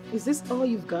 is this all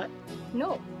you've got?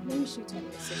 No, let me shoot on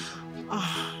this.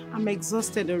 I'm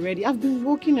exhausted already. I've been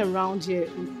walking around here.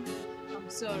 I'm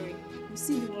sorry. You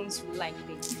see the ones you like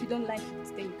there. If you don't like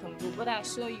it, then you can go. But I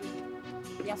assure you,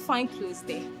 there are fine clothes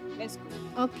there. Let's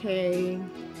go. Okay.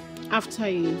 After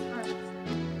you. Alright.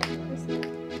 Let's go.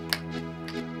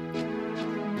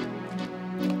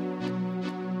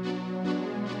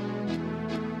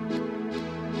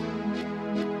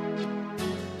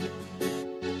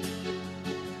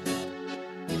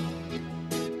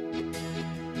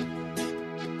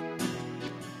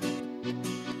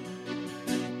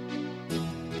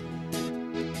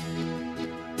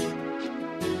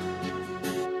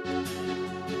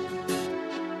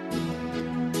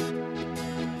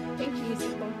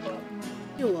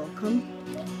 You're welcome.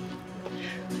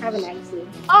 Have a nice day.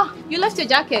 Oh, you left your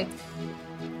jacket.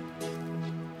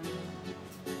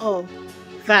 Oh,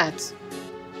 that.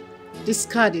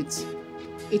 Discard it.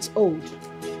 It's old.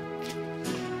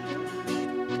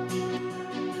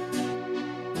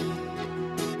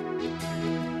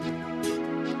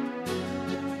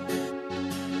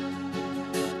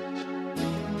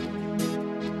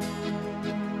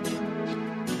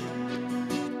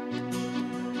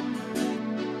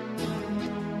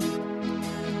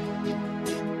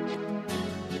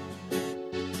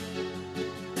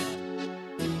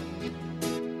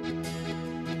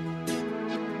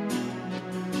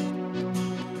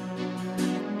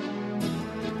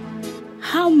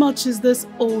 How much is this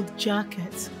old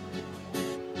jacket?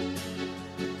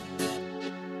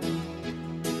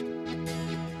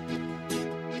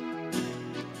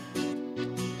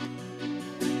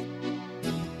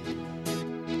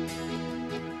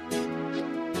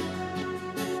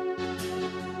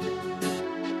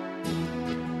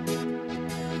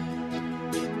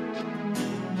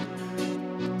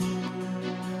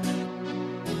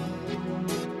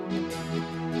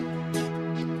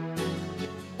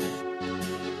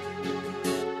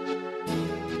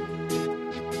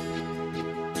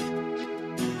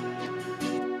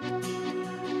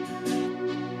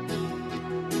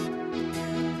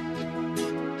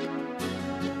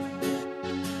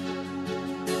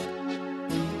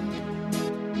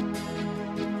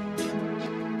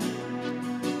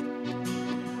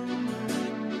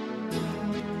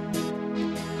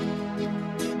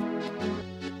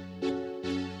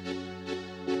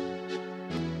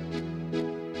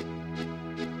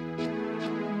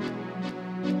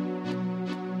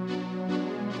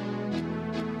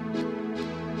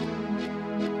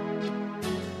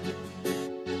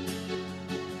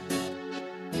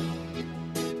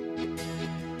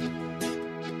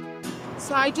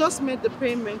 So I just made the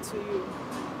payment to you.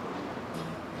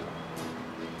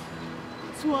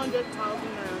 200,000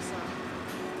 naira, sir.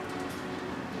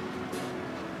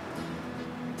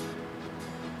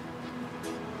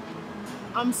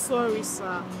 I'm sorry,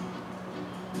 sir.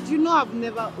 You know I've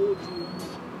never owed you.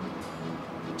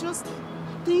 Just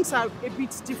things are a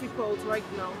bit difficult right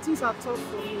now. Things are tough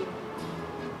for me.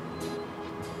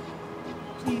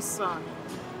 Please, sir.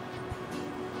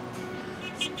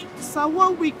 Sir,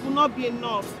 1 week will not be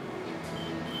enough.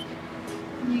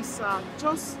 Please, sir.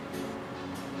 Just...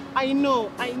 I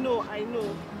know.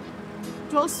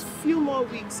 Just few more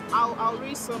weeks. I'll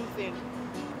raise something.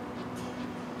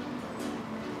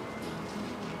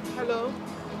 Hello?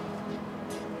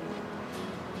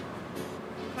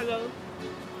 Hello?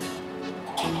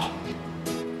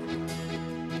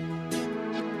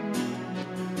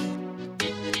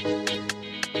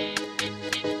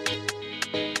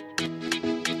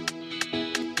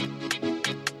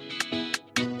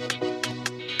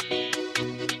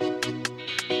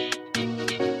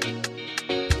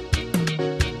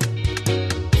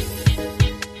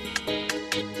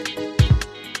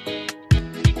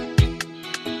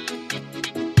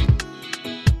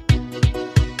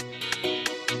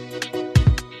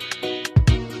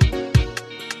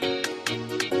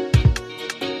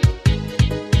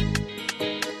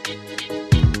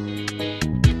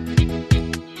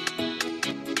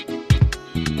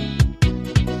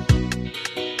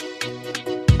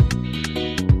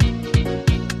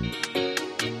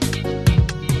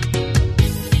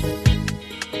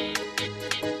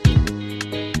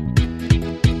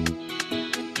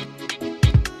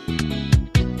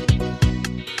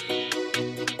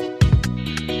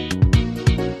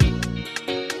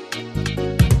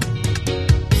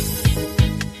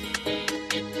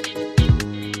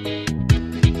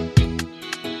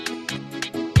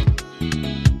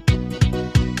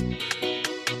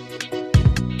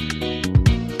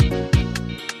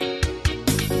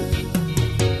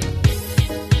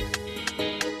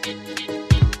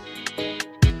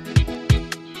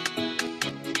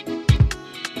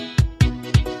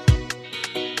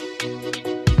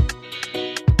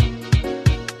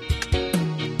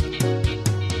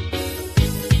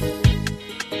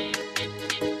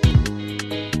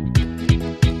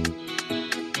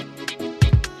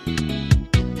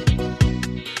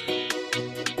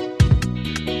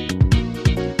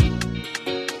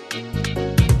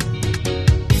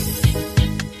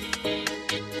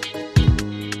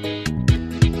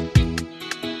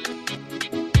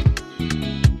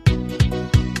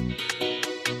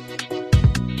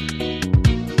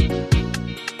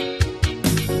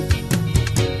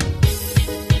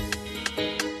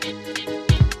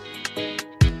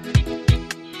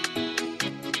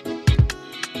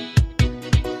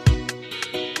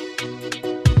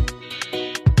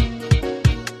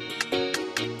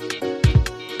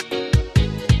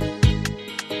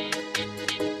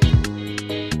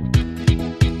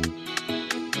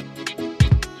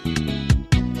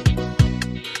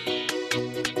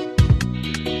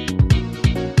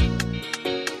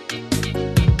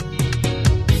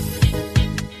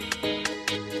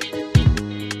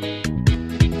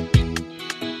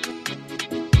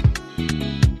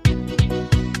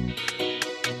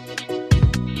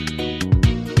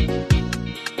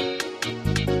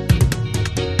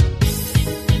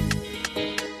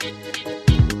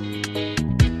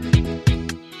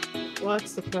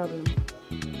 What's the problem?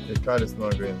 The card is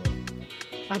not going on.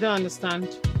 I don't understand.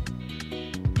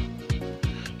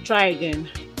 Try again.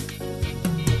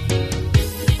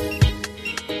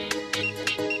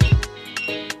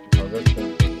 I'll just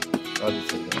check. I'll just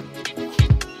check that.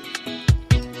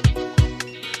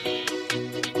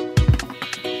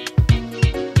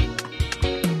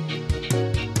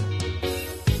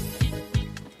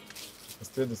 It's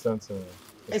still the same thing.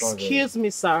 It's not going. Excuse me,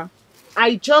 sir.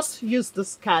 I just used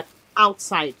this card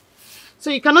outside. So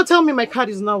you cannot tell me my card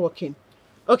is not working.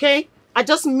 Okay? I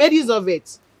just made use of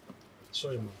it.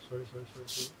 Sorry, ma'am. Sorry.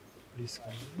 Please,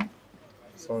 can you?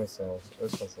 Sorry, sir.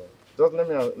 Just let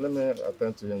me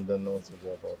attend to him, then know what to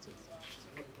do about it.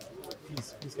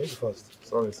 Please, can you first?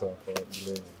 Sorry, sir, for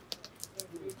delaying.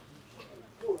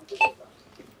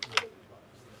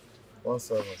 One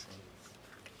server,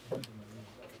 sir.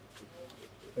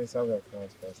 Please have your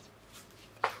account first.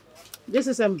 This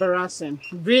is embarrassing,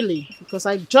 really, because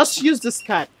I just used this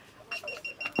card.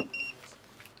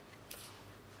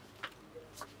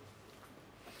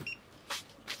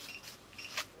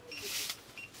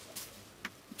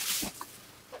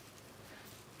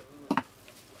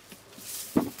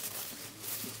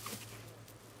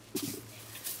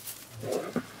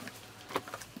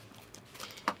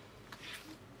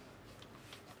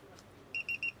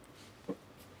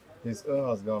 His own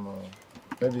has gone, man.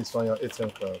 Maybe it's on your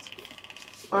ATM card.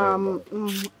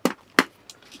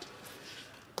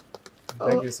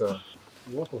 Thank you, sir.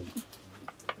 You're welcome.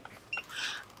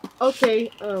 Okay,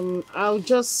 I'll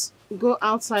just go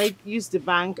outside, use the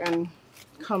bank, and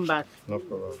come back. No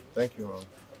problem. Thank you, ma'am.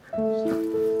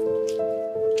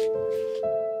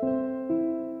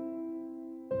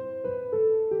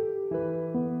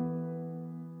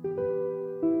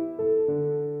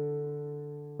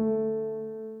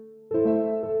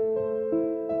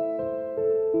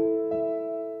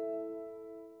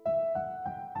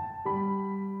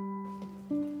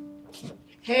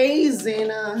 Hey,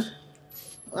 Zena.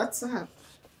 What's up?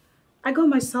 I got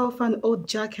myself an old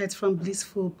jacket from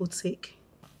Blissful Boutique.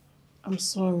 I'm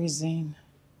sorry, Zane.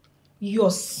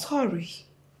 You're sorry?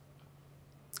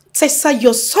 Tessa,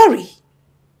 you're sorry?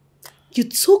 You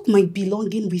took my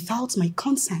belonging without my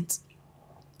consent.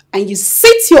 And you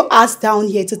sit your ass down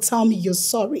here to tell me you're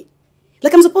sorry.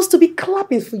 Like I'm supposed to be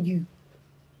clapping for you.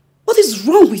 What is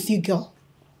wrong with you, girl?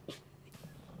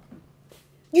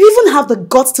 You even have the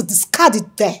guts to discard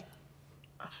it there.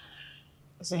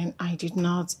 Zane, I did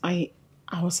not. I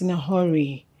was in a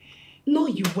hurry. No,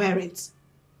 you weren't.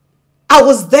 I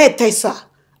was there, Tessa.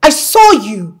 I saw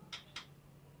you.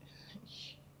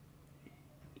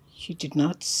 You did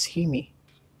not see me.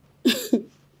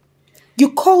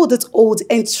 You called it old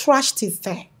and trashed it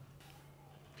there.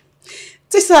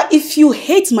 Tessa, if you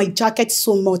hate my jacket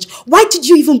so much, why did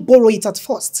you even borrow it at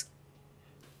first?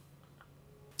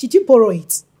 Did you borrow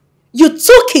it? You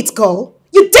took it, girl.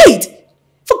 You did.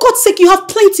 For God's sake, you have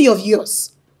plenty of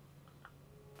yours.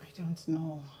 I don't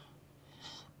know.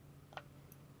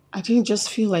 I didn't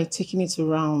just feel like taking it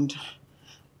around.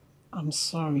 I'm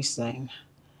sorry, Zane.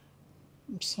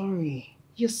 I'm sorry.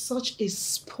 You're such a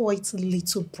spoilt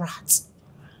little brat.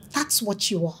 That's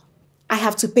what you are. I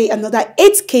have to pay another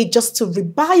 8K just to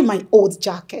rebuy my old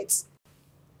jacket.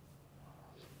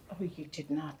 Oh, you did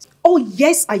not? Oh,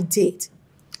 yes, I did.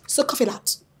 So cough it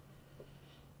out.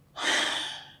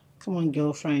 Come on,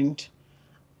 girlfriend.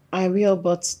 I will,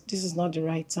 but this is not the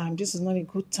right time. This is not a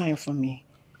good time for me.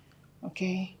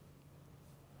 Okay?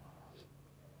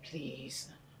 Please.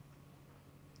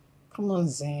 Come on,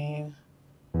 Zane.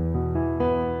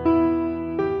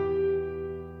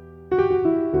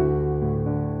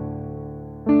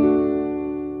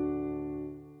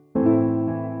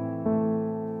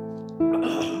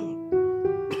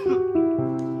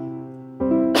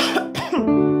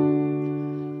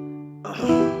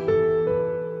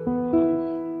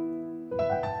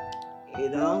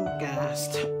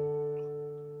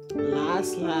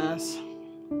 Last.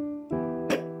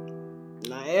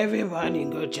 Now everybody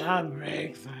go to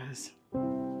breakfast.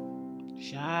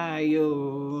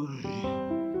 Shayo.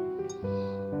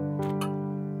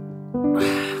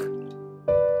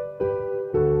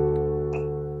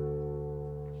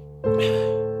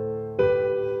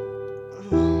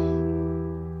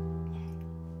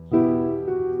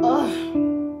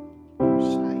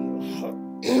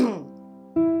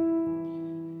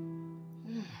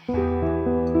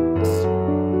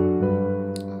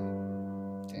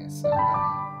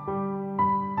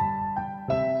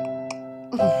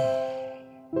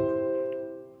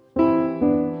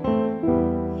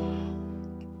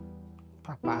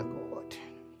 Papa God,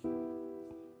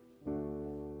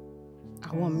 I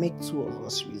want to make two of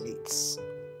us relate.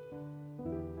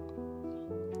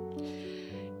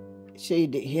 Shay,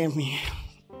 they hear me.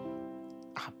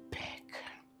 I beg.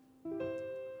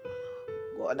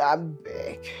 God, I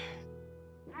beg.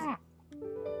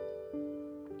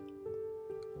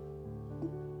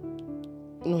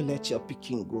 No, let your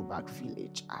pikin go back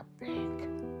village. I beg.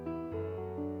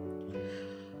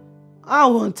 I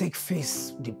won't take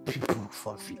face the people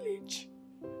for village.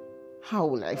 How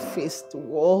will I face the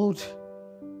world?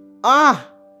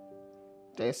 Ah!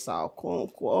 There's our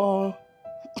conquer.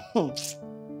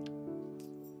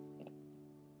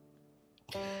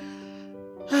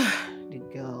 The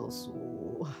girls,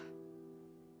 oh.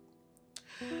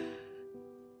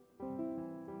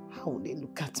 How will they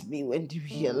look at me when they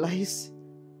realize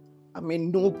I'm a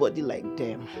nobody like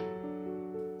them?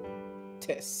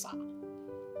 Tessa.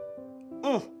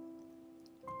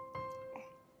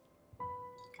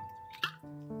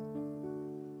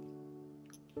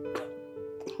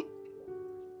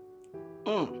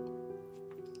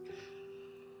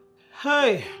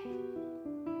 Hey.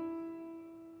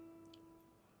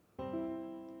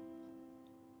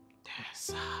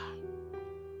 Tessa.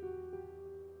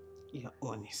 Your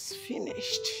own is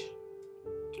finished.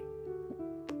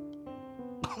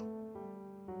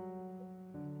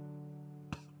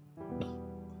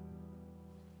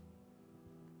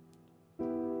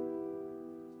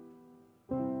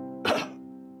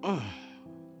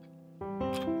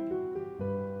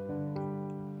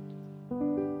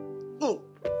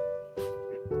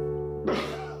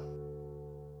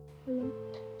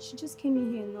 She just came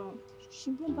in here now. She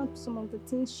brought back some of the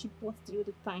things she bought the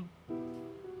other time.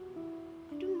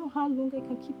 I don't know how long I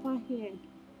can keep her here.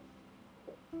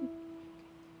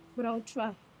 But I'll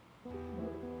try.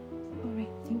 Alright,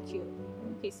 thank you.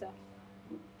 Okay, sir.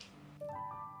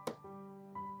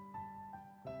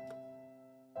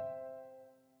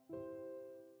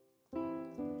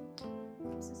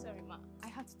 I'm so sorry, ma. I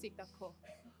had to take that call.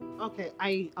 Okay,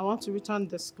 I want to return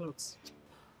these clothes.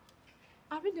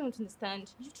 I really don't understand.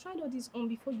 You tried all these on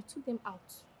before you took them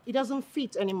out. It doesn't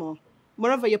fit anymore.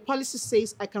 Moreover, your policy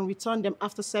says I can return them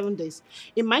after 7 days.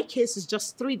 In my case, it's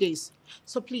just 3 days.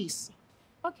 So please.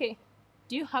 Okay.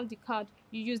 Do you have the card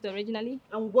you used originally?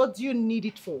 And what do you need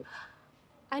it for?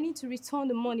 I need to return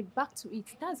the money back to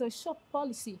it. That's a shop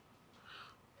policy.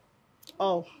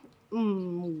 Oh,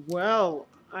 well,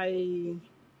 I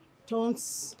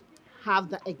don't have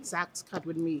the exact card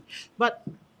with me. But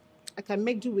I can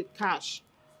make do with cash.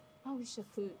 I wish I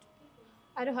could.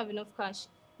 I don't have enough cash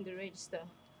in the register.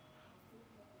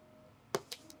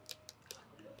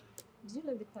 Did you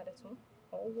leave the card at home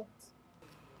or what?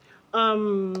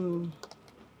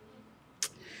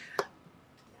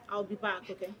 I'll be back,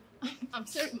 okay? I'm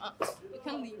sorry, ma. You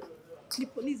can't leave. The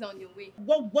police are on your way.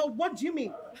 What do you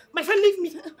mean? My friend, leave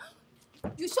me.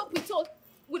 You shop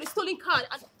with a stolen card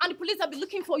and the police have been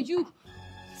looking for you.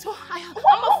 So I'm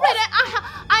afraid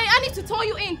I need to turn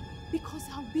you in because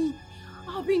I'll be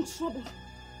in trouble.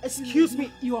 Excuse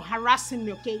me, you're harassing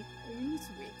me, okay? You need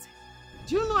to wait.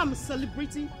 Do you know I'm a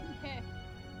celebrity? Okay.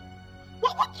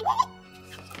 What?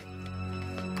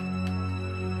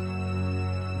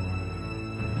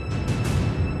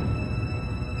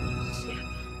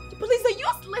 The police are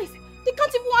useless. They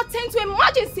can't even attend to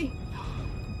emergency.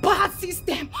 Bad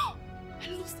system.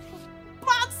 I lost it.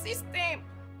 Bad system.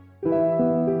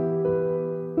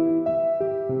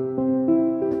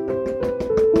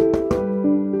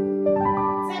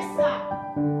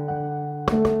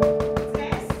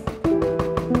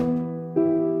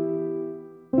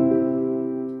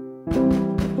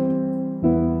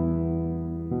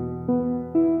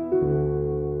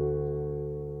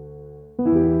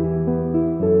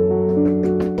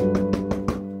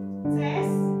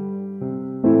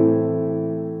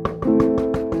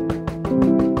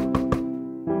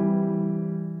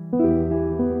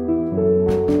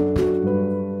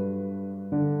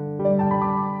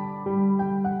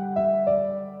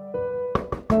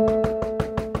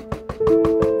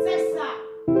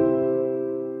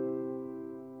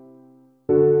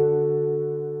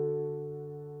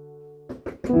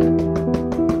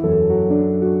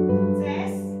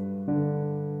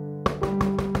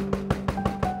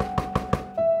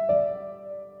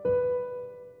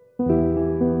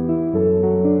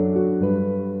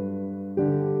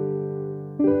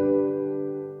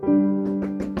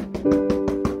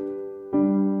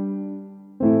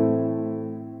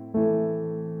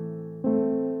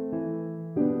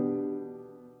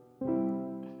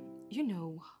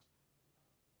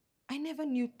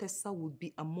 Tessa would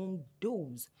be among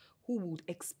those who would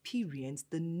experience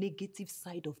the negative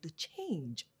side of the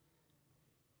change.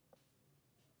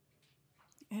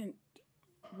 And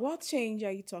what change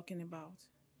are you talking about?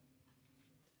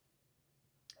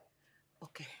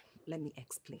 Okay, let me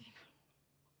explain.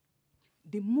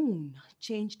 The moon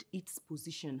changed its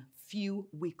position few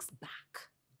weeks back.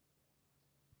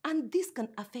 And this can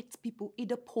affect people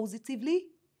either positively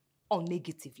or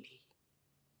negatively.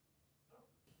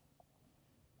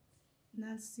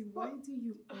 Nancy, why do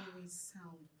you always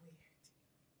sound weird?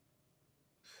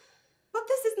 But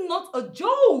this is not a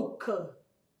joke.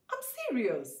 I'm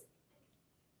serious.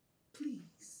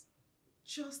 Please,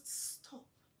 just stop.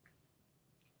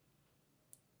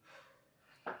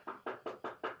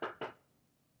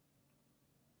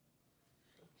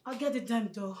 I'll get the damn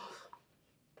door.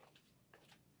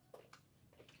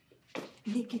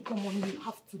 Nikki, come on, you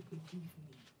have to believe me.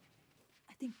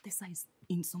 I think Tessa is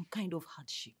in some kind of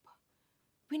hardship.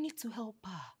 We need to help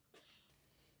her.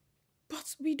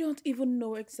 But we don't even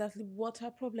know exactly what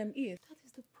her problem is. That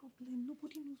is the problem.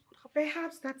 Nobody knows what happened.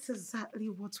 Perhaps that's exactly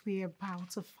what we're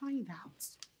about to find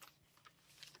out.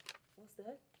 What's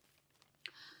that?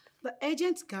 The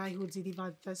agent guy who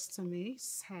delivered this to me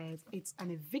said it's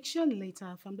an eviction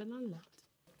letter from the landlord.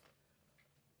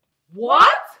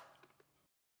 What?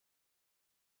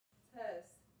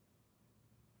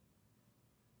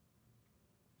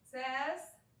 Tess?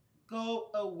 Go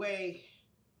away.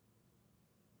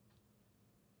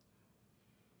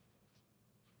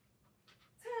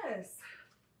 Tess,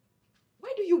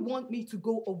 why do you want me to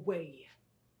go away?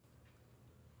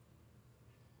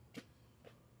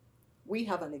 We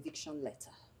have an eviction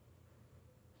letter.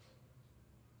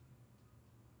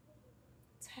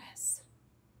 Tess,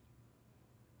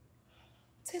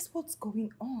 what's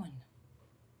going on?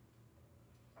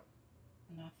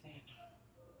 Nothing.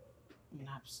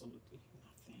 Absolutely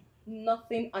nothing.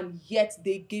 Nothing, and yet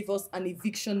they gave us an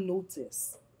eviction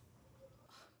notice.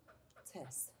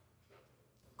 Tess,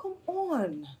 come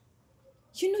on.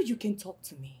 You know you can talk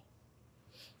to me.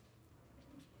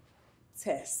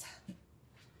 Tess,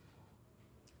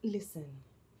 listen.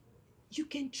 You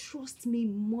can trust me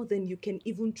more than you can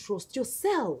even trust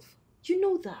yourself. You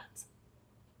know that.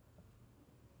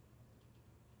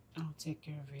 I'll take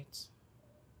care of it.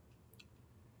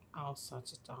 I'll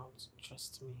sort it out.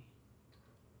 Trust me.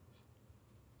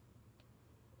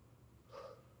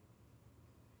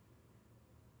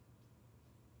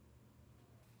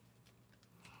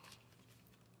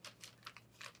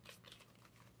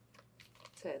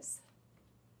 Tess,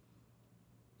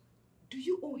 do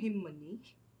you owe him money?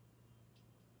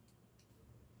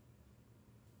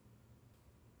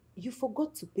 You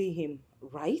forgot to pay him,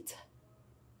 right?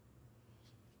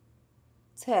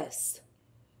 Tess.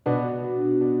 I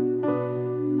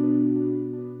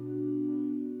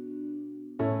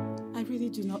really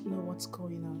do not know what's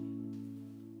going on.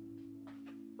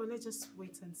 But let's just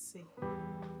wait and see.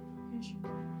 Here she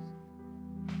comes.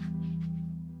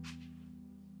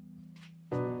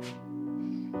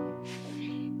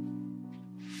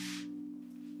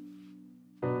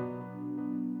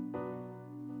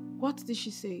 What did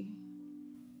she say?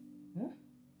 Huh?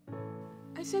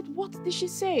 I said, what did she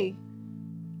say?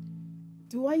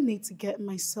 Do I need to get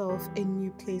myself a new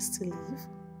place to live?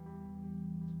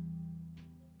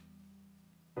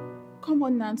 Come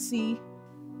on, Nancy.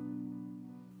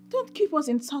 Don't keep us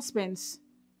in suspense.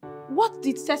 What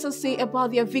did Tessa say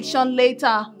about the eviction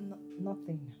later?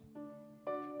 Nothing.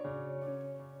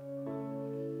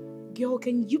 Girl,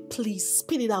 can you please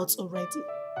spit it out already?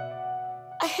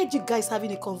 I heard you guys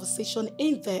having a conversation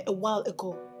in there a while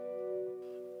ago.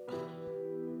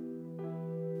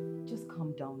 Just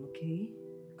calm down, okay?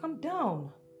 Calm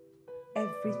down.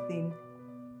 Everything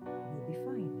will be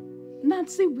fine.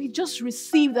 Nancy, we just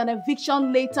received an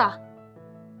eviction letter.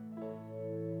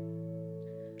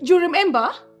 You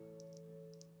remember?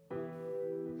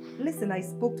 Listen, I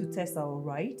spoke to Tessa, all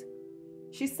right?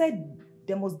 She said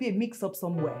there must be a mix-up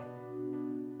somewhere.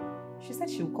 She said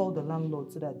she'll call the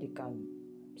landlord so that they can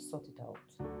sort it out.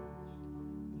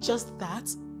 Just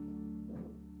that?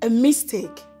 A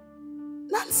mistake?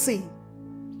 Nancy,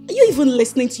 are you even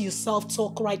listening to yourself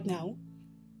talk right now?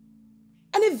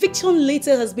 An eviction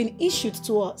letter has been issued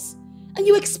to us, and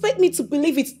you expect me to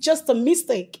believe it's just a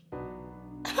mistake?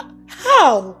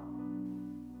 How?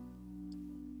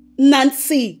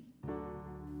 Nancy.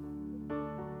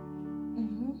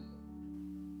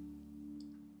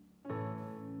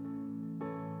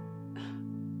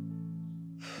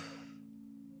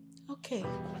 Okay.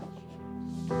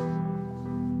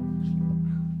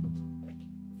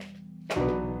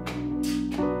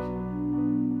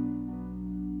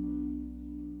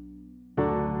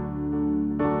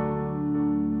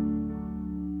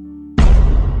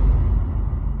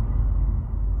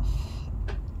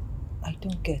 I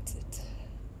don't get it.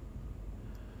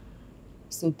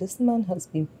 So this man has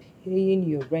been paying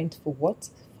your rent for what?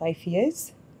 5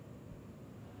 years?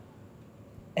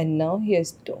 And now he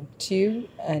has dumped you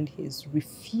and he's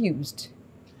refused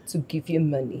to give you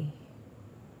money.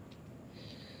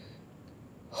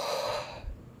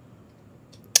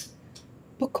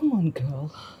 But come on,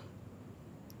 girl.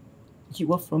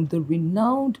 You are from the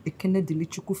renowned Ekene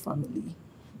Dilichukwu family.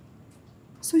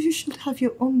 So you should have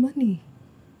your own money.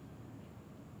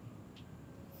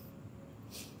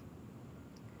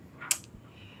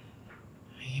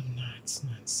 I am not,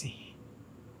 Nancy.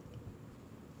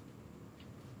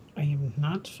 I am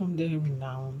not from the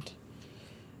renowned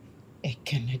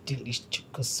Ekene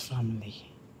Dilichukwu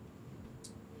family.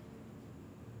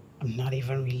 I'm not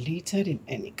even related in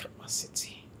any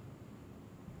capacity.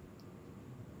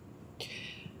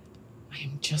 I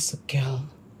am just a girl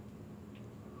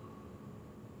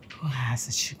who has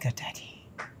a sugar daddy.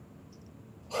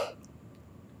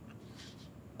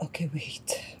 Okay,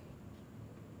 wait.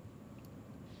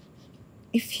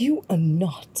 If you are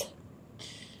not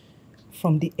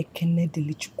from the Ekene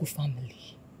Dilichukwu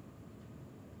family,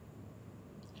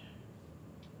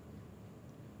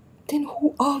 then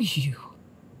who are you?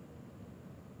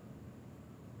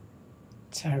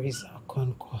 Teresa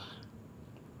Okonkwo.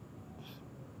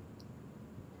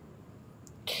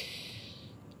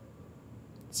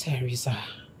 Teresa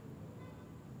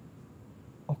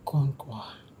Okonkwo.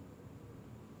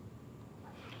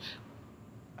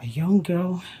 A young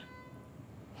girl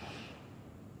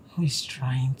who is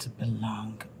trying to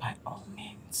belong by all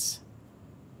means.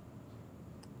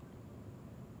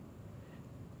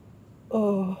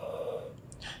 Oh.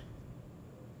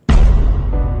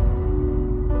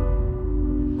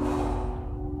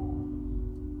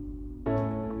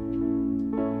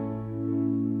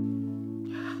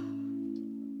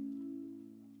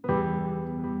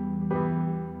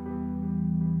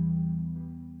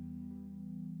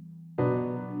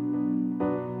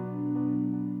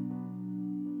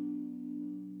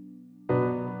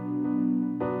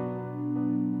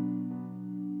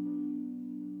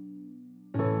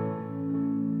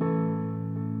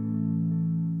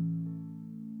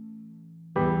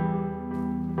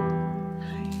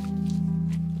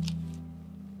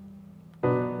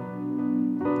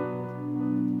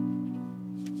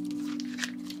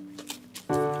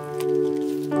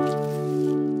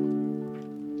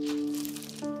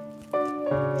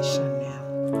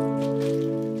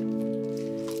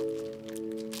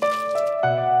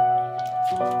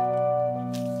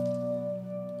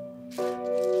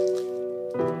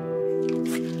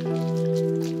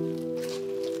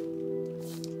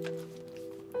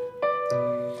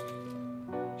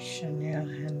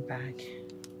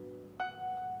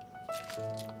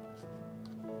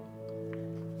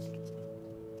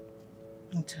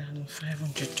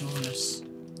 $500.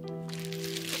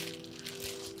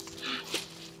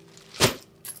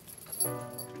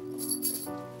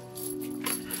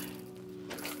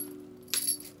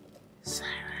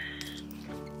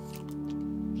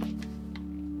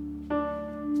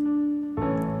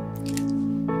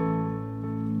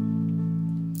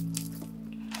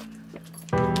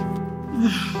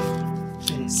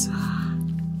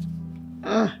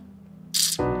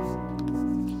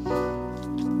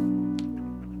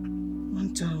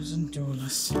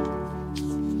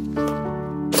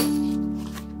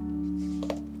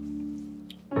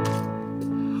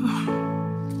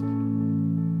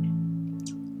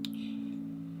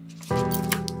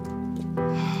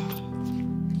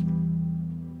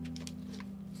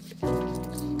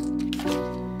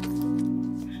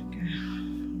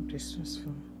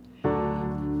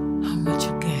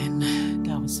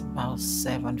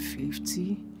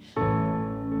 $750. Yeah,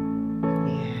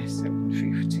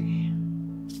 $750.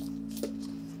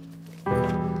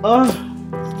 Oh,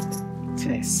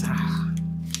 Tessa.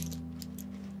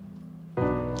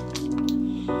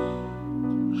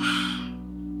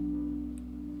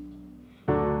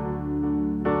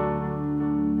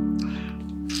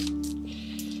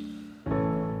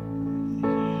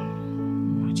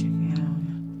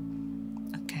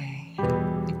 Okay,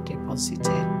 it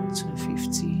deposited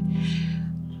 $250.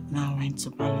 Now I need to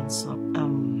balance up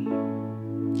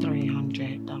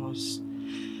 $300. That was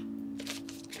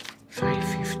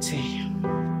 $550.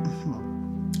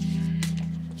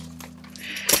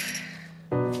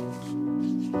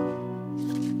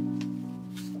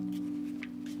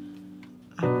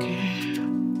 Okay.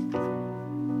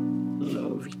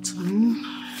 Low return.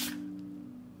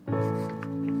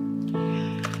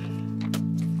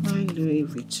 My Louis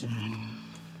return.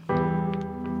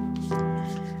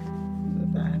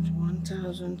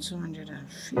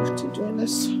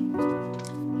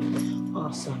 $1,250.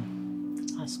 Awesome.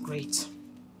 That's great.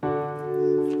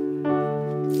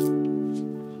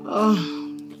 Oh,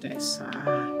 that's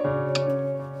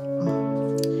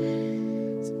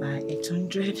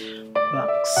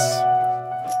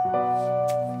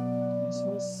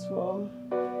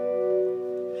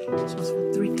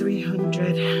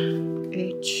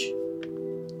Each.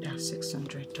 That's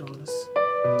 $600.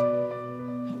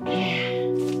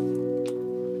 Okay.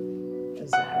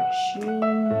 Zara shoe.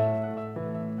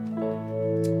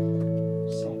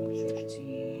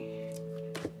 $750.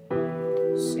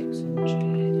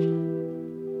 $600.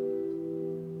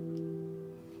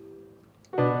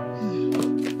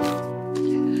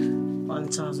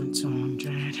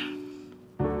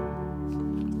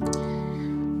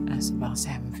 $1,200. That's about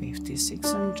 $750.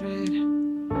 $600.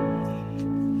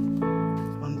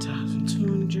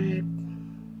 $1,200.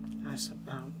 That's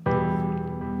about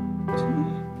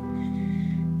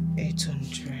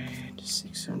 $800.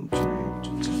 $600.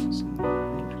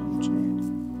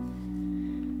 $2,800.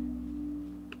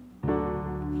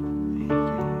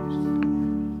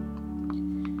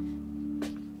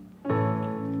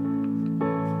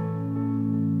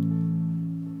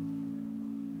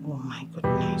 Oh my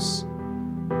goodness.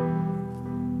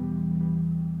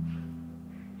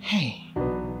 Hey.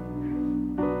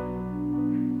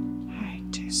 Hey,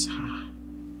 Tessa.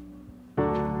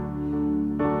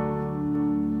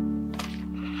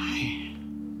 Hey.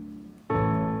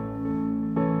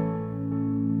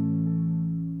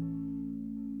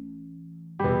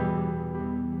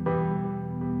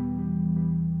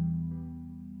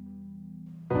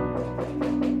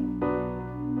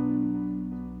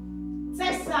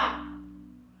 Tessa!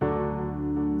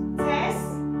 Tess?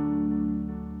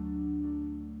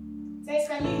 Tess,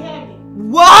 can you hear me?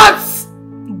 What?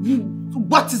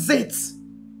 What is it?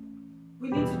 We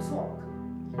need to talk.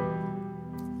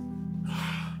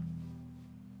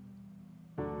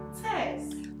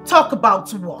 Tess, Talk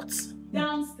about what?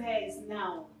 downstairs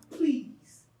now,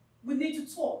 please. We need to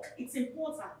talk. It's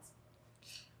important.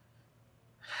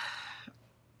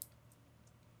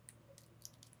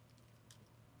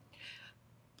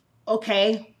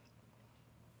 Okay.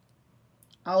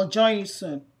 I'll join you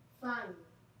soon. Fine.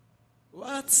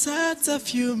 What sort of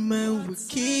human will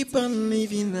keep on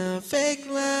living a fake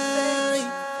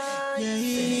life?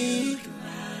 Yeah.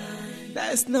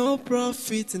 There's no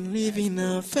profit in living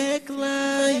a fake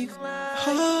life.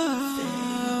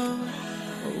 Oh,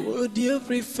 would you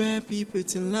prefer people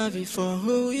to love you for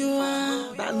who you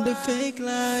are than the fake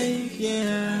life?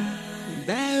 Yeah.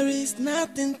 There is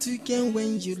nothing to gain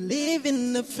when you live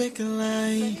in a fake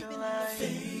life.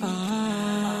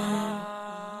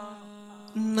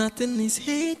 Nothing is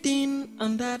hidden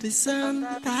under the sun.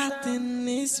 Nothing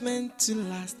is meant to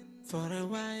last for a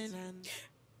while.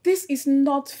 This is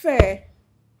not fair.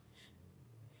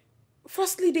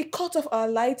 Firstly, they cut off our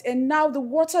light and now the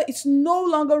water is no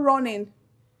longer running.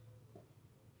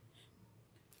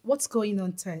 What's going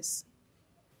on, Tess?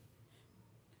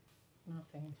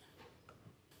 Nothing.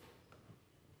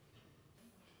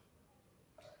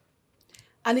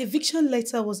 An eviction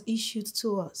letter was issued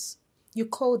to us. You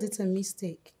called it a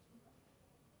mistake.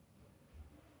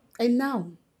 And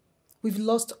now, we've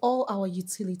lost all our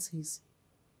utilities.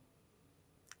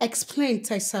 Explain,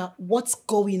 Tessa, what's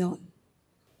going on?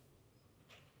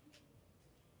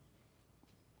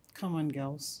 Come on,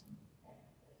 girls.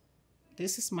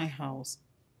 This is my house.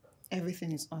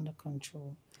 Everything is under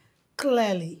control.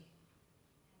 Clearly.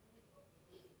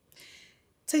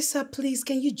 Tessa, please,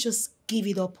 can you just give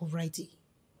it up already?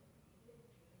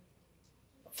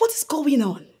 What is going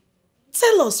on?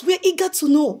 Tell us, we're eager to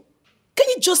know. Can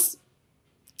you just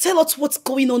tell us what's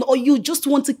going on, or you just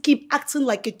want to keep acting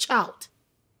like a child?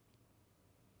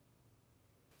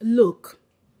 Look,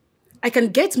 I can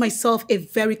get myself a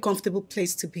very comfortable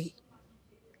place to be.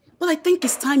 But I think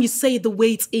it's time you say it the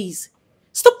way it is.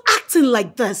 Stop acting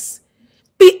like this.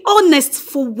 Be honest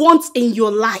for once in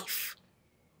your life.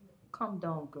 Calm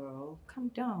down, girl. Calm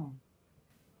down.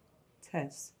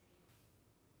 Tess.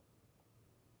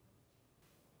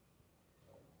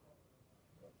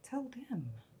 Tell them.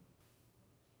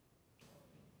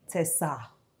 Tessa.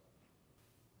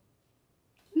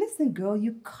 Listen, girl,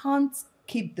 you can't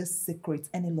keep this secret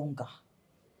any longer.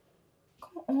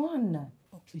 Come on.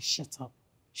 Oh, please shut up.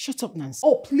 Shut up, Nancy.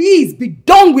 Oh, please be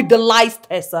done with the lies,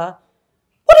 Tessa.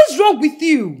 What is wrong with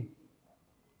you?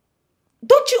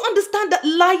 Don't you understand that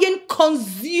lying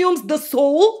consumes the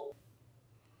soul?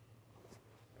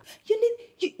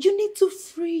 You need to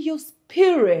free your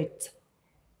spirit.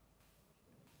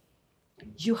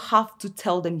 You have to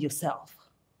tell them yourself.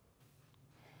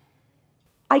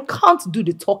 I can't do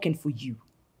the talking for you.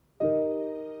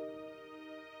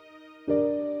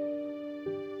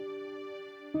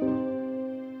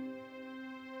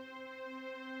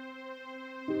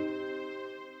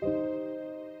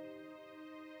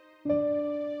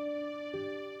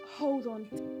 Hold on,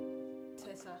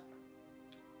 Tessa.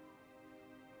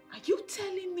 Are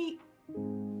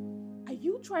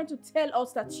you trying to tell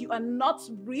us that you are not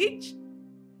rich?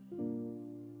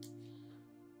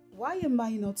 Why am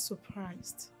I not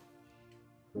surprised?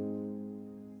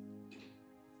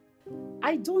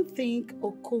 I don't think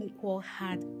Okonkwo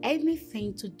had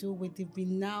anything to do with the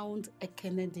renowned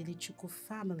Ekene Delichukwu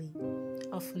family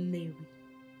of Nnewi.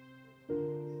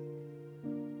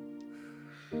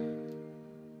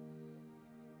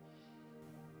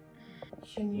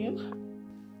 You knew?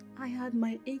 I had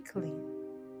my inkling.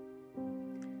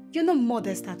 You're not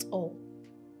modest at all.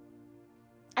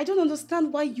 I don't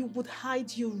understand why you would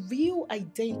hide your real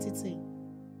identity.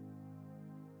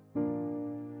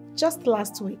 Just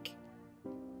last week,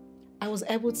 I was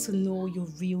able to know your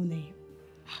real name.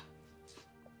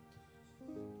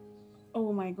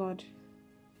 Oh my God.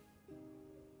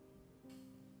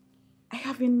 I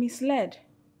have been misled.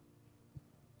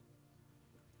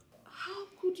 How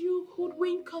could you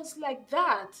hoodwink us like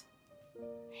that?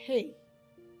 Hey,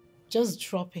 just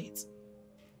drop it.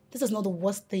 This is not the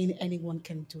worst thing anyone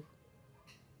can do.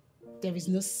 There is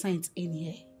no saint in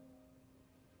here.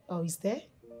 Oh, is there?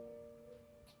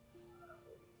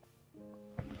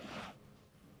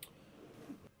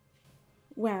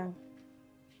 Well,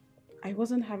 I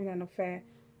wasn't having an affair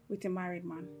with a married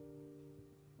man.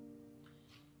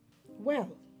 Well,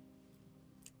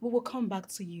 we will come back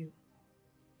to you.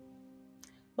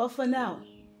 But for now,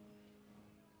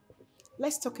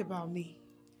 let's talk about me.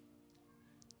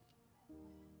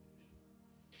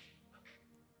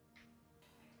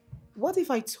 What if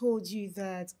I told you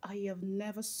that I have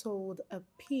never sold a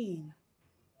pin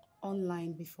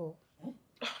online before?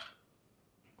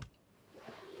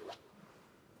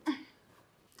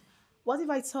 What if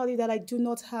I tell you that I do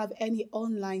not have any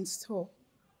online store?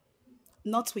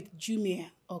 Not with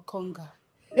Jumia or Konga.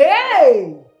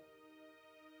 Hey!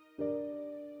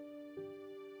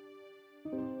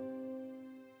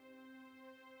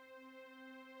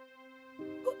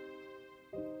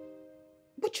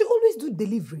 But you always do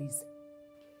deliveries.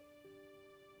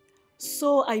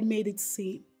 So I made it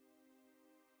seem.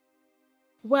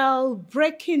 Well,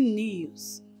 breaking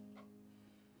news.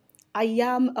 I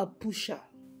am a pusher.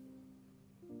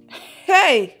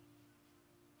 Hey!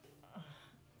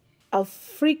 A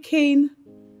freaking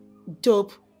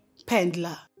dope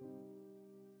peddler.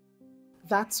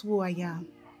 That's who I am.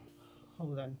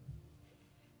 Hold on.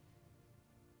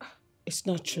 It's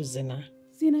not true, Zina.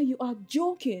 Zina, you are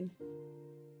joking.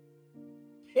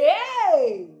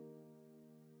 Hey!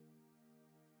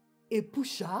 A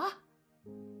pusher?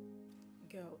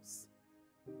 Girls,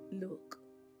 look.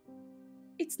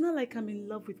 It's not like I'm in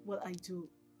love with what I do.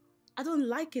 I don't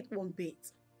like it one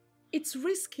bit. It's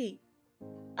risky.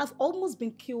 I've almost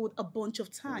been killed a bunch of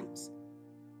times.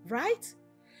 Right?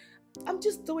 I'm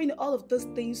just doing all of those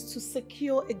things to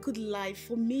secure a good life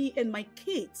for me and my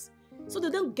kids, so they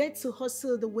don't get to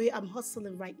hustle the way I'm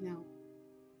hustling right now.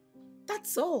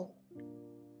 That's all.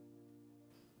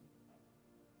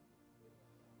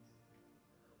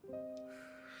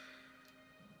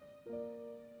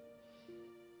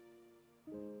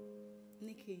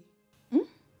 Nikki,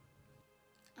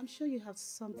 I'm sure you have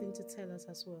something to tell us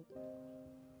as well.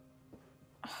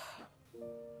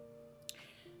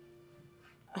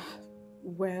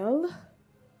 Well,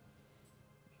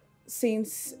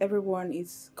 since everyone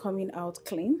is coming out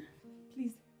clean.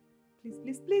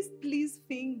 Please,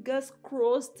 fingers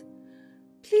crossed.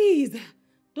 Please,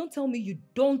 don't tell me you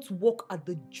don't work at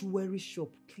the jewelry shop.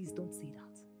 Please don't say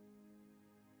that.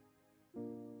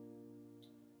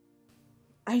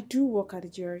 I do work at the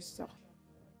jewelry store.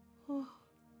 Oh.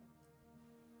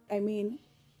 I mean,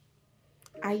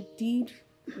 I did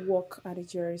work at the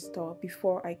jewelry store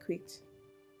before I quit.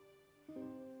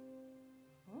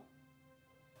 Huh?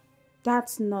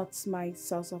 That's not my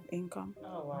source of income.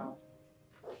 Oh, wow.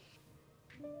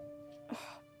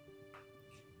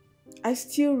 I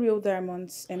steal real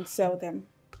diamonds and sell them.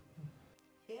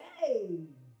 Hey!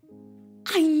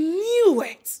 I knew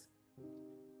it!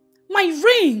 My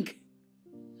ring!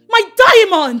 My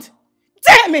diamond!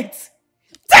 Damn it!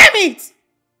 Damn it!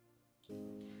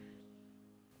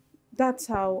 That's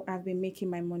how I've been making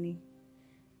my money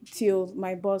till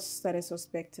my boss started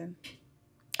suspecting.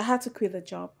 I had to quit the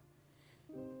job.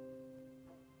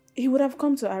 He would have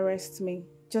come to arrest me,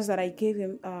 just that I gave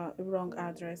him a wrong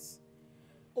address.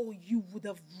 Or you would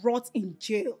have rot in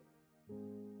jail.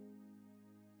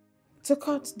 To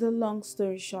cut the long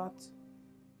story short,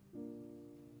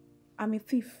 I'm a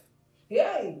thief.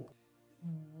 Hey!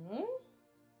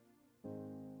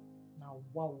 Now,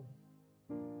 wow.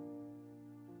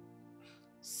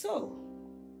 So,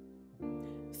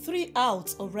 3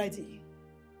 out already.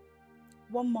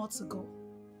 1 more to go.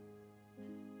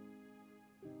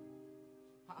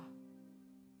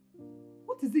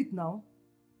 What is it now?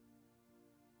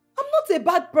 I'm not a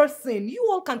bad person. You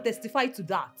all can testify to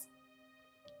that.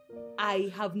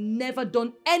 I have never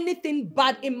done anything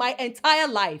bad in my entire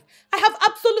life. I have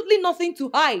absolutely nothing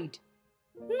to hide.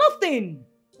 Nothing.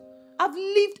 I've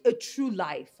lived a true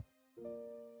life.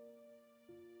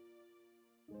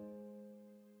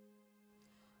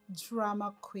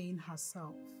 Drama queen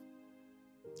herself.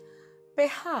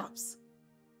 Perhaps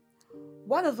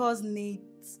one of us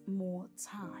needs more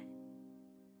time.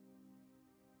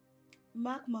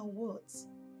 Mark my words,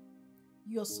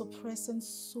 you're suppressing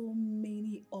so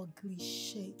many ugly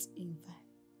shades in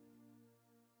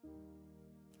there.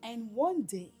 And one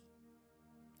day,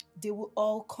 they will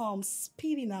all come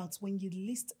spitting out when you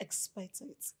least expect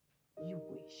it. You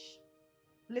wish.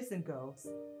 Listen, girls,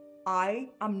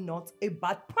 I am not a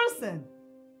bad person.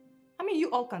 I mean,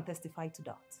 you all can testify to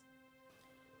that.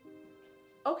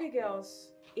 Okay,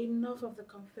 girls, enough of the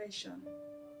confession.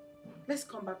 Let's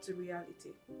come back to reality.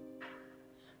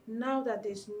 Now that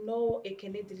there's no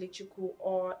Ekene Dilichuku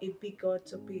or a big god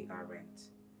to pay our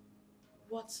rent,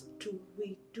 what do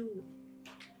we do?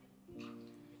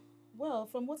 Well,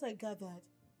 from what I gathered,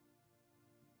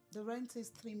 the rent is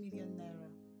 3 million naira.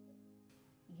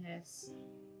 Yes.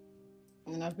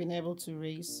 And I've been able to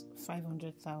raise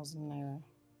 500,000 naira.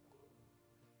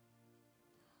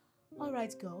 All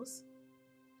right, girls.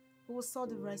 We will sort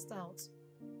the rest out.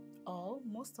 Or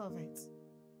most of it.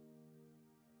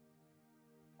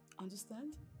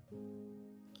 Understand?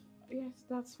 Yes,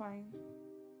 that's fine.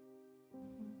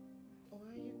 Why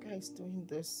are you guys doing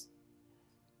this?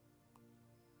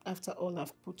 After all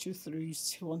I've put you through, you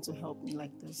still want to help me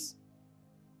like this?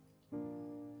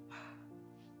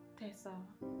 Tessa,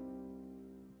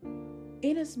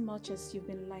 in as much as you've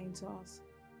been lying to us,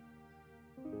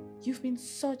 you've been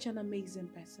such an amazing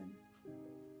person.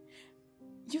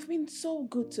 You've been so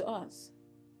good to us.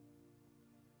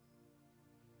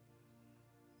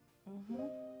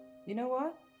 You know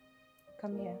what?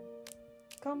 Come here.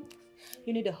 Come.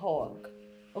 You need a hug,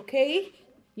 okay?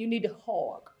 You need a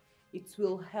hug. It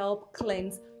will help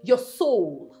cleanse your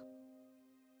soul.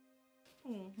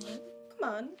 Come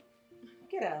on.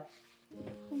 Get up.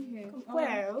 Come here.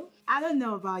 Well, I don't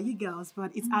know about you girls,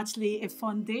 but it's actually a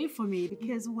fun day for me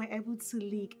because we're able to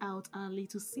leak out our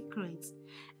little secrets.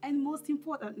 And most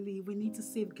importantly, we need to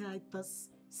safeguard this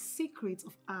secret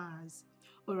of ours.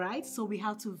 Alright? So we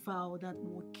have to vow that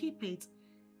we'll keep it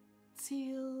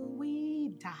till we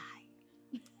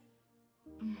die.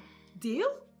 Deal?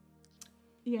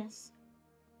 Yes.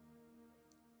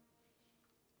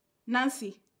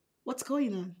 Nancy, what's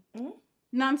going on?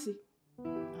 Nancy.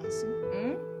 Nancy?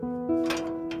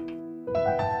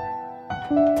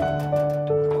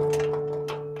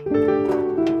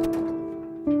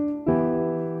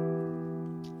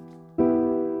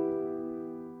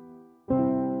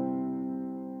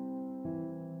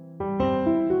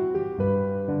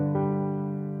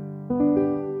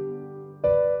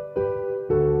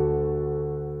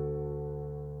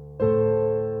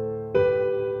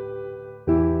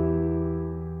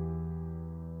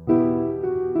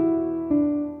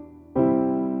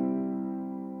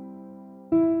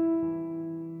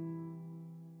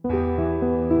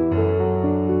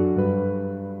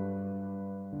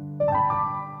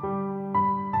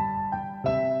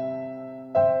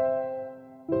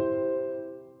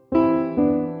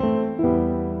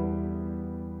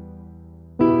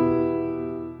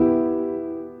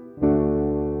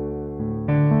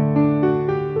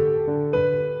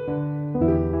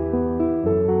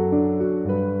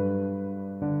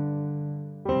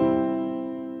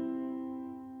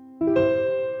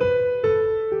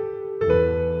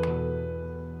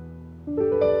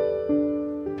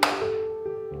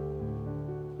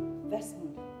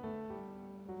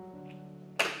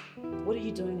 What are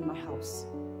you doing in my house?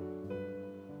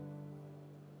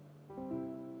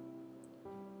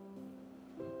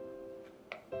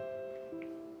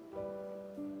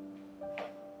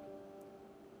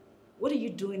 What are you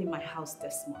doing in my house,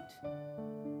 Desmond?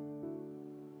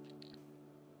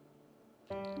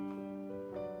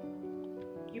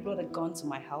 You brought a gun to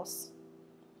my house?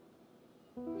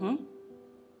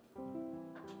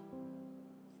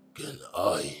 Can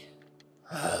I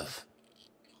have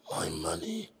my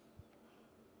money?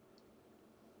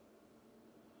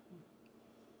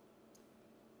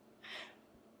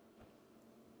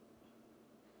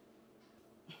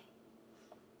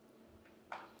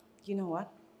 You know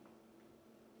what?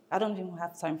 I don't even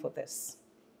have time for this.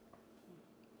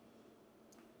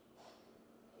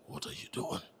 What are you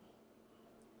doing?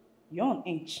 You're on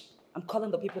edge. I'm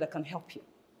calling the people that can help you.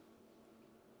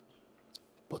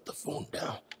 Put the phone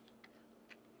down.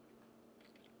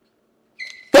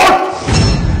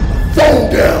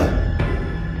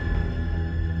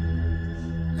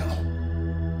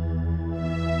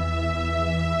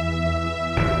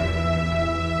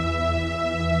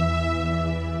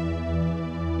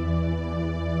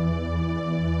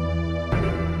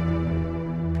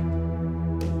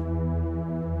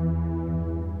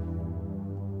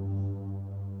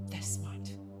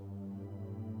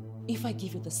 if I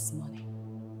give you this money,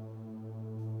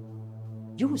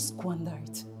 you will squander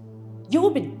it. You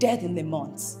will be dead in a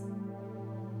month.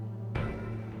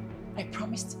 I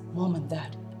promised Mom and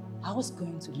Dad I was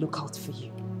going to look out for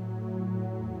you.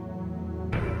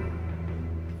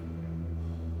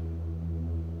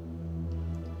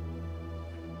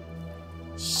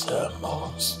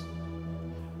 Sermons.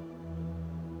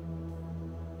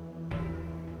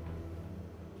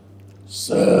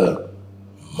 Sermons.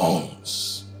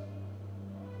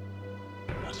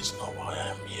 That is not why I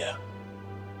am here.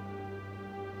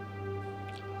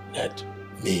 Let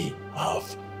me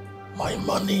have my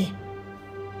money.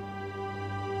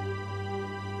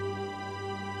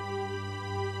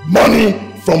 Money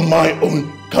from my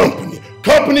own company.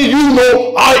 Company you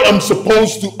know I am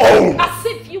supposed to own. As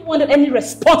if you wanted any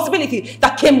responsibility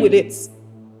that came with it.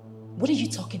 What are you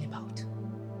talking about?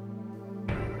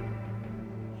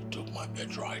 You took my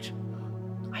birthright.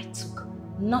 I took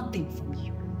nothing from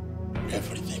you.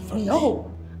 Everything from me. No,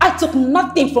 I took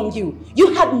nothing from you.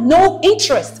 You had no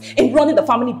interest in running the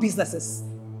family businesses.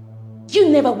 You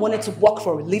never wanted to work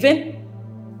for a living.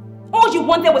 All you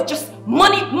wanted was just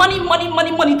money, money, money,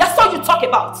 money, money. That's all you talk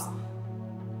about.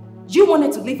 You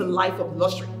wanted to live a life of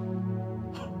luxury.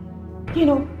 You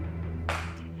know,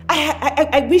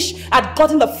 I wish I'd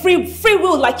gotten the free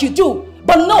will like you do.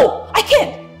 But no, I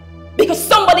can't. Because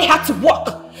somebody had to work.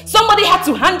 Somebody had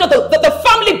to handle the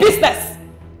family business.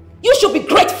 You should be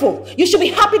grateful. You should be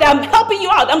happy that I'm helping you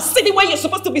out. I'm sitting where you're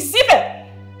supposed to be sitting.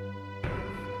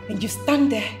 And you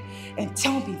stand there and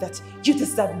tell me that you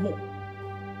deserve more.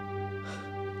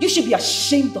 You should be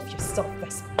ashamed of yourself,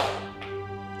 Vesa.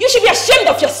 You should be ashamed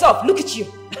of yourself. Look at you.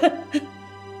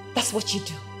 That's what you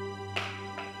do.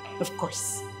 Of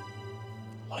course.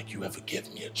 Like you ever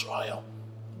gave me a trial.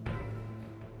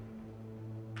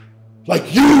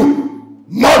 Like you,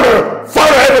 mother,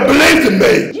 father, ever believed in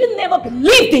me. You never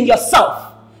believed in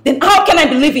yourself. Then how can I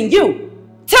believe in you?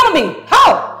 Tell me,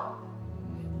 how?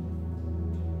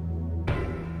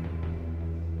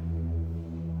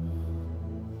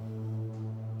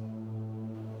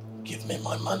 Give me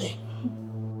my money.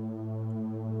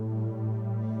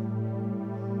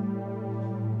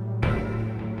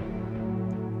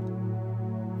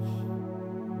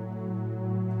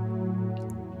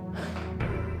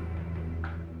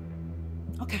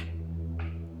 Okay.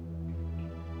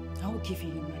 I will give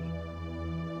you your money.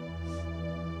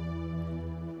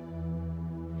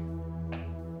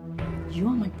 You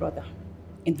are my brother,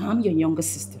 and I'm your younger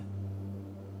sister.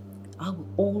 I will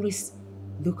always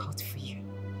look out for you.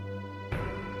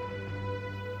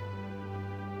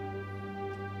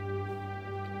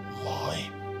 My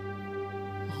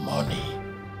money.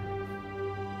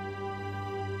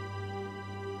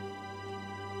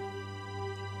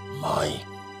 My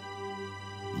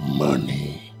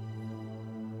money.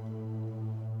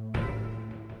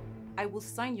 I will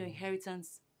sign your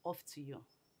inheritance off to you,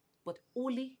 but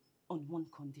only on one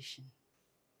condition.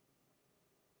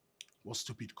 What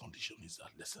stupid condition is that?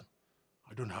 Listen,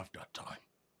 I don't have that time.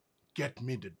 Get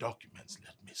me the documents,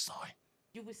 let me sign.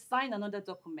 You will sign another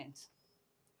document,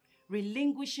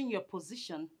 relinquishing your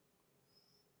position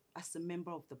as a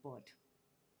member of the board.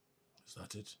 Is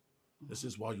that it? This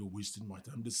is why you're wasting my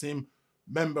time. The same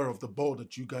member of the board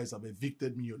that you guys have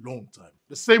evicted me a long time.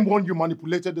 The same one you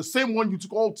manipulated, the same one you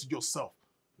took all to yourself.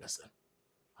 Listen,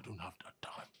 I don't have that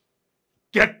time.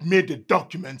 Get me the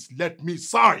documents, let me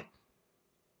sign.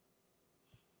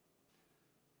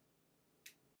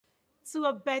 To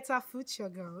a better future,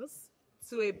 girls.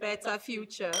 To a better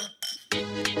future.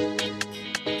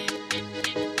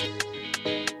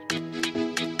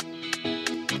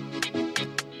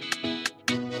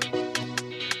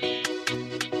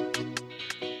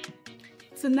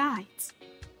 Tonight,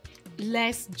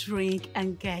 let's drink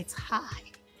and get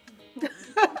high.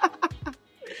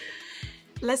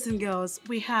 Listen, girls,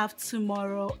 we have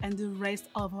tomorrow and the rest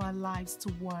of our lives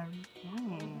to worry.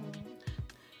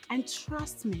 And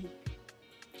trust me,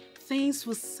 things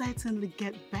will certainly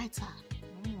get better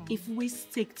if we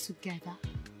stick together.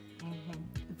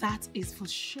 That is for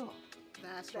sure.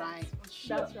 That's right.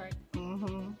 Sure. That's right.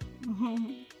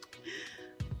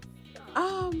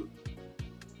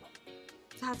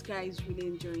 That guy is really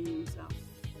enjoying himself.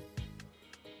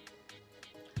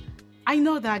 I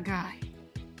know that guy.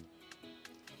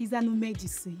 He's an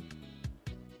Umejisi.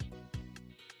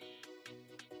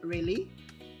 Really?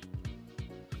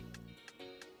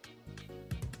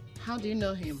 How do you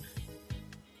know him?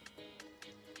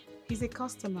 He's a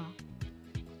customer.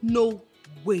 No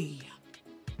way.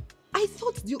 I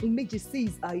thought the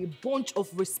Umejisis are a bunch of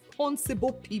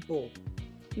responsible people.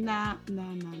 Nah.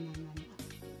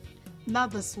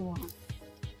 Not this one.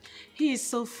 He is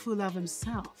so full of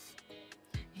himself.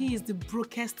 He is the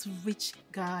brokest rich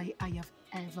guy I have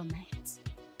ever met.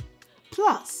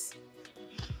 Plus,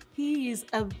 he is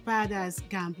a badass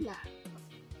gambler.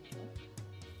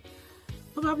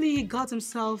 Probably he got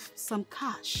himself some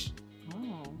cash.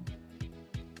 Oh.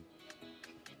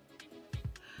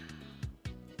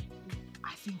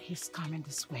 I think he's coming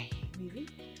this way. Really?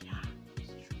 Yeah.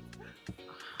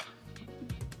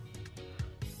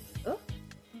 Oh?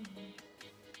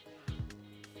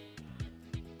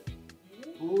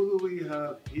 Who do we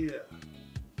have here?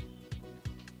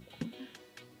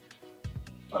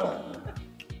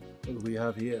 What do we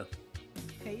have here?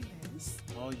 Hey, Vince.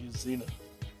 How are you, Zena?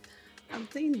 I'm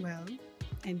doing well.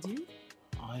 And you?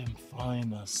 I am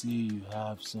fine. I see you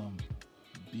have some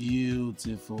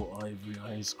beautiful ivory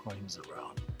ice creams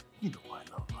around. You know I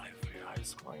love ivory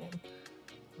ice cream.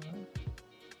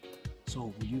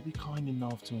 So will you be kind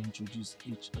enough to introduce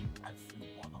each and every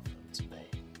one of them to me?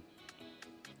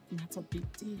 Not a big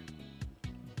deal.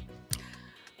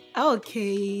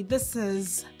 Okay, this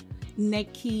is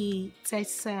Nikki,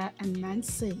 Tessa, and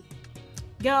Nancy.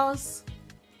 Girls,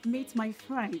 meet my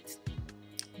friend,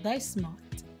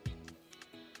 Desmond.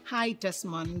 Hi,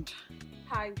 Desmond.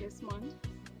 Hi, Desmond.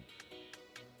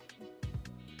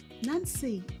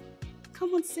 Nancy,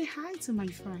 come and say hi to my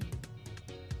friend.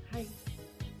 Hi.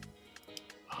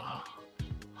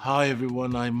 Hi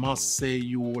everyone, I must say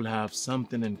you all have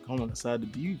something in common aside the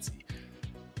beauty.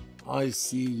 I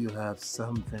see you have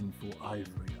something for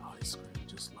ivory ice cream,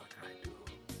 just like I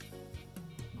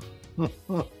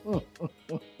do.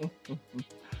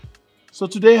 So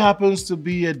today happens to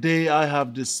be a day I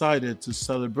have decided to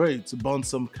celebrate, to burn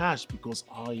some cash because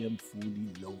I am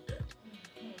fully loaded.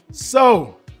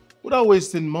 So, without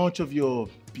wasting much of your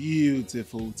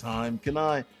beautiful time, can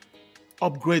I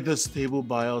upgrade this table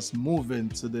by us moving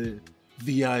to the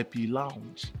VIP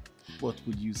lounge? What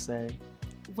would you say?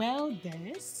 Well,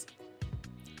 Des,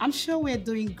 I'm sure we're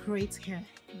doing great here.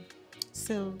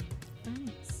 So,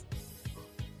 thanks.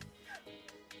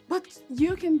 But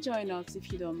you can join us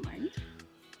if you don't mind.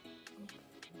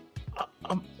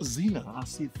 Zena, I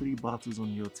see 3 bottles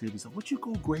on your table. So would you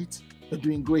go great? You're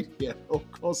doing great here.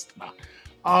 Of course not.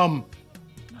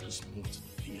 Let us move to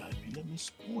the VIP. Let me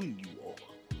spoil you all.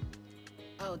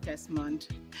 Oh, Desmond,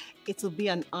 it will be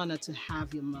an honor to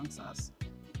have you amongst us.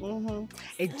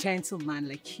 A gentleman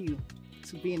like you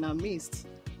to be in our midst.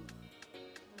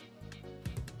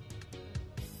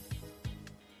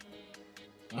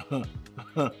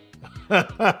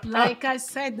 Like I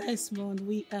said, Desmond,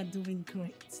 we are doing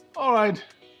great. All right.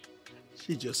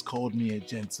 She just called me a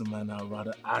gentleman. I'd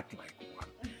rather act like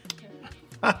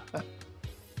one.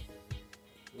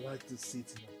 Like to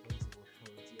sit in a place of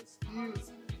authority. Excuse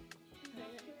me.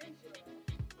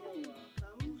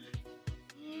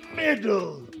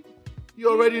 Middle. You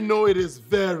already know it is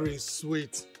very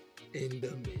sweet in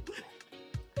the middle.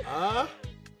 Huh?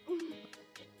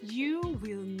 You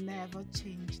will never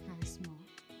change, Desmond.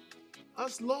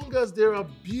 As long as there are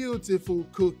beautiful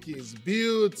cookies,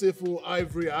 beautiful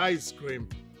ivory ice cream,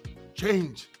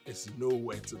 change is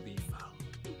nowhere to be found.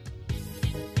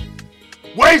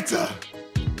 Waiter!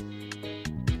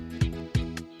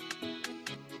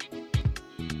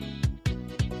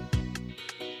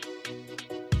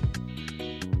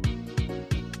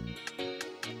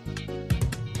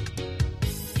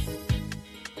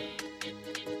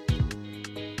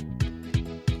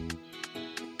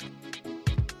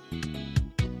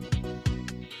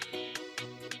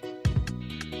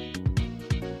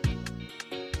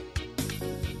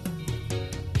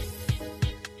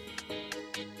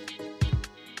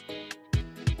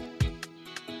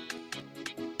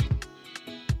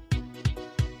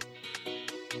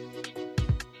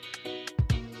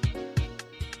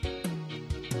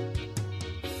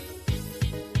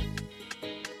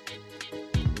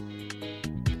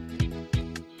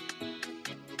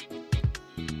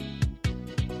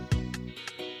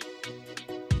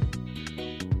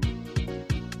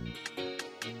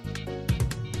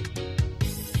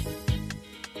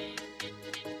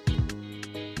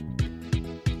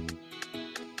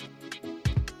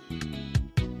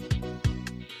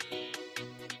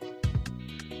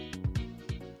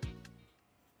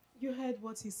 You heard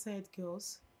what he said,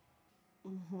 girls.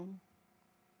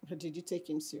 But did you take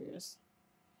him serious?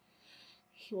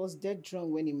 He was dead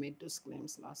drunk when he made those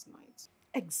claims last night.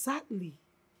 Exactly.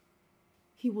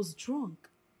 He was drunk.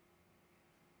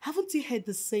 Haven't you heard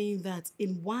the saying that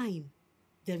in wine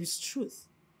there is truth?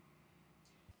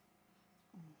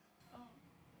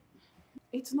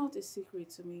 It's not a secret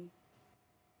to me.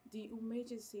 The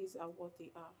emergencies are what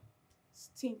they are.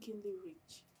 Stinkingly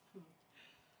rich.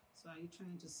 So are you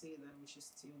trying to say that we should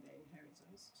steal their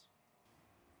inheritance?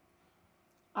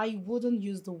 I wouldn't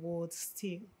use the word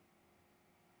steal.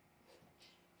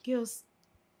 Girls,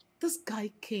 this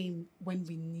guy came when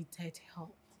we needed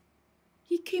help.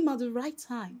 He came at the right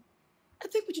time. I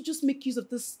think we should just make use of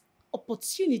this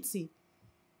opportunity.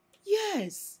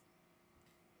 Yes.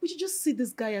 We should just see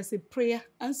this guy as a prayer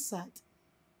answered.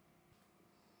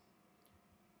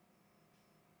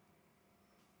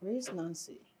 Where is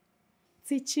Nancy?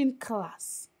 Teaching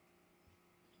class.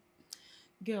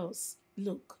 Girls,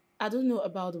 look, I don't know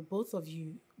about the both of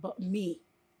you, but me,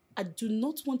 I do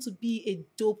not want to be a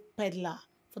dope peddler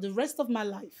for the rest of my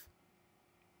life.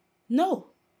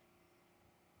 No.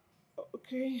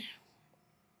 Okay.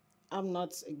 I'm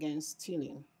not against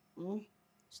stealing.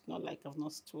 It's not like I've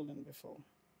not stolen before.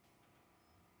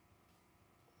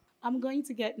 I'm going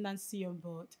to get Nancy on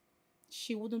board.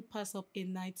 She wouldn't pass up a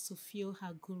night to feel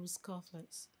her guru's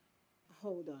coffers.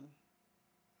 Hold on.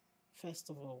 First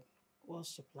of all,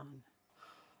 what's your plan?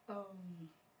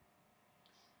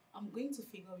 I'm going to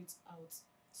figure it out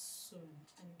soon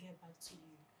and get back to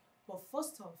you. But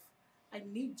first off, I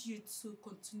need you to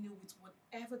continue with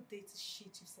whatever data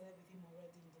sheet you've started with him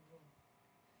already in the room.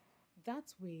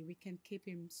 That way we can keep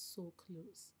him so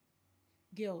close.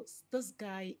 Girls, this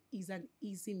guy is an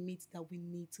easy meat that we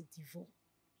need to devour.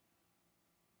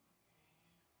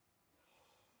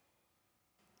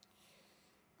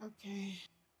 Okay.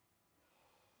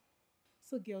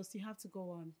 So girls, you have to go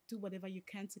on. Do whatever you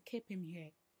can to keep him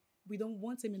here. We don't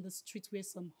want him in the street where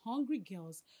some hungry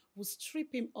girls will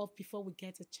strip him off before we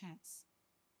get a chance.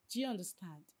 Do you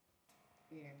understand?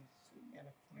 Yes, we get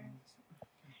a point.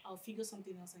 I'll figure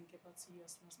something else and get back to you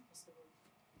as soon as possible.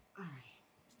 All right.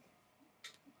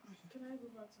 Can I go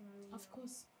back to my room? Of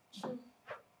course. Sure.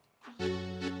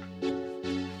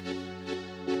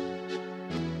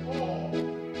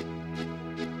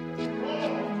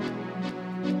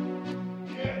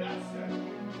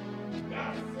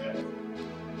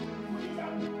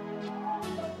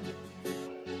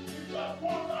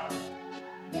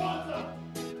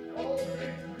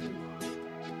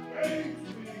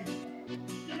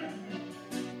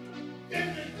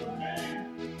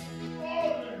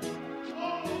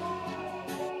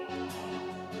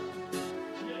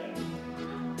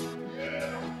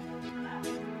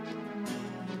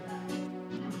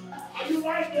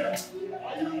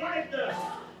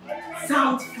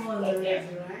 Sounds fun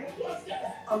already, right?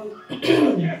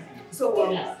 So,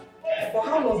 for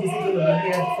how long is he going to be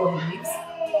here before he leaves?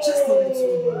 Just a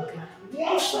little longer.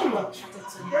 I'm sure you are attracted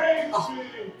to him. Oh.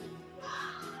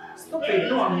 Stop it.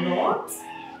 No, I'm not.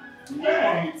 No.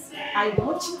 I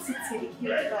want you to take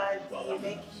your body,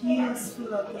 make you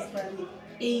feel of this body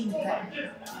in that.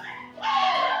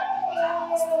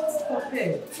 Stop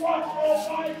it. What a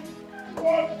sweet life!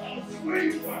 What a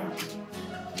sweet life!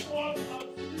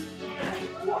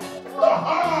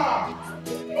 Aha!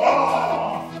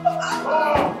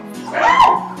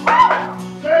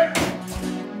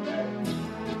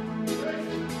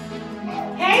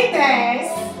 Hey there!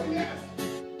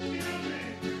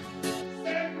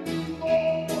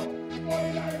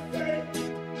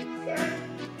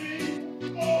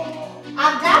 I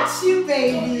got you,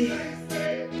 baby.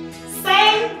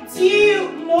 Send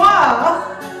you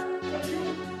more.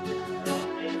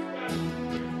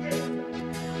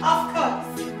 Of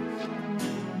course.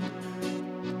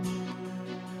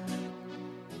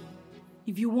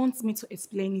 If you want me to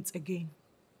explain it again,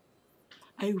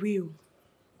 I will.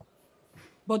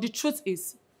 But the truth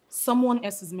is, someone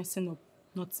else is messing up,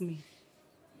 not me.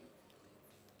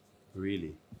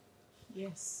 Really?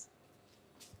 Yes.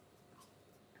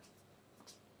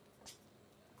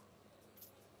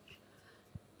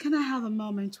 Can I have a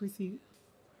moment with you?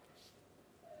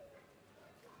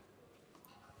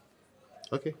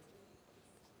 Okay.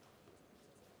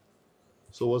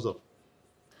 So what's up?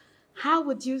 How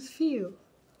would you feel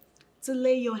to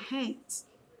lay your hands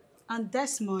on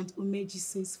Desmond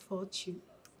Umejise's fortune?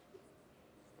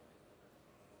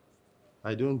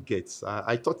 I don't get.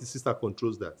 I thought the sister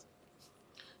controls that.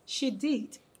 She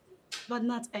did, but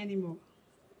not anymore.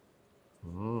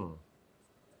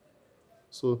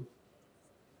 So,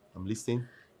 I'm listening.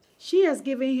 She has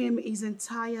given him his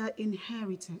entire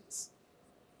inheritance.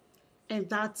 And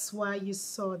that's why you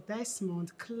saw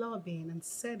Desmond clubbing and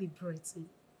celebrating.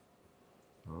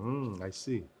 I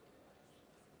see.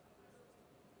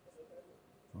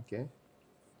 Okay.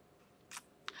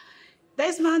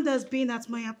 Desmond has been at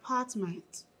my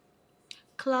apartment,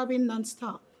 clubbing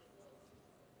non-stop,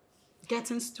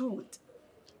 getting stoned,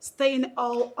 staying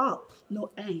all up,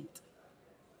 no end.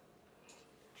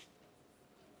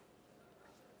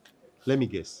 Let me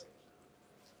guess.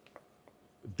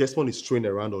 Desmond is throwing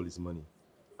around all his money,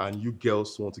 and you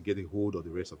girls want to get a hold of the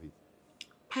rest of it.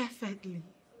 Perfectly.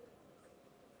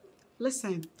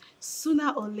 Listen,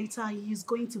 sooner or later, he's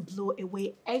going to blow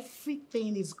away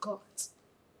everything he's got.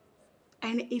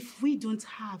 And if we don't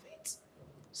have it,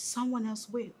 someone else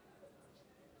will.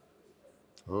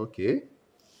 Okay.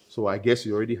 So I guess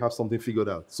you already have something figured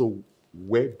out. So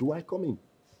where do I come in?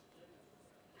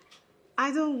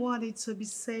 I don't want it to be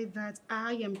said that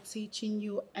I am teaching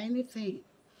you anything.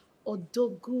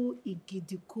 Odogu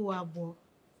igidiku abo.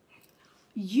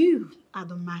 You are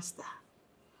the master.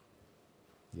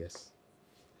 Yes.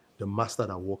 The master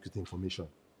that works with information.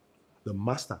 The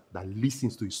master that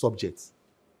listens to his subjects.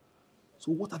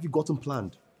 So what have you gotten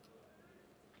planned?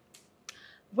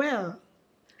 Well,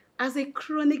 as a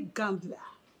chronic gambler,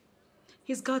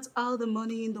 he's got all the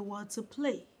money in the world to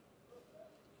play.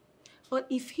 But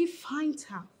if he finds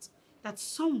out that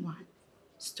someone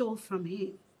stole from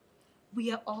him, we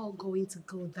are all going to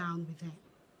go down with him.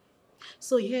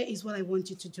 So here is what I want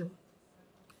you to do.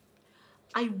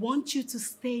 I want you to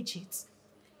stage it.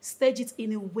 Stage it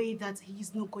in a way that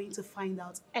he's not going to find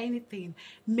out anything.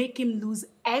 Make him lose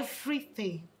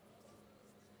everything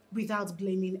without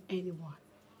blaming anyone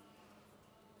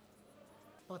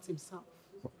but himself.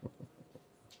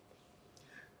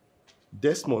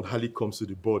 Desmond hardly comes to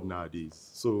the board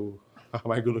nowadays. So how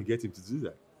am I going to get him to do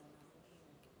that?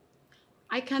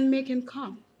 I can make him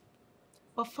come.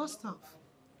 But first off,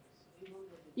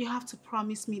 you have to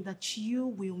promise me that you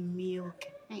will milk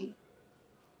him.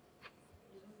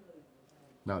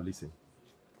 Now listen.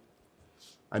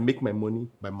 I make my money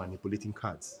by manipulating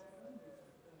cards.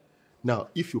 Now,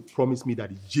 if you promise me that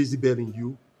the Jezebel in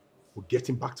you will get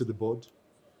him back to the board,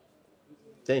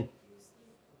 then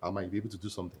I might be able to do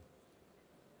something.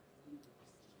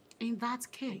 In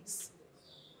that case,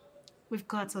 we've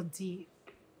got a deal.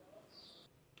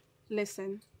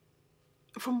 Listen,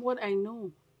 from what I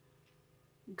know,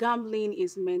 gambling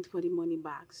is meant for the money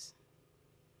bags.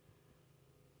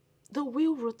 The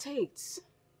wheel rotates.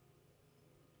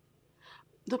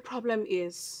 The problem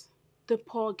is the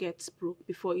poor gets broke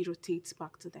before it rotates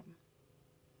back to them.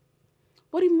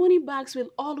 But the money bags will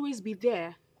always be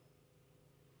there.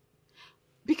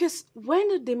 Because when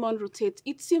the demon rotates,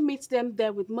 it still meets them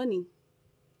there with money.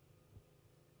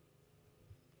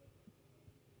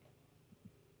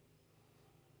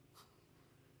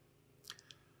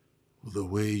 The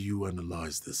way you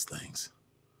analyze these things,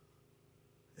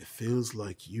 it feels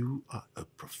like you are a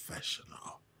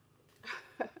professional.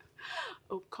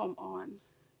 Oh, come on.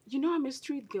 You know I'm a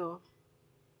street girl.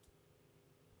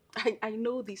 I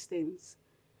know these things.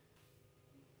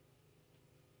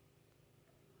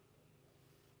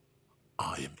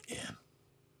 I am in.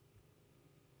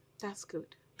 That's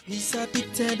good. He's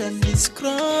addicted and he's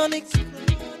chronic.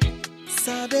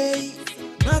 Saturday,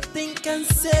 nothing can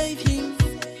save him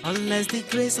unless the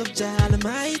grace of Jah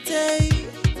Almighty.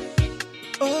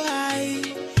 Oh,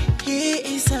 he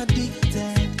is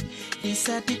addicted. He's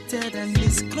addicted and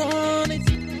he's chronic.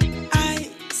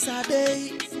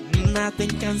 Saturday, nothing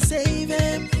can save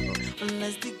him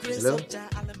unless the grace of Jah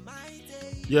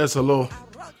Almighty. Yes, hello.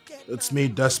 It's me,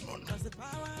 Desmond.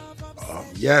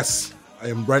 Yes, I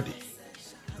am ready.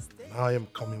 And I am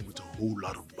coming with a whole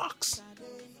lot of bucks.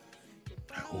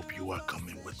 I hope you are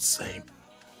coming with same.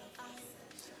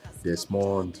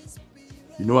 Desmond,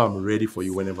 you know I'm ready for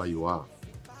you whenever you are.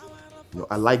 You know,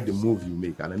 I like the move you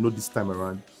make, and I know this time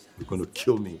around you're going to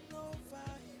kill me.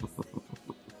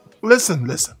 Listen.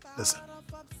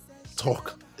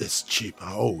 Talk is cheap,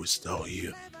 I always tell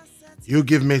you. You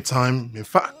give me time. In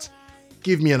fact,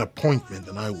 give me an appointment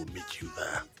and I will meet you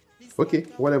there. Okay,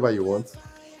 whatever you want.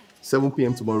 7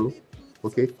 p.m. tomorrow,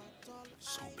 okay?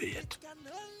 So be it.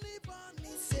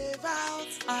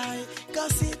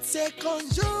 Cause it's a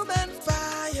consuming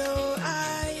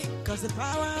fire. Cause the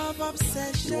power of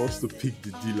obsession. He wants to pick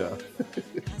the dealer.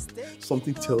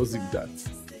 Something tells him that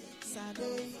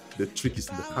the trick is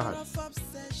in the cards.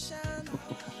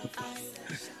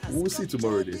 We'll see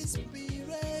tomorrow, this.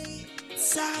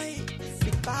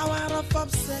 The power of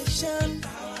obsession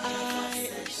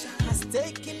has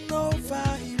taken over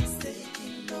him.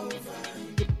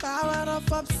 The power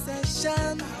of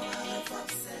obsession.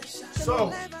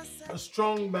 So, a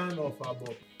strong man of our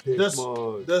board.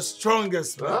 The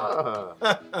strongest man.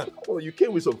 Oh, you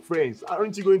came with some friends.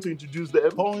 Aren't you going to introduce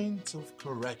them? Point of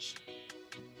correction.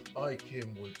 I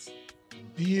came with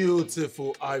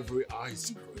beautiful ivory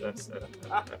ice cream.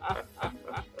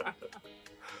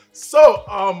 So,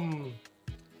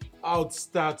 I'll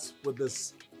start with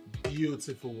this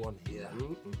beautiful one here.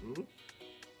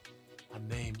 Her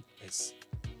name is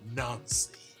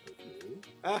Nancy.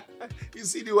 You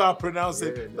see the way I pronounce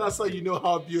it? That's how you know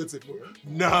how beautiful.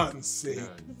 Nonsense.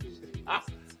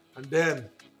 And then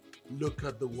look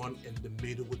at the one in the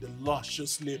middle with the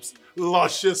luscious lips.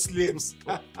 Luscious lips.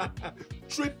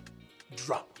 Trip,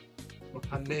 drop.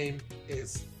 Her name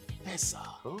is Tessa.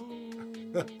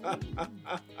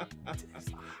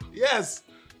 Yes.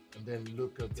 And then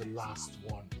look at the last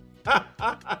one.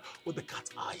 With the cat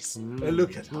eyes. And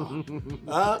look at her.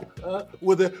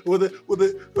 With the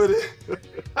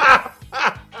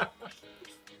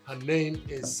Her name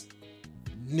is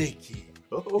Nikki.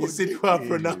 You see the way I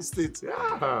pronounced it?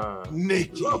 Yeah.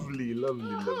 Nikki. Lovely,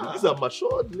 lovely, lovely. These are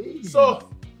matured ladies. So,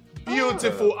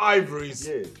 beautiful ivories.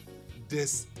 Yeah.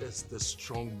 This is the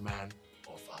strong man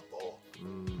of our ball.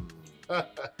 Hi.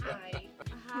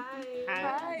 Hi.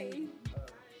 Hi.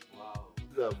 Wow.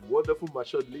 These are wonderful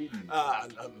matured ladies.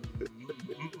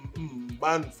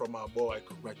 Man from our ball, I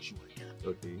correct you again.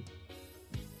 Okay.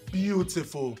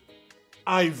 Beautiful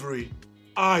ivory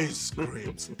ice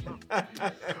cream.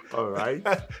 All right.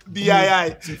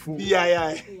 B-I-I.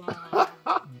 B-I-I. Wow.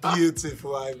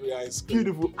 Beautiful ivory ice cream.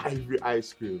 Beautiful ivory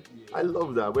ice cream. Yeah. I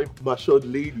love that. When matured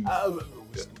ladies.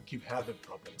 We keep having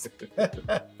problems.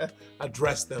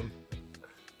 Address them.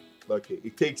 Okay,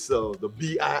 it takes the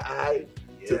B-I-I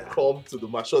to come to the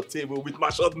matured table with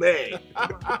matured men.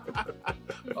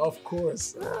 Of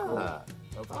course. Ah.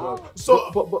 Of course.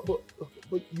 So,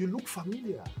 but you look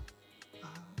familiar.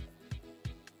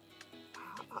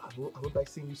 Haven't I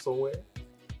seen you somewhere?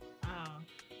 Oh,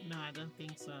 no, I don't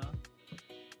think so.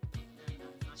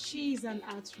 She's an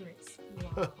actress.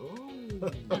 Wow.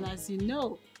 And as you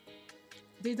know,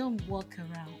 they don't walk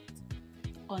around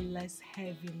unless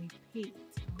heavily paid.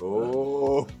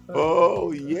 Oh,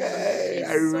 yeah.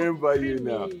 I remember you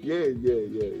now. Yeah.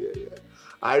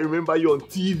 I remember you on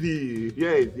TV.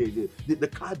 Yeah. The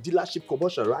car dealership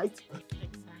commercial, right?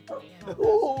 Exactly. Yeah.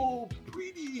 Oh,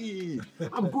 pretty.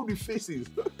 I'm good with faces.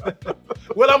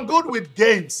 Well, I'm good with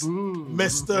games,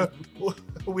 mister.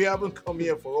 We haven't come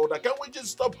here for all that. Can't we just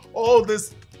stop all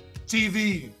this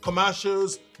TV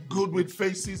commercials, good with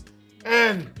faces,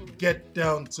 and get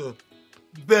down to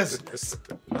business?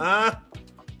 Huh?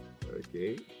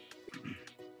 Okay.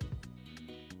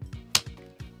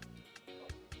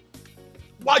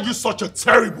 Why are you such a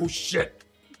terrible shit?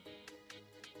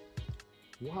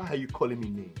 Why are you calling me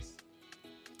names?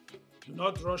 Do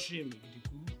not rush him,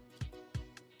 Ndiku.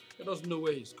 Let us know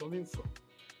where he's coming from.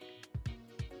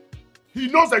 He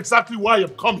knows exactly where I'm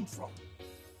coming from.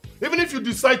 Even if you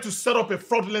decide to set up a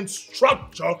fraudulent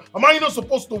structure, am I not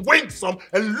supposed to win some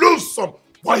and lose some?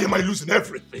 Why am I losing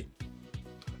everything?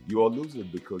 You are losing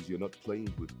because you're not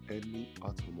playing with any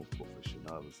atom of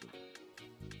professionalism.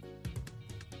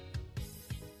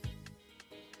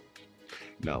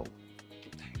 Now,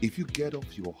 if you get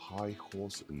off your high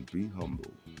horse and be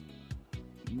humble,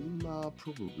 I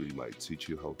probably might teach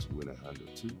you how to win a hand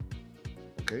or two.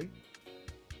 Okay?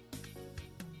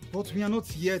 But we are not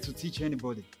here to teach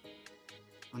anybody.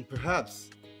 And perhaps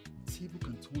the table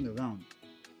can turn around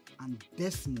and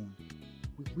Desmond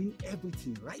will win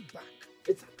everything right back.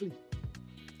 Exactly.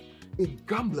 A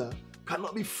gambler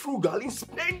cannot be frugal in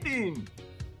spending.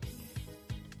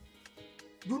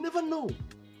 You never know.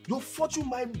 Your fortune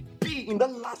might be in the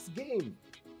last game.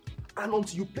 And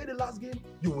until you play the last game,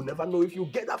 you will never know if you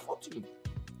get that fortune.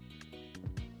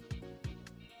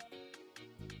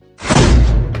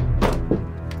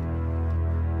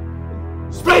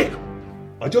 Speak!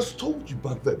 I just told you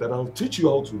back there that I'll teach you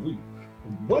how to read.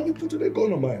 Why are you putting a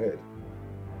gun on my head?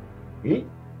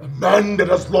 A man that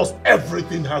has lost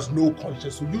everything has no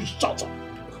conscience, so you shut up.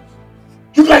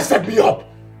 You guys set me up.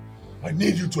 I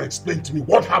need you to explain to me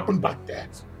what happened back there.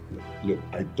 Look,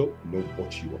 I don't know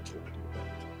what you are talking about.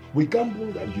 We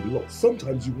gambled and you lost.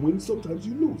 Sometimes you win, sometimes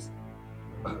you lose.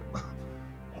 Oh,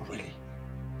 really?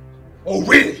 Oh,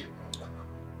 really?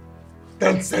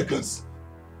 10 seconds.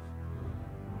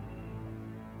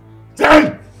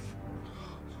 10!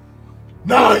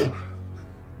 9!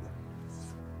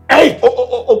 8!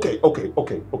 Okay.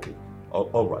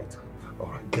 All right,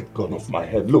 get gun off my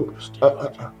head. Look,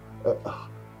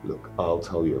 look, I'll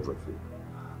tell you everything.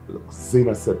 Look,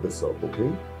 Zena set this up,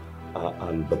 okay?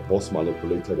 And the boss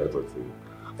manipulated everything.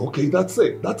 Okay, that's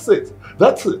it.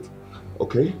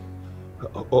 Okay?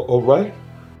 All right?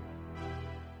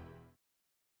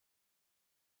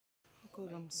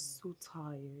 God, I'm so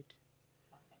tired.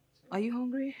 Are you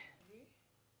hungry?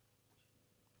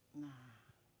 Nah.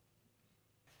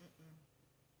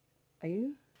 Are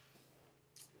you?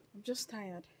 I'm just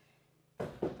tired.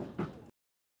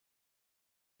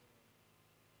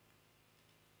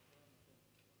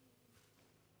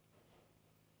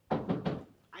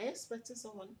 Are you expecting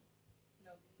someone?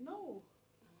 No.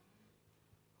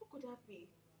 Who could that be?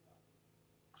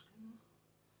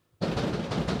 I'm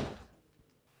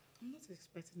not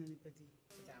expecting anybody.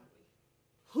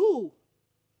 Who?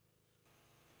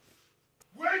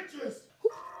 Waitress!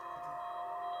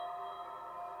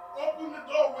 Open the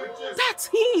door, waitress! That's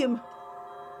him!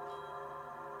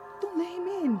 Don't let him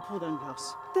in. Hold on,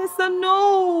 girls. Tessa,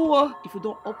 no! If you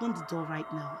don't open the door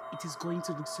right now, it is going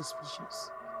to look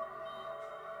suspicious.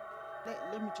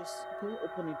 Let me just go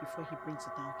open it before he brings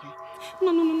it down, okay?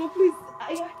 No, please.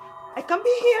 I can't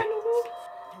be here, no.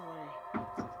 Don't worry.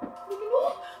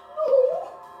 No.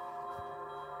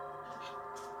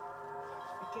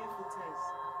 Be careful, Tess.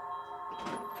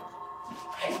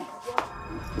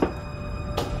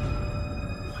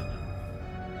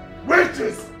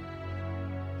 Waitress!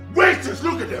 Waitress,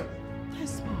 look at them!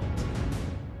 Desmond,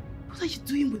 what are you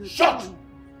doing with the Shut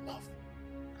up!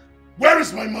 Where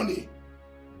is my money?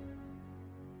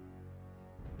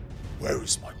 Where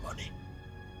is my money?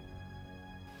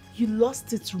 You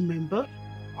lost it, remember?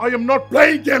 I am not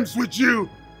playing games with you!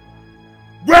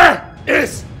 Where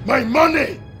is my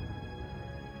money?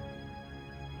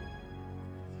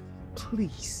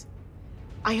 Please.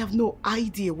 I have no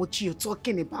idea what you're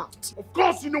talking about. Of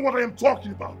course you know what I am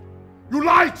talking about. You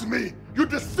lied to me. You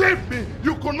deceived me.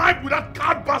 You connived with that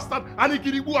card bastard and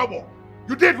Ikiribuabo.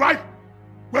 You did, right?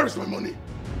 Where is my money?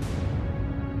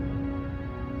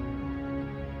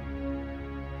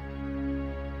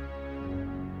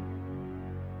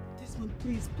 Desmond,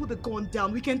 please put the gun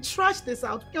down. We can trash this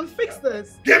out. We can fix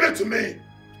this. Give it to me.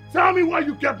 Tell me where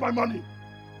you get my money.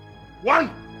 1,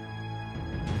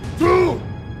 2,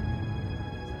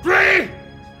 3,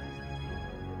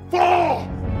 4.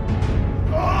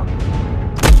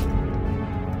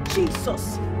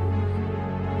 Jesus.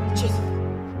 Jesus.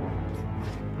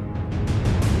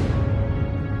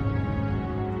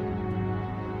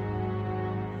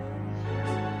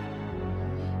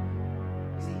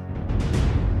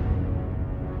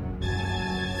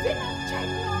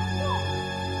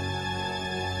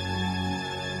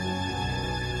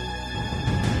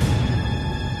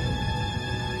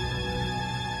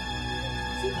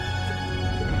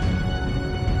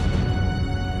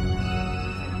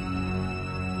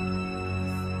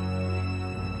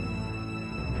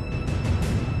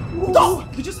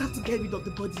 We just have to get rid of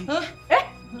the body. Huh?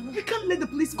 We can't let the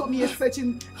police come here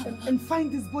searching and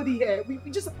find this body here. We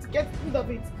just have to get rid of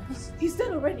it. He's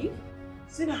dead already?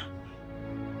 Sit down.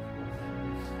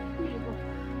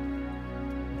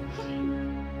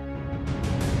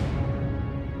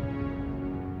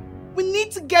 We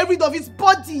need to get rid of his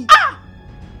body.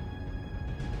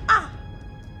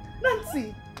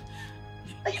 Nancy,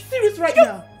 are you serious right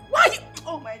now? Why are you?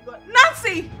 Oh my God.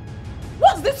 Nancy!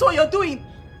 What's this one you're doing?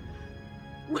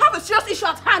 We have a serious issue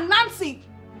at hand, Nancy!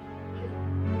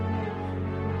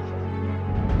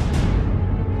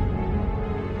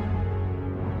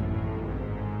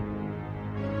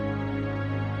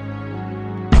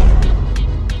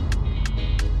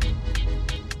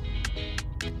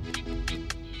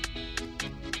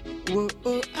 Whoa,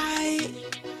 oh,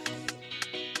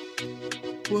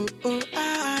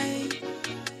 I,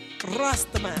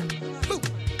 Rastaman.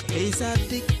 He's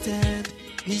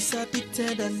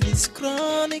addicted and he's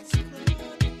chronic.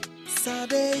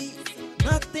 Saturday,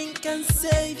 nothing can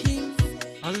save him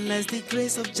unless the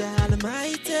grace of Jah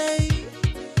Almighty.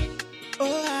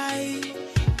 Oh,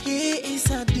 he is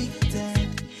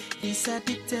addicted. He's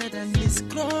addicted and he's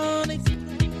chronic.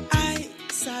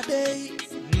 Saturday,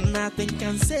 nothing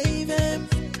can save him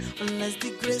unless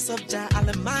the grace of Jah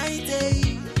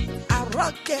Almighty. A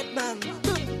rocket man,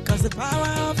 cause the power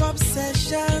of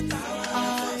obsession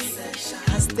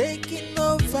has taken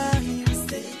over him.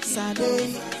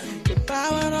 Saturday, the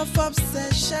power of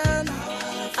obsession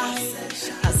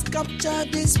has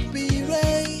captured his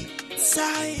spirit.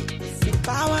 The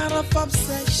power of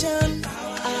obsession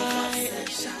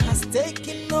has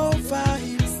taken over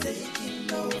him.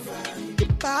 The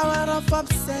power of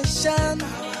obsession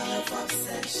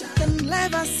can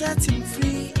never set him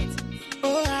free.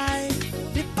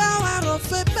 The power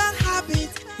of a bad habit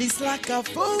is like a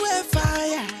forest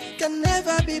fire, can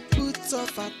never be put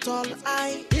off at all.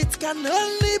 It can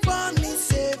only burn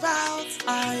itself out.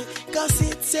 Cause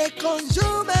it's a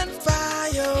consuming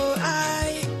fire.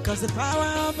 Cause the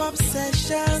power of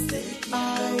obsession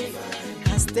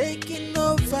has taken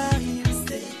over him.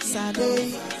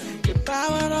 Saturday, the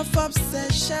power of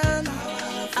obsession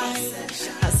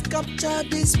has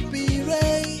captured his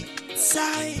spirit.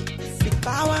 The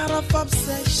power of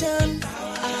obsession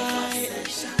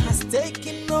has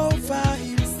taken over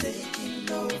him.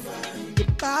 The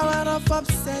power of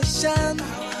obsession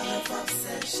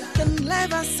can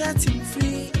never set him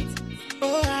free.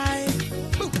 Oh,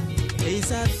 he's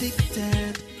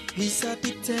addicted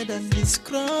and he's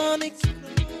chronic.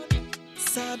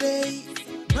 Saturday,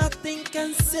 nothing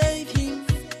can save him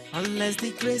unless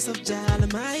the grace of Jah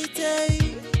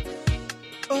Almighty.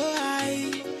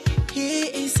 Oh, he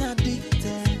is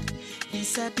addicted.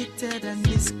 He's addicted and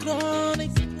he's chronic.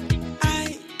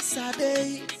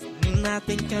 Saturday,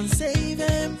 nothing can save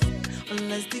him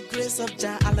unless the grace of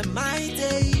Jah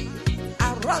Almighty.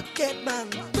 A rocket man,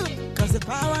 cause the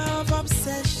power of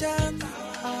obsession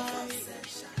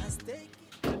has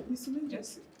taken. Miss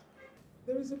Jesse,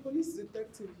 there is a police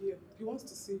detective here. He wants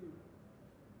to see you.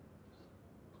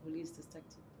 Police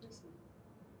detective? Yes,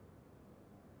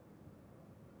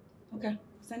 ma'am. Okay,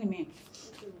 send him in.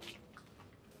 Okay.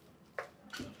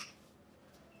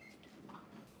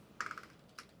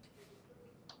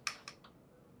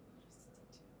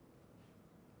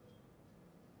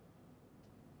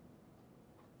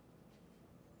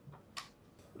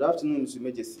 Good afternoon, Mr.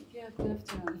 Majesty. Yeah, good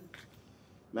afternoon.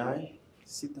 May I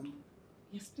sit down?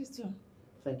 Yes, please do.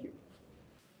 Thank you.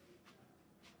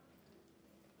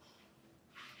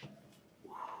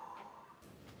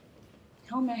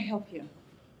 How may I help you?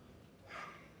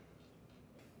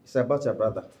 It's about your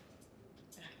brother.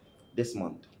 This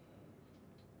month.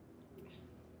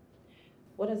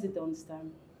 What has he done this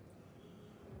time?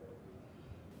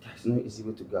 There's no easy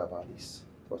way to go about this,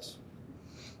 but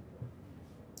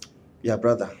your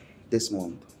brother, this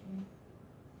month,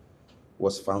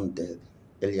 was found dead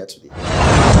earlier today.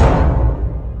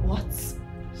 What?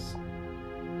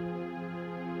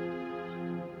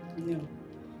 No.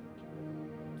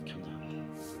 Come down.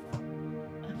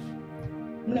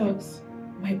 No,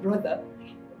 my brother.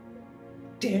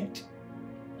 Dead?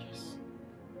 Yes.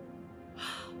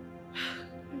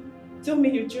 Tell me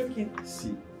you're joking.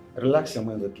 See, relax your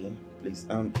mind, okay? Please.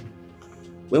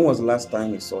 When was the last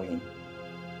time you saw him?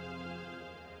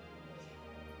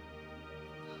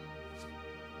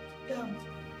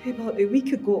 About a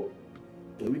week ago.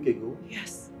 A week ago?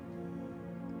 Yes.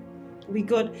 We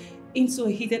got into a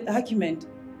heated argument.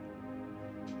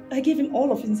 I gave him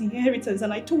all of his inheritance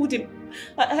and I told him,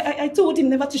 I told him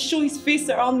never to show his face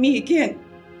around me again.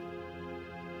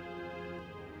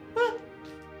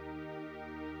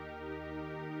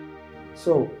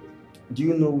 So, do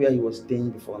you know where he was staying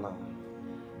before now?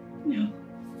 No.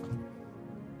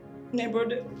 My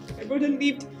brother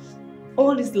lived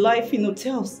all his life in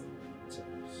hotels.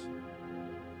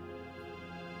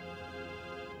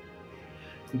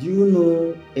 Do you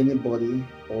know anybody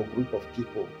or group of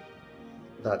people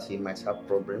that he might have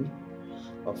problem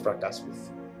or fracas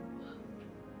with?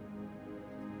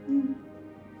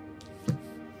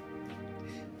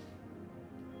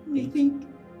 I think,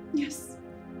 yes.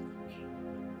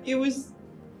 It was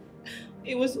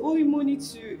owing money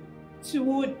to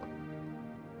one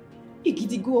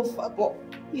Igidigo of Abo.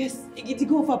 Yes,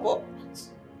 Igidigo of Abo.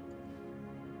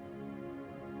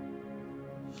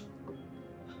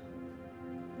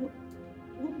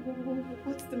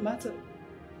 What's the matter?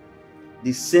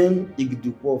 The same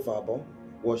Igduko of Abo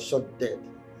was shot dead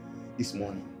this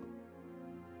morning.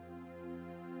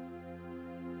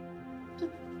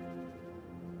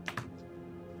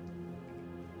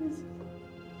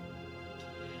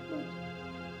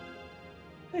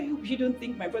 I hope you don't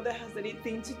think my brother has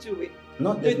anything to do with...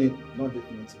 Not definitely,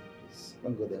 please.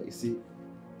 Don't go there. You see,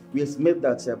 we estimate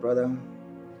that your brother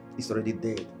is already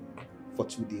dead for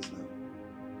 2 days now.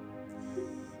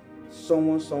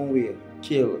 Someone somewhere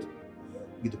killed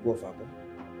with the poor father,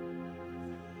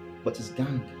 but his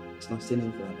gang is not saying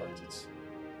anything about it.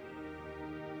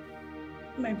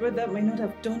 My brother might not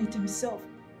have done it himself,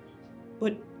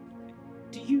 but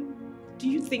do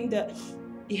you think that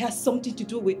it has something to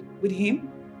do with him?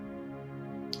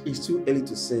 It's too early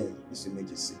to say, Mr.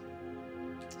 Emergency.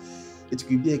 It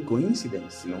could be a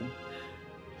coincidence, you know.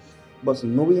 But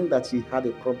knowing that he had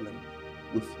a problem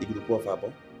with Igdupo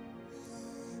Fabo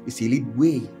is a lead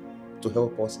way to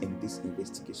help us in this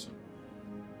investigation.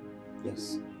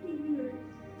 Yes.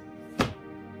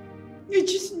 I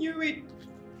just knew it.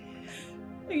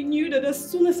 I knew that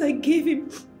as soon as I gave him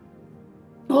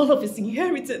all of his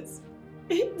inheritance,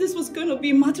 this was going to be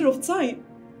a matter of time.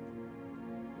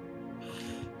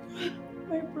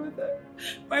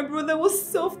 My brother was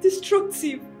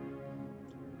self-destructive.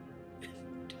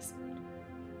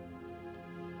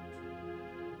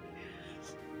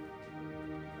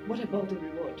 What about the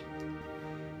reward?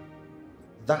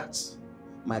 That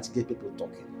might get people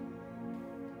talking.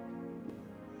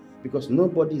 Because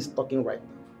nobody is talking right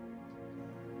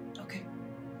now. Okay.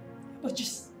 But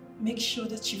just make sure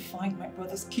that you find my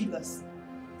brother's killers.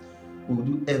 We'll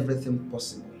do everything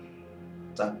possible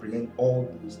to apprehend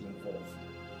all those involved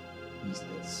in his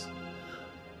deaths.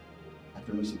 I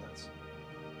promise you that.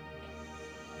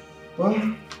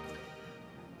 Well,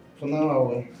 for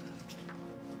now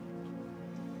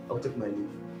I'll take my leave.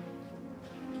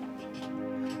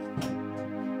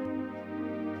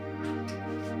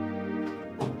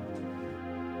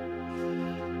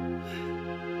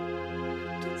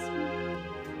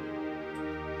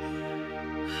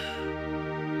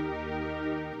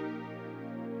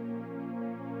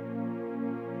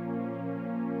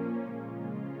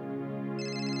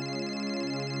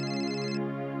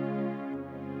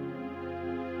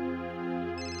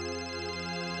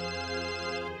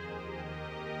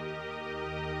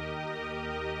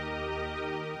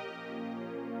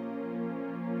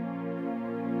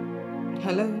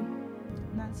 Hello?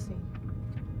 Nancy,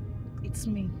 it's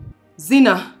me.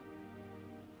 Zina!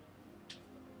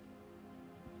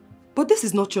 But this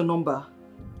is not your number.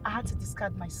 I had to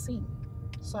discard my SIM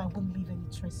so I wouldn't leave any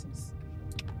traces.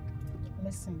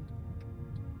 Listen,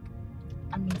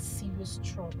 I'm in serious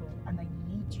trouble and I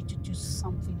need you to do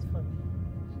something for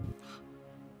me.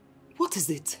 What is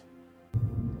it?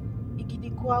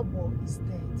 Igidikwawo is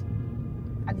dead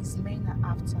and his men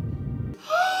are after me.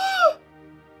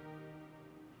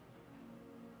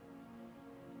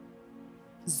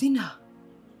 Zina,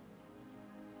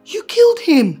 you killed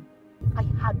him. I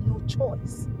had no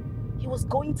choice. He was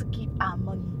going to keep our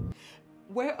money.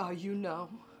 Where are you now?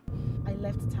 I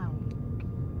left town.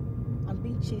 I'm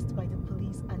being chased by the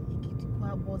police and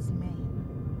Igidikwawo's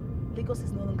men. Lagos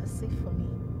is no longer safe for me.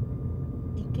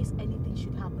 In case anything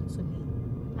should happen to me,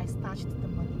 I stashed the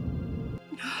money.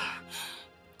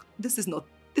 This is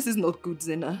not good,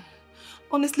 Zina.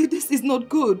 Honestly, this is not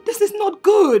good. This is not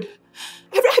good.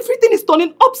 Everything is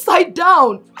turning upside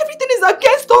down. Everything is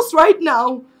against us right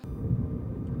now.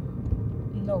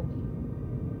 No,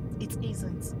 it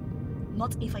isn't.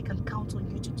 Not if I can count on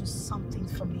you to do something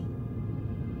for me.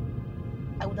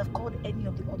 I would have called any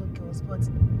of the other girls, but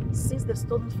since they've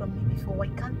stolen from me before, I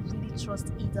can't really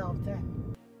trust either of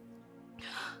them.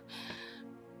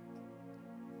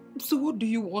 So what do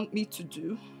you want me to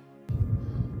do?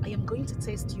 I am going to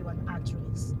test you an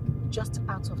address just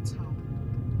out of town.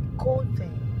 Go there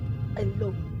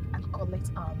alone and collect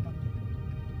our money.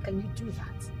 Can you do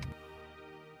that?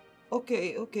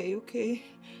 Okay.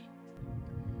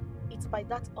 It's by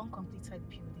that uncompleted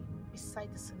building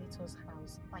beside the senator's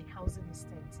house by Housing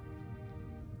Estate.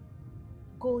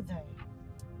 Go there.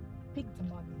 Pick the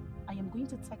money. I am going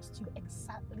to text you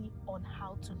exactly on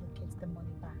how to locate the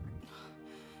money back.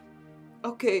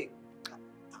 Okay,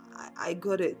 I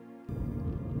got it.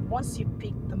 Once you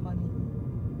pick the money,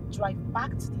 drive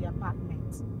back to the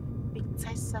apartment. Pick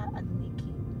Tessa and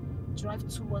Nikki. Drive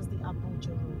towards the Abuja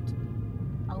road.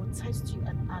 I will text you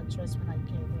an address when I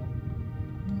get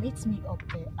there. Meet me up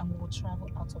there and we will travel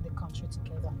out of the country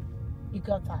together. You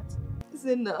got that?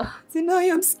 Zina, I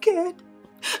am scared.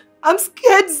 I'm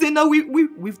scared, Zina.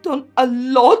 We've done a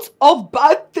lot of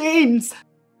bad things.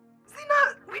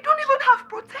 Zina, we don't even have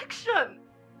protection.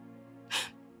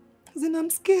 Zina, I'm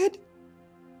scared.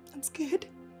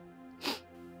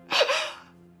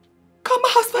 Karma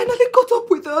has finally caught up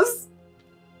with us.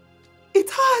 It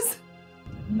has.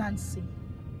 Nancy,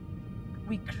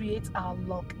 we create our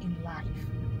luck in life.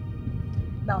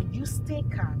 Now you stay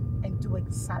calm and do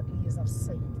exactly as I've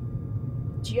said.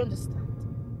 Do you understand?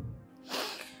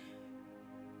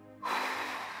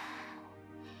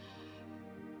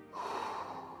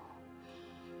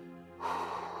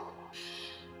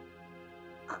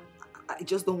 I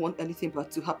just don't want anything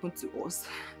bad to happen to us.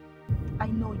 I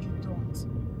know you don't.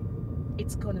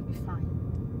 It's gonna be fine.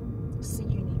 See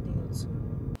you in a day or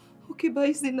two. Okay,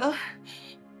 bye, Zina.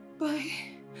 Bye.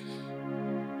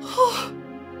 Oh.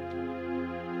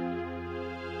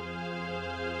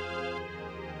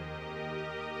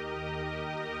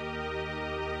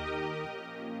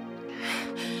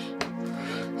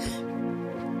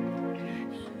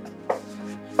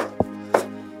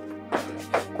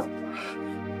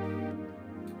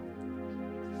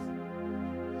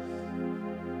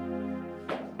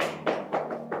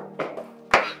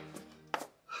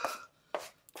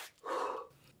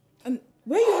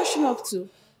 Where are you rushing off to?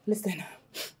 Listen,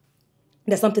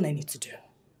 there's something I need to do,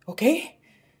 okay?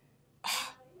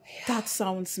 That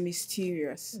sounds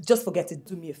mysterious. Just forget it.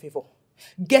 Do me a favor.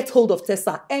 Get hold of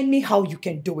Tessa anyhow you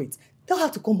can do it. Tell her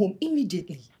to come home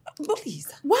immediately. Please.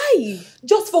 Why?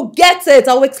 Just forget it.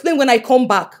 I'll explain when I come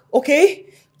back, okay?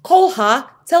 Call her,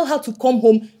 tell her to come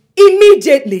home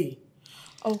immediately.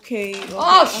 Okay.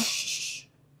 Oh, shh.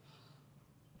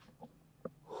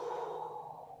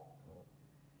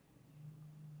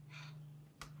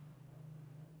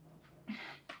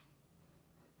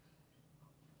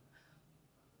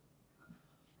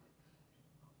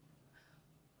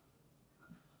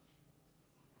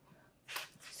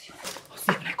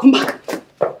 Come back.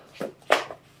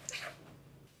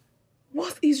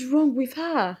 What is wrong with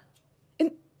her?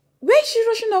 And where is she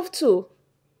rushing off to?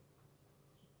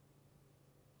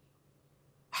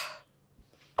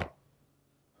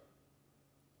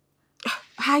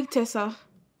 Hi, Tessa.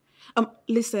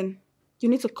 Listen, you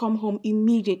need to come home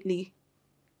immediately.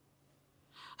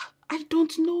 I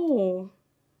don't know.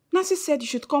 Nancy said you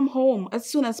should come home as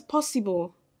soon as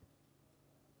possible.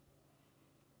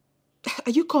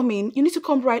 Are you coming? You need to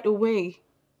come right away.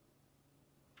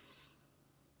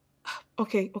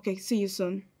 Okay, see you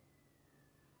soon.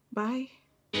 Bye.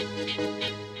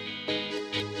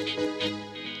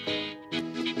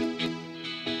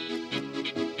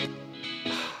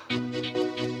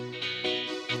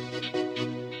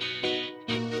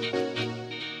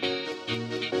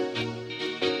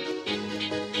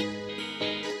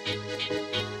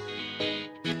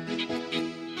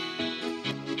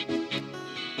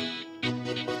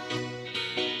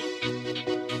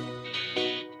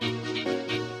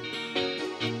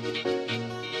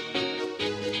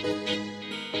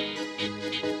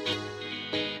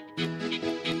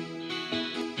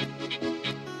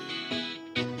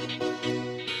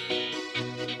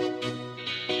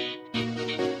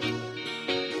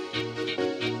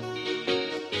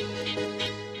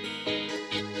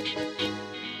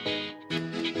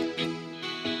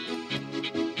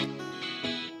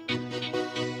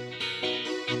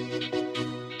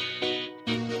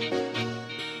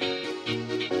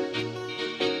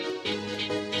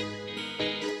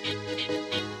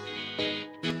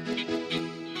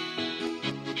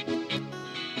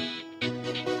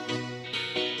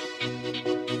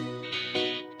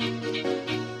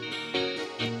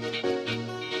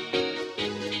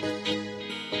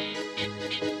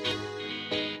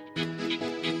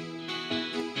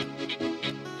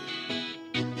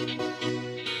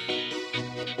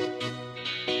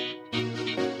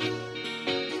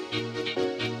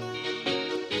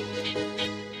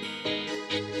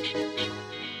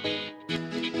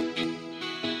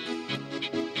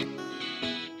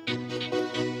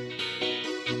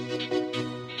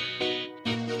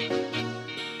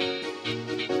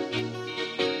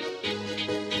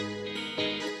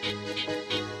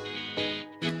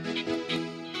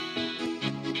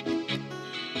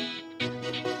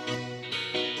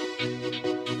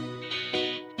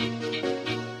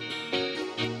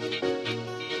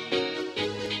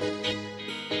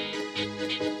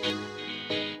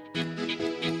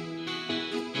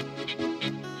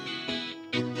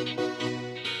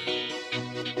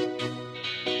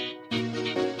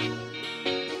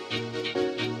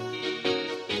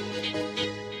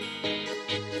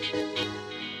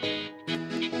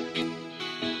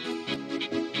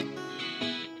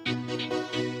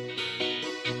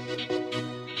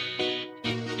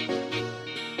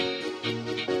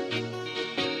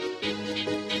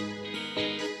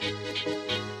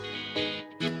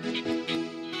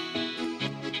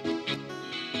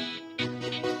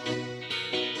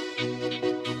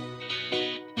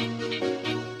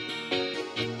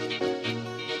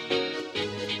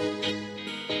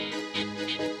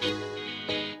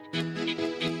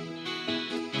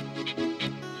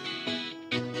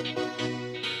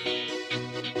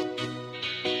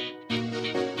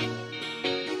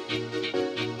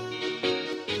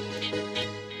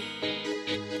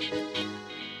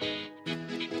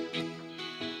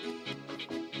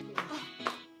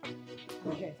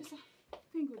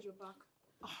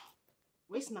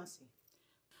 Where's Nancy?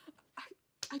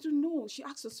 I don't know. She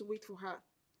asked us to wait for her.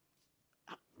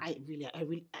 I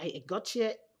got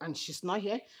here and she's not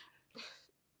here.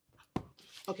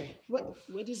 Okay,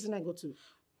 where did Zina go to?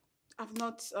 I've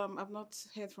not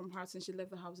heard from her since she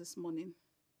left the house this morning.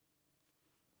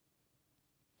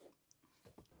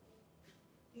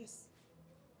 Yes.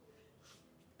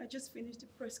 I just finished the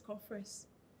press conference.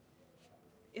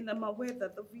 And I'm aware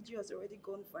that the video has already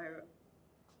gone viral.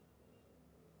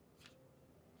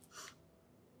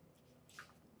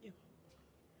 Yeah.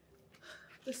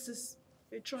 This is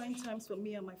a trying times for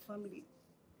me and my family.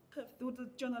 I've told the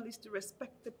journalists to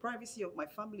respect the privacy of my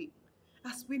family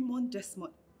as we mourn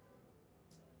Desmond.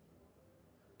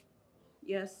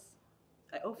 Yes,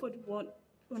 I offered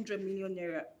 100 million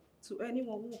naira to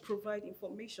anyone who will provide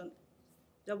information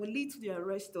that will lead to the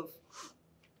arrest of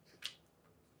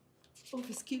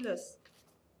his killers.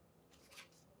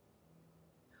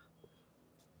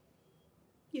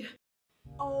 Yeah.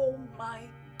 Oh my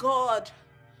God.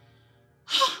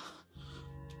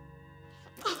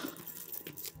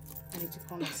 I need to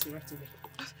call Nancy right away.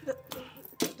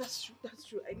 That's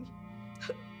true. I need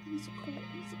to call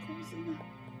Zina.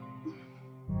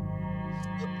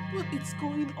 What is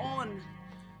going on?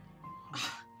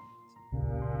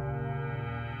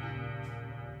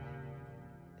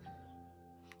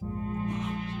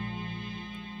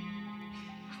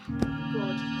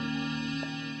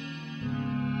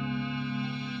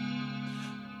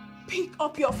 Pick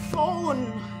up your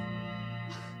phone.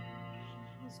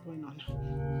 What's going on?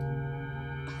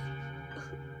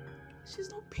 She's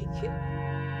not picking.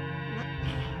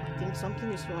 I think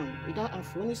something is wrong. Either her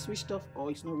phone is switched off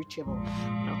or it's not reachable.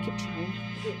 But I'll keep trying.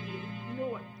 You know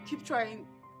what? Keep trying,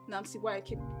 Nancy, while I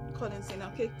keep calling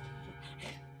Zena, okay?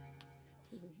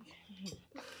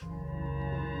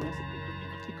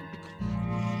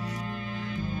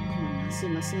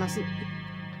 Nancy.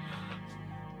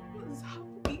 What is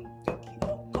happening?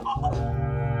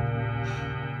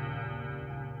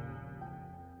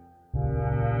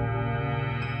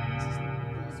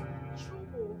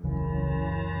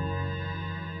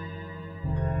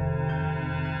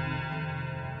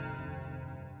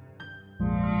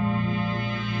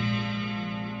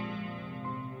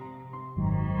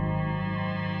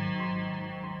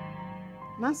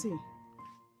 Nancy.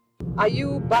 Are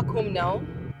you back home now?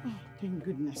 Oh, thank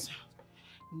goodness.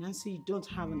 Nancy, you don't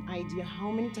have an idea how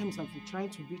many times I've been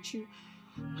trying to reach you,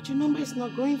 but your number is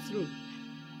not going through.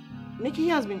 Nikki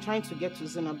has been trying to get to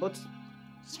Zena, but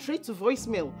straight to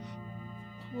voicemail.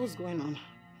 What's going on?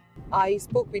 I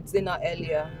spoke with Zena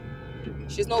earlier.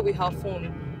 She's not with her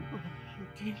phone. Oh,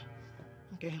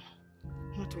 okay.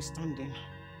 Notwithstanding,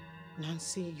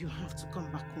 Nancy, you have to come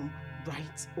back home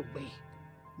right away.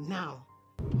 Now.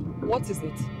 What is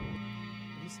it?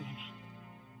 Listen,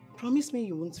 promise me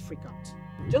you won't freak out.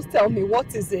 Just tell me,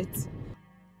 what is it?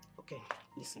 Okay,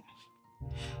 listen.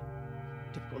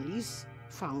 The police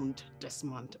found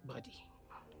Desmond's body.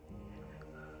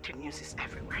 The news is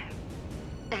everywhere.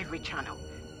 Every channel.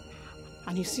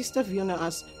 And his sister Fiona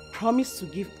has promised to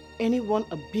give anyone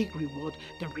a big reward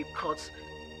that reports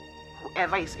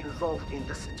whoever is involved in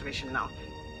the situation now.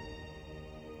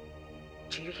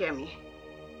 Do you hear me?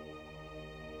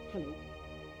 Hello?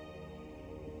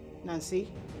 Nancy?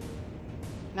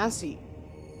 Nancy?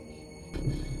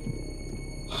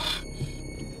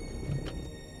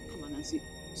 Come on, Nancy.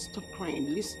 Stop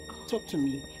crying. Listen, talk to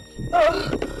me.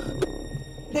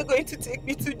 They're going to take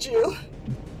me to jail.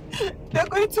 They're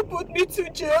going to put me to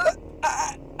jail.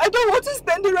 I don't want to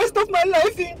spend the rest of my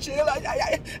life in jail.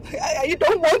 I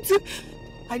don't want to.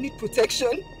 I need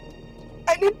protection.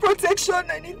 I need protection.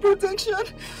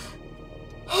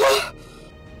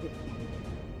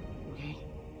 Okay.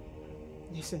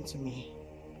 Listen to me.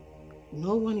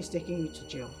 No one is taking you to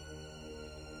jail.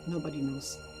 Nobody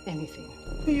knows anything.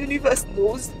 The universe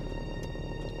knows.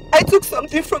 I took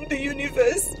something from the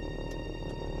universe.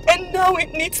 And now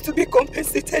it needs to be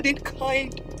compensated in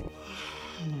kind.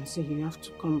 Nancy, you have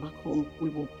to come back home. We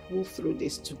will pull through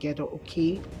this together,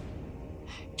 okay?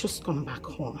 Just come back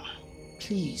home.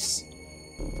 Please.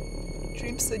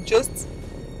 Dreams are just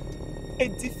a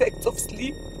defect of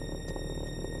sleep.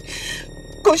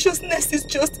 Consciousness is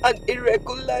just an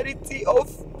irregularity of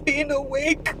being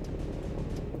awake.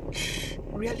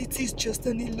 Reality is just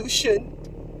an illusion.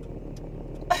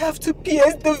 I have to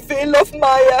pierce the veil of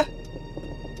Maya.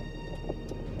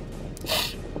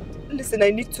 Listen, I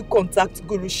need to contact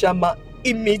Guru Shama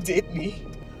immediately.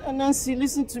 Nancy,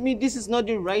 listen to me. This is not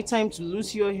the right time to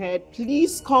lose your head.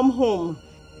 Please come home.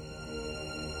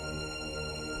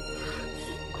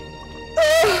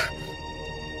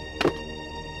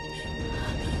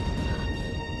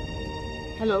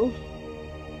 Hello?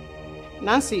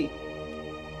 Nancy?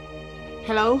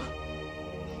 Hello?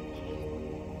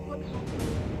 Oh,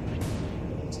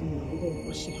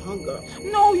 she hung up.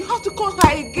 No, you have to call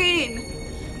her again.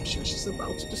 I'm sure she's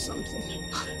about to do something.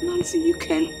 Nancy, you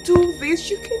can do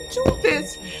this. You can do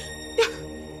this.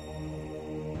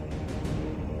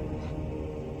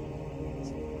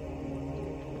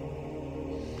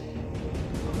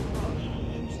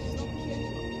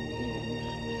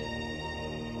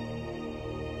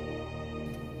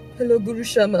 Hello, Guru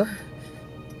Shama.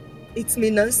 It's me,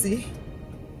 Nancy.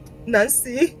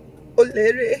 Nancy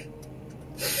Olere.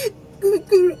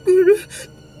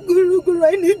 Guru,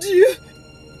 I need you.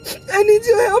 I need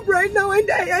your help right now, and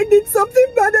I need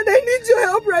something bad, and I need your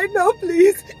help right now,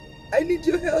 please. I need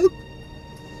your help.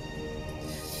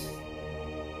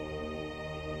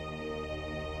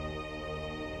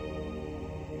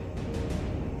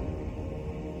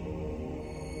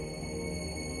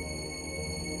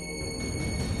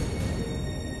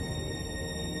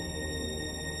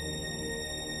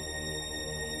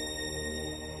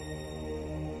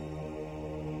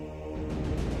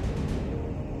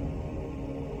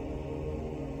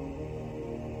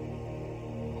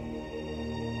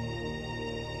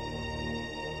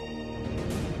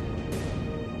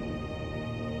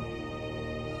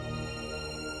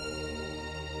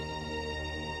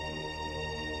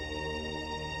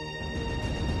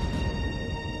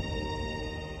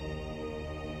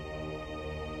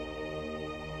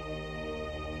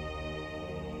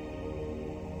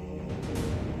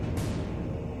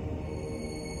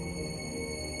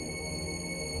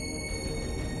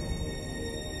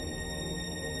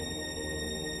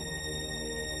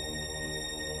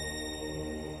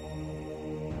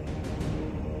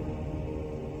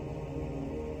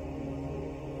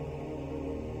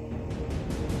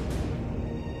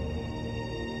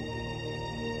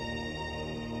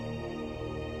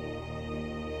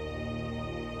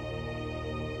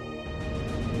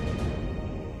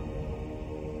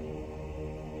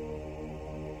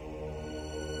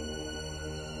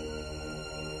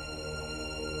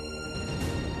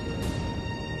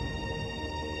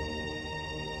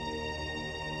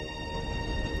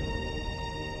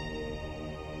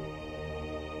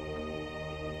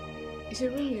 Is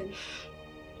it ringing?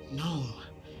 No.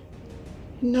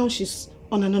 Now she's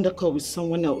on another call with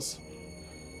someone else.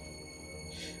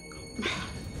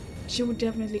 She will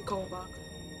definitely call back.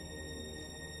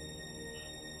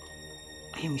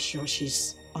 I am sure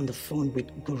she's on the phone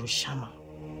with Guru Shama.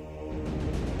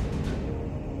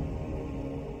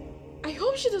 I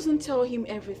hope she doesn't tell him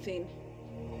everything.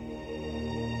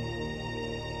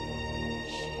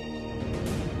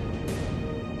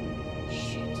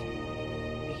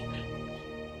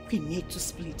 We need to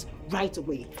split right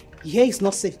away. Here is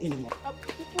not safe anymore.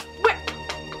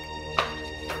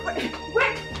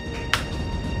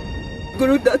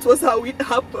 Guru, that was how it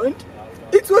happened.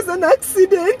 It was an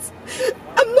accident.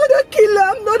 I'm not a killer.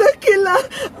 I'm not a killer.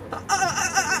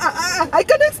 I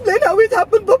can explain how it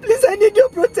happened, but please, I need your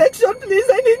protection. Please,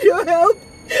 I need your help.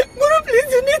 Guru,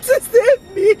 please, you need to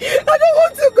save me. I don't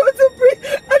want to go to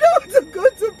prison. I don't want to go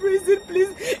to prison.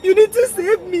 Please, you need to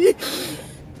save me.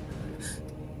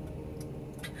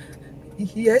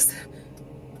 Yes.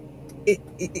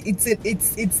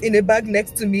 It's in a bag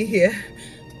next to me here.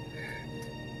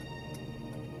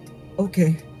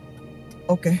 Okay.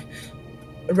 Okay.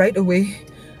 Right away.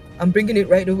 I'm bringing it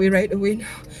right away now.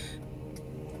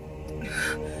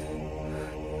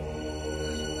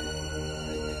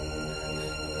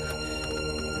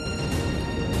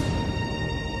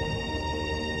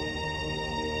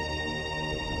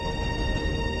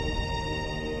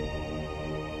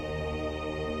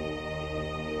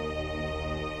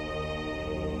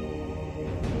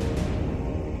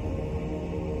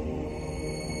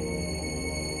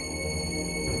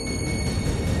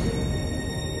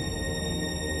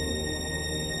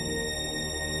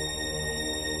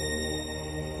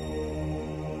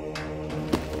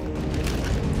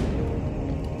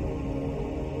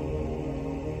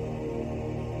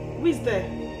 Who is there?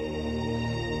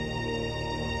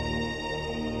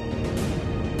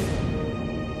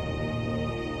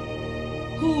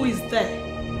 Who is there?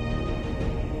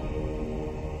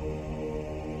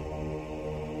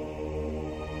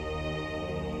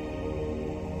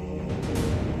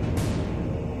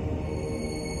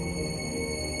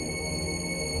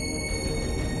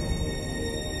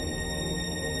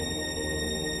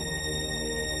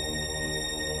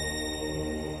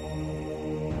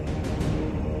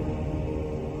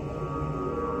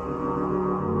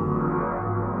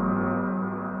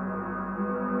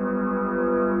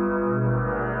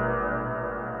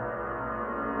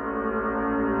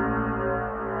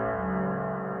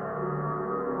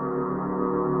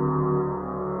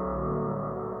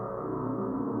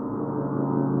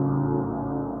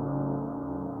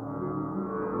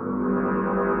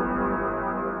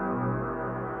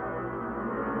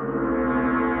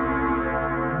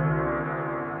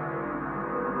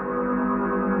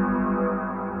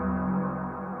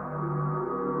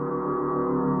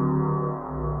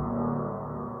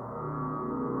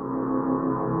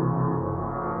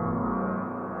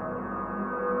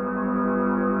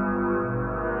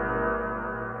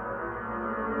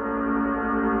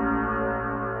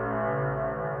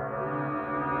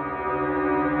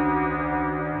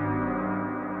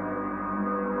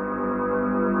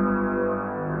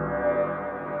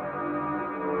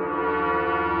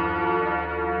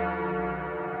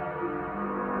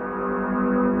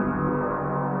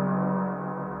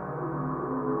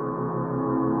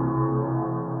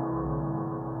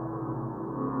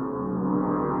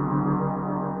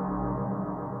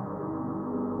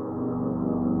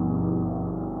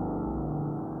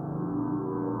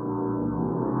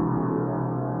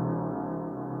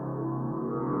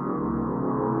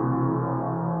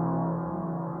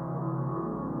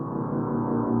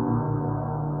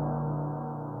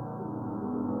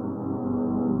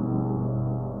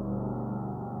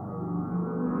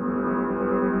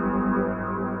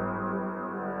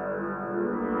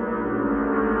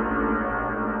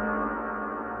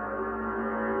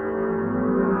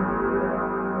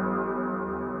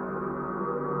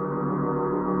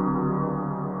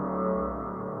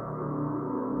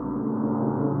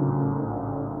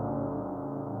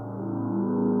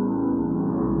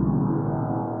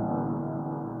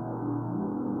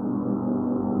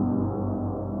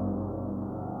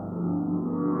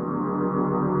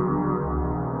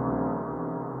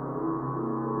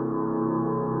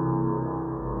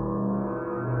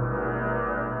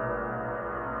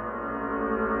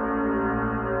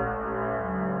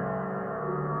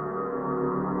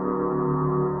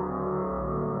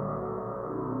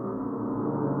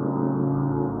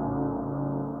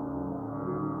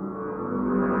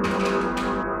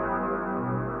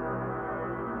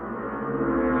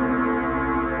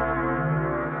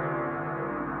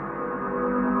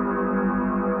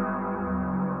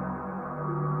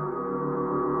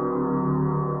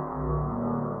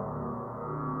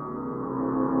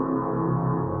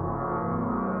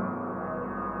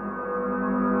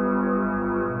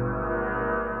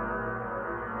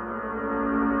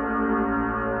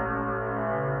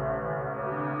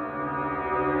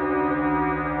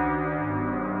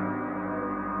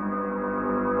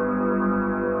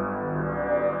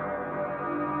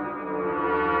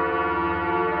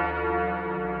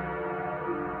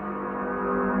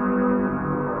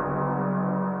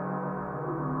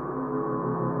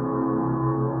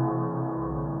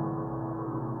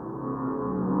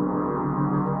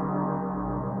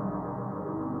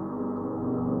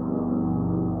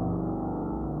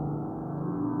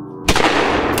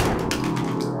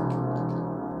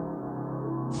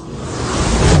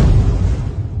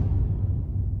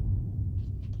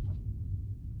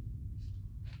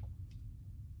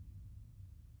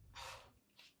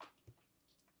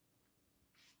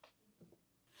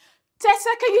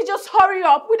 Tessa, can you just hurry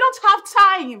up? We don't have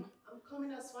time. I'm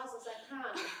coming as fast as I can.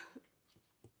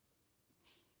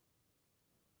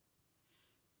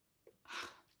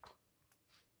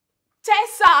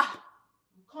 Tessa!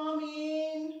 I'm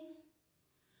coming.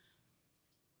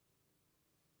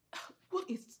 What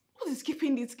is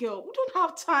keeping this girl? We don't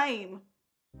have time.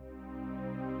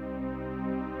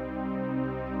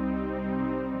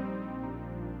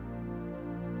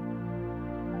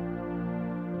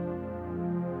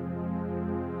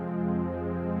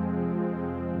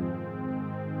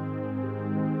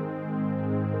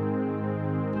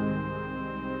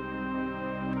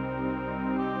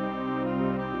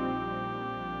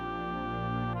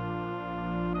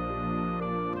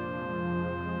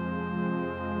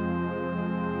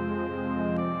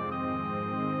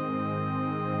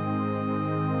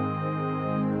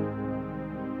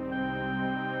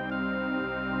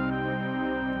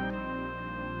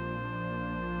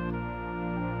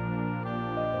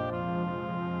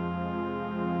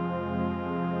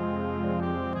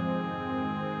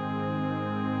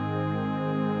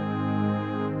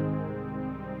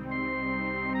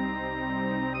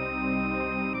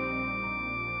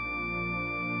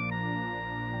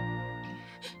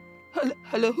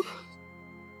 Hello?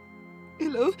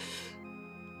 Hello?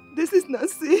 This is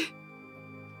Nancy.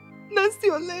 Nancy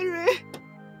Olere.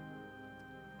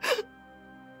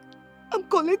 I'm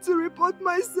calling to report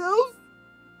myself.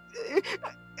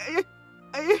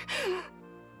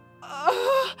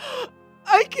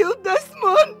 I killed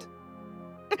Desmond.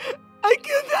 I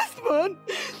killed Desmond.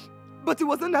 But it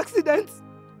was an accident.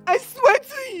 I swear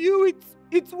to you,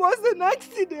 it was an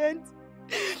accident.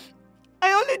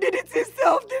 I only did it in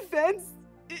self-defense.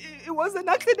 It was an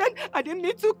accident. I didn't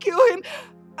mean to kill him.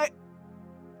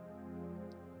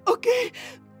 Okay.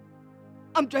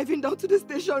 I'm driving down to the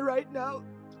station right now.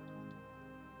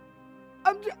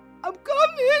 I'm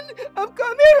coming. I'm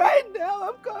coming right now.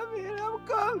 I'm coming. I'm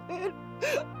coming.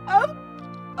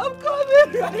 I'm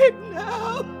coming right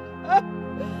now.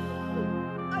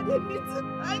 I didn't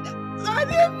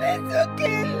mean to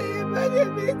kill him. I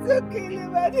didn't mean to kill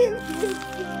him. I didn't mean to.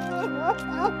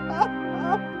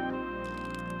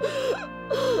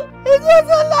 It was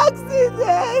an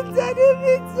accident. I didn't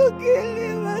mean to kill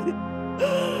him.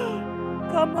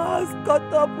 Kama has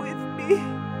caught up with me.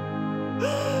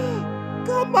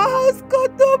 Kama has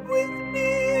caught up with me.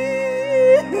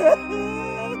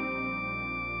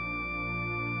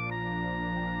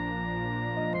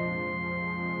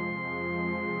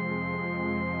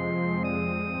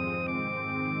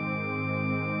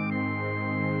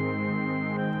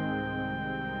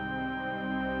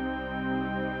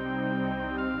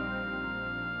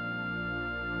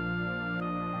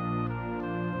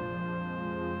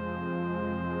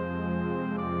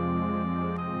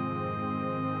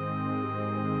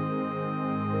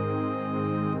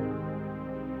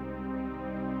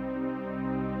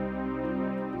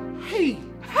 Hey!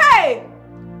 Hey!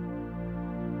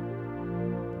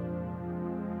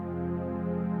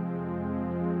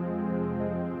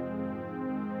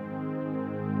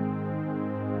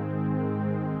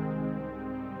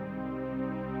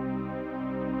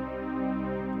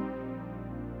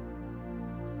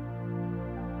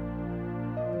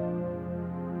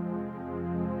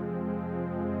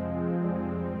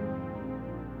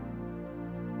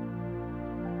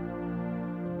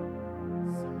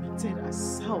 Submitted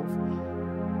herself.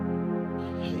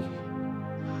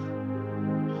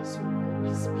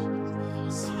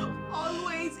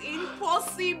 Always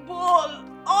impossible.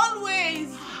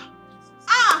 Always.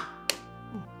 Ah!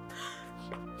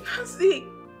 Nancy.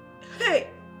 Hey.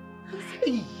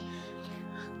 Nancy.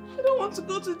 I don't want to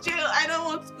go to jail. I don't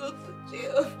want to go to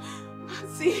jail.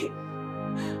 Nancy.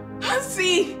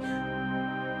 Nancy.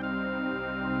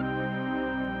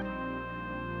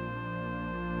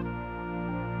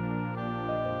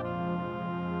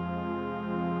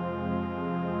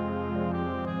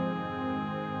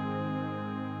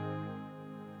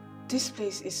 This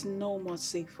place is no more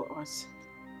safe for us.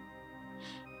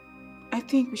 I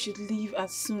think we should leave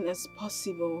as soon as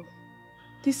possible.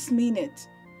 This minute.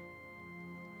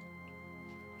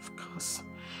 Of course.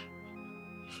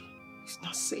 It's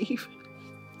not safe.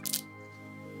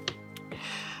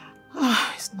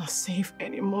 It's not safe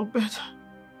anymore, but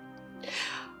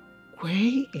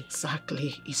where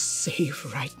exactly is safe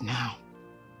right now?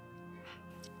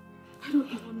 I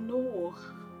don't even know.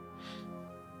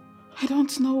 I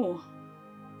don't know.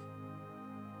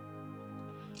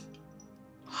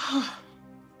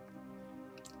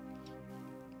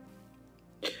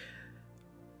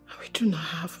 We do not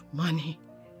have money.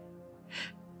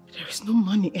 There is no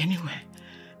money anywhere.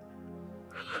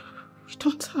 We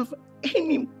don't have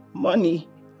any money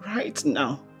Right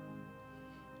now.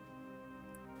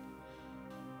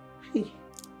 Hey,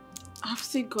 I've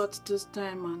still got those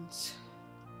diamonds.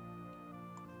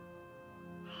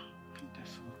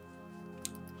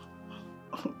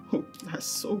 Oh, that's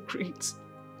so great.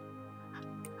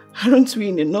 Aren't we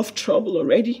in enough trouble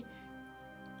already?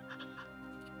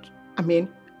 I mean,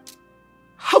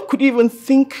 how could you even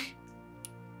think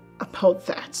about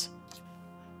that?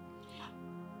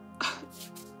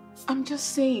 I'm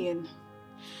just saying.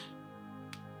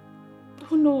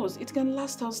 Who knows? It can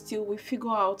last us till we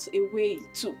figure out a way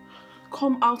to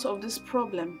come out of this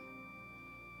problem.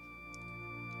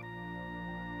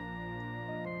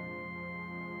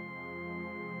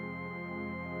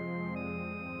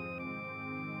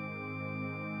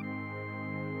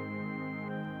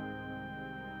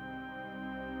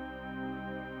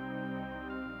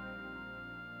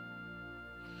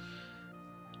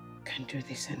 Can't do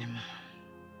this anymore.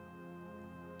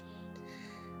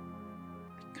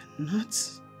 I cannot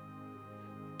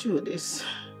do this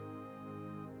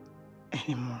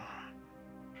anymore.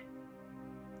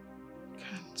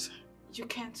 Can't. You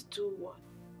can't do what?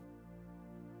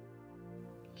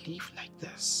 Live like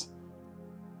this.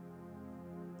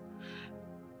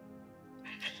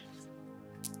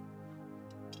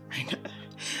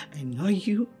 I know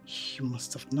you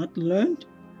must have not learned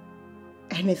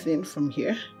anything from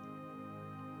here.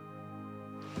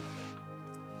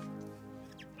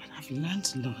 But I've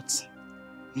learned a lot,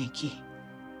 Nikki.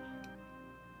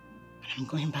 And I'm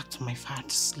going back to my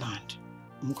father's land.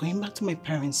 I'm going back to my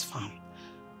parents' farm.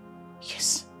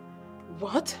 Yes.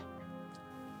 What?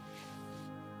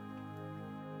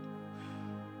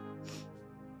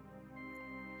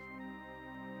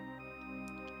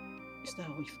 Is that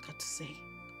all you've got to say?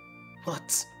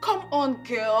 What? Come on,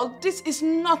 girl. This is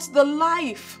not the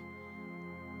life.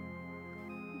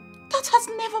 That has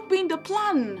never been the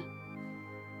plan.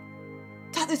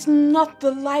 That is not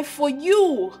the life for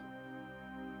you.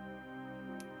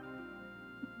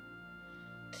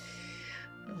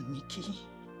 Oh, Nikki.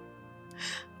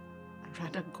 I'd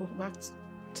rather go back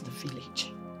to the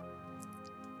village.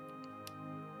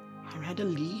 I'd rather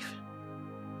live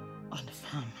on the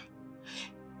farm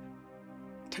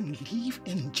than live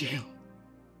in jail.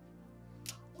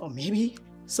 Or maybe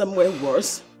somewhere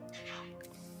worse.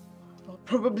 Or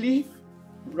probably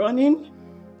running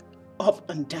up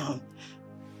and down.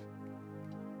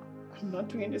 I'm not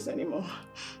doing this anymore.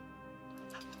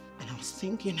 And I was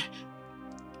thinking,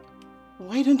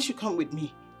 why don't you come with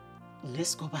me?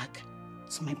 Let's go back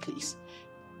to my place.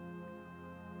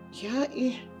 Yeah,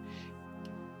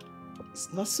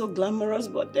 it's not so glamorous,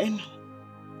 but then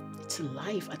it's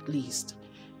alive at least.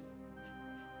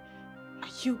 Are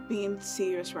you being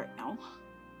serious right now?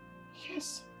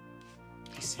 Yes.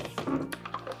 Listen.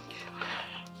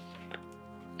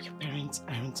 Your parents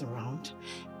aren't around,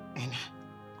 and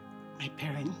my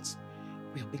parents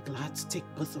will be glad to take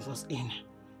both of us in.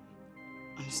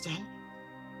 Understand?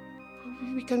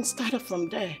 We can start up from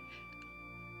there.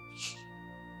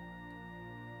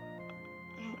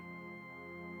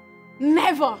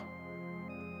 Never!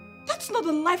 That's not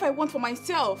the life I want for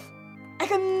myself. I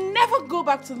can never go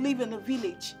back to live in a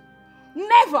village.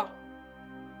 Never!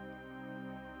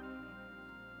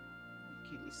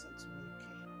 Okay, listen to me,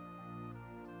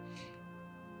 okay?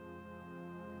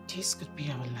 This could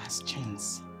be our last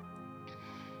chance.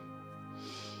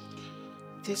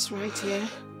 This right here,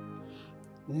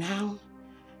 now,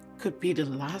 could be the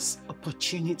last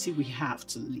opportunity we have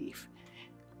to live.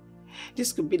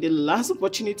 This could be the last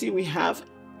opportunity we have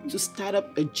to start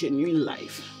up a genuine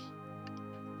life.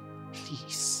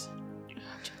 Please.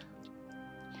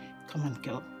 Come on,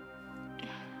 girl.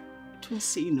 Don't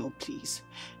say no, please.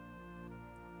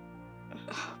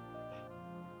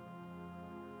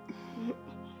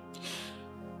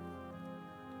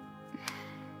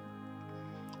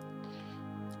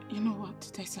 You know what,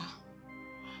 Tessa?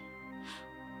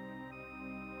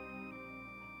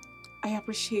 I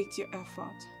appreciate your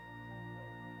effort.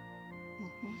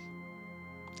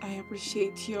 I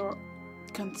appreciate your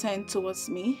consent towards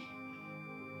me.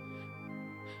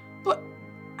 But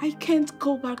I can't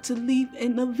go back to live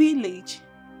in a village.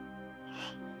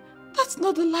 That's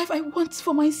not the life I want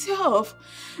for myself.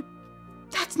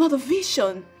 That's not a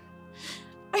vision.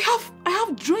 I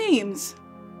have dreams.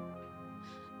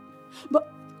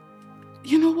 But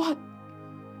you know what?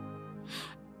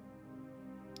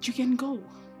 You can go.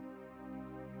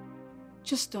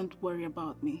 Just don't worry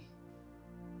about me.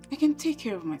 I can take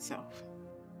care of myself.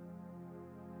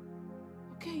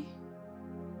 Okay?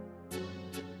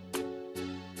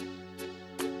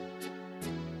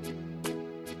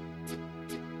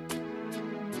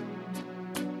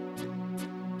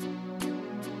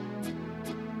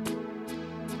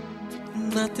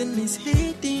 Nothing is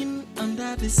hidden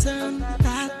under the sun.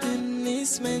 Nothing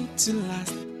is meant to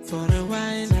last for a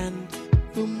while, and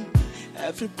boom,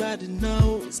 everybody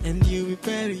knows, and you will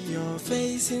bury your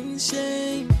face in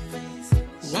shame.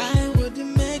 Why would you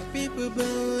make people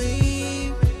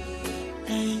believe?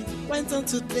 Hey, went on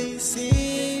to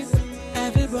deceive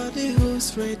everybody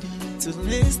who's ready to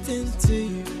listen to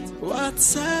you. What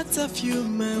sort of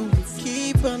human will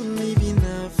keep on living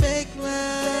a fake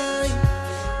life?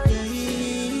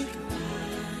 Yeah,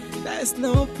 there's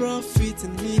no profit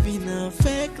in living a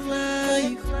fake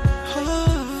life.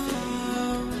 Oh,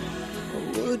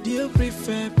 would you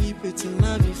prefer people to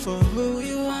love you for who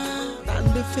you are than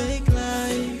the fake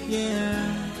life?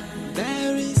 Yeah,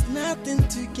 there is nothing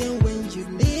to gain when you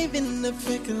live in a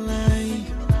fake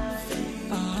life.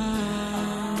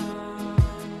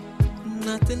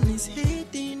 Nothing is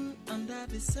hidden under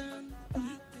the sun.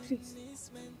 Please,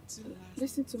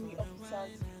 listen to me,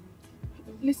 officers.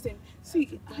 Listen,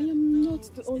 see, I am not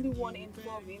the only one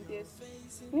involved in this.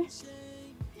 Eh?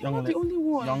 I'm not the only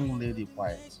one. Young lady,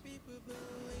 quiet.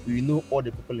 We know all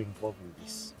the people involved in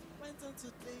this,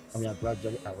 and we are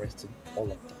gradually arresting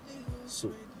all of them.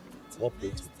 So,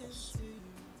 cooperate with us.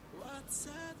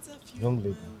 Young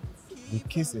lady, the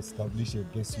case established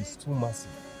against you is too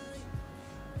massive.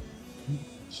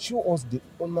 Show us the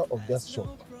owner of that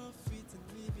shop,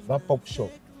 that pop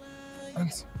shop,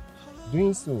 and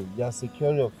doing so, you are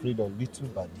securing your freedom little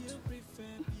by little.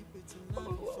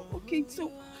 Okay,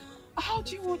 so how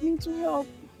do you want me to help?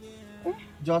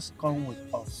 Just come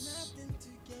with us.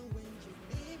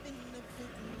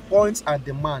 Point at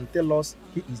the man, tell us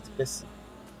he is the person,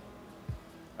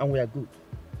 and we are good.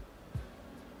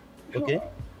 Okay?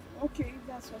 Okay, if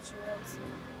that's what you want.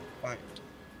 Fine.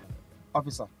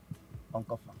 Officer,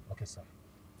 uncuff her. Okay, sir.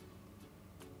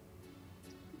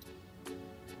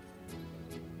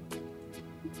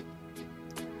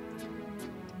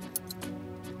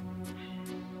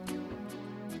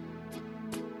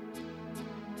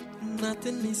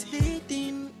 Nothing is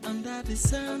hidden under the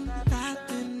sun.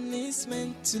 Nothing is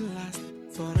meant to last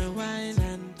for a while,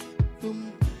 and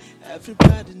boom,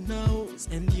 everybody knows,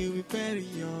 and you will bury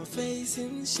your face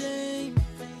in shame.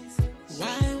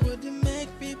 Why would you make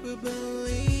people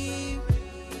believe?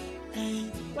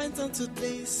 Hey, went on to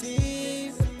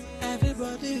deceive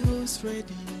everybody who's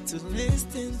ready to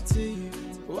listen to you.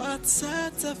 What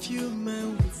sort of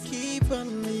human will keep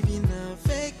on living a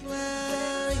fake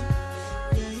life?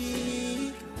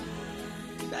 Yeah,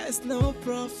 there's no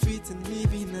profit in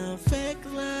living a fake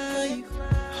life.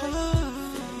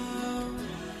 Oh,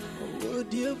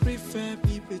 would you prefer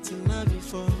people to love you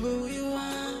for who you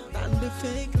are than the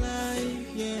fake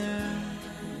life? Yeah,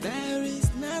 there is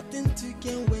nothing to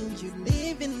gain when you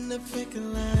live in a fake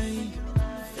life.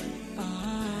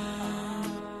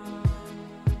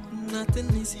 Nothing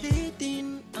is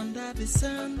hidden under the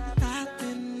sun.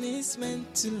 Nothing is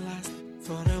meant to last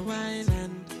for a while,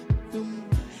 and boom,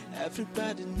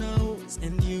 everybody knows,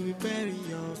 and you will bury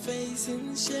your face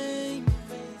in shame.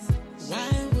 Why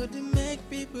would you make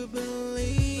people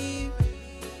believe?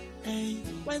 Hey,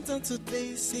 went on to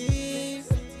deceive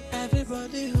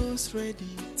everybody who's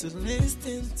ready to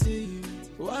listen to you.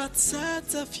 What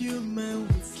sort of human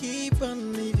will keep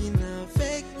on living a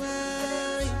fake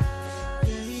life?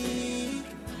 Yeah,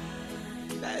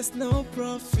 there's no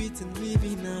profit in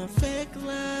living a fake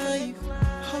life.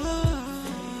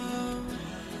 Oh,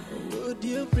 would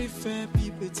you prefer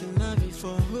people to love you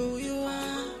for who you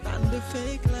are than the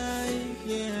fake life?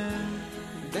 Yeah,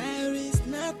 there is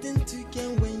nothing to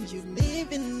gain when you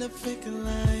live in a fake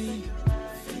life.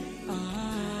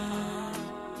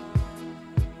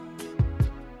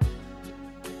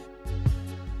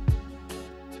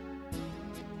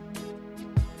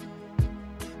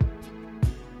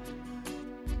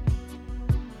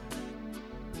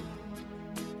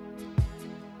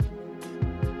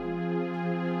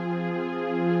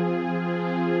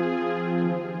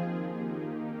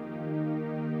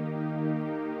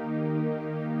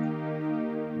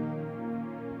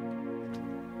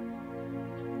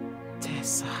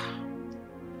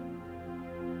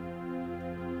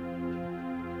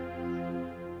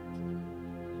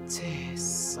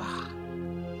 Tessa.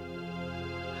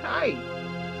 Hi.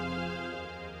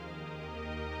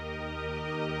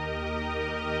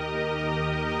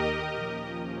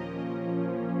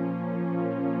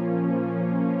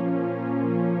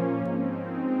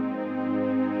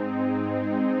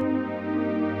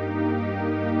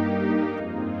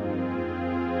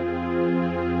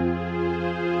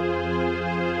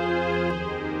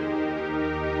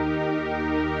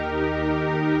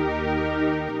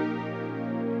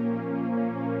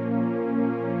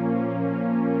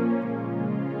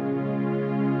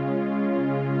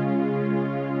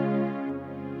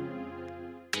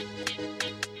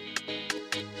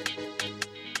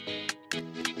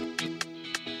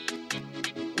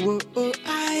 Whoa, oh,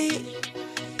 I,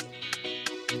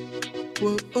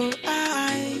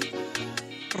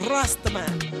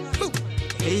 Rastaman.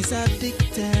 He's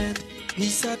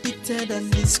addicted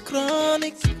and he's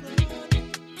chronic.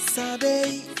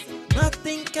 Saturday,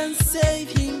 nothing can save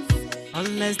him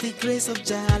unless the grace of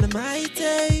Jah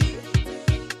Almighty.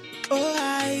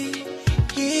 Oh,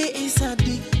 he is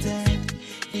addicted.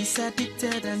 He's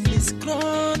addicted and he's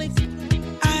chronic.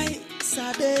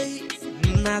 Saturday,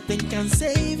 nothing can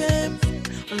save him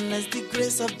unless the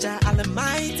grace of Jah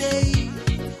Almighty.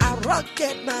 A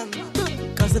rocket man,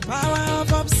 cause the power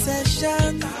of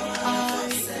obsession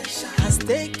has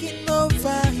taken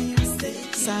over him.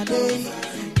 Saturday,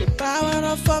 the power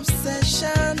of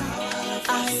obsession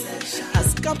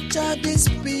has captured his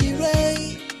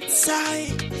spirit.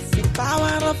 The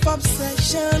power of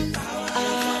obsession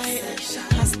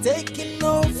has taken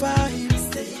over him.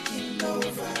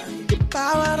 The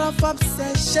power of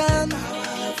obsession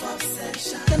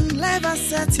can never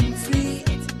set him free.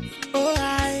 Oh,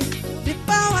 the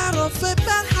power of a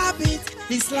bad habit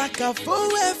is like a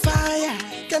fuel fire,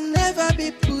 can never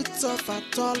be put off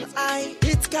at all.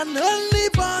 It can only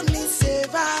burn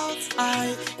itself out.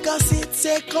 Cause it's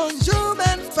a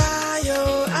consuming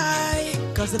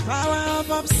fire. Cause the power of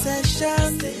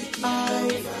obsession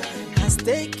has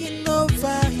taken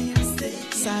over him.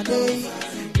 Saturday,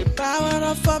 the power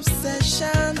of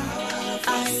obsession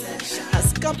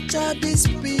has captured his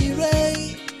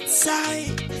spirit.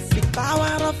 The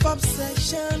power of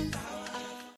obsession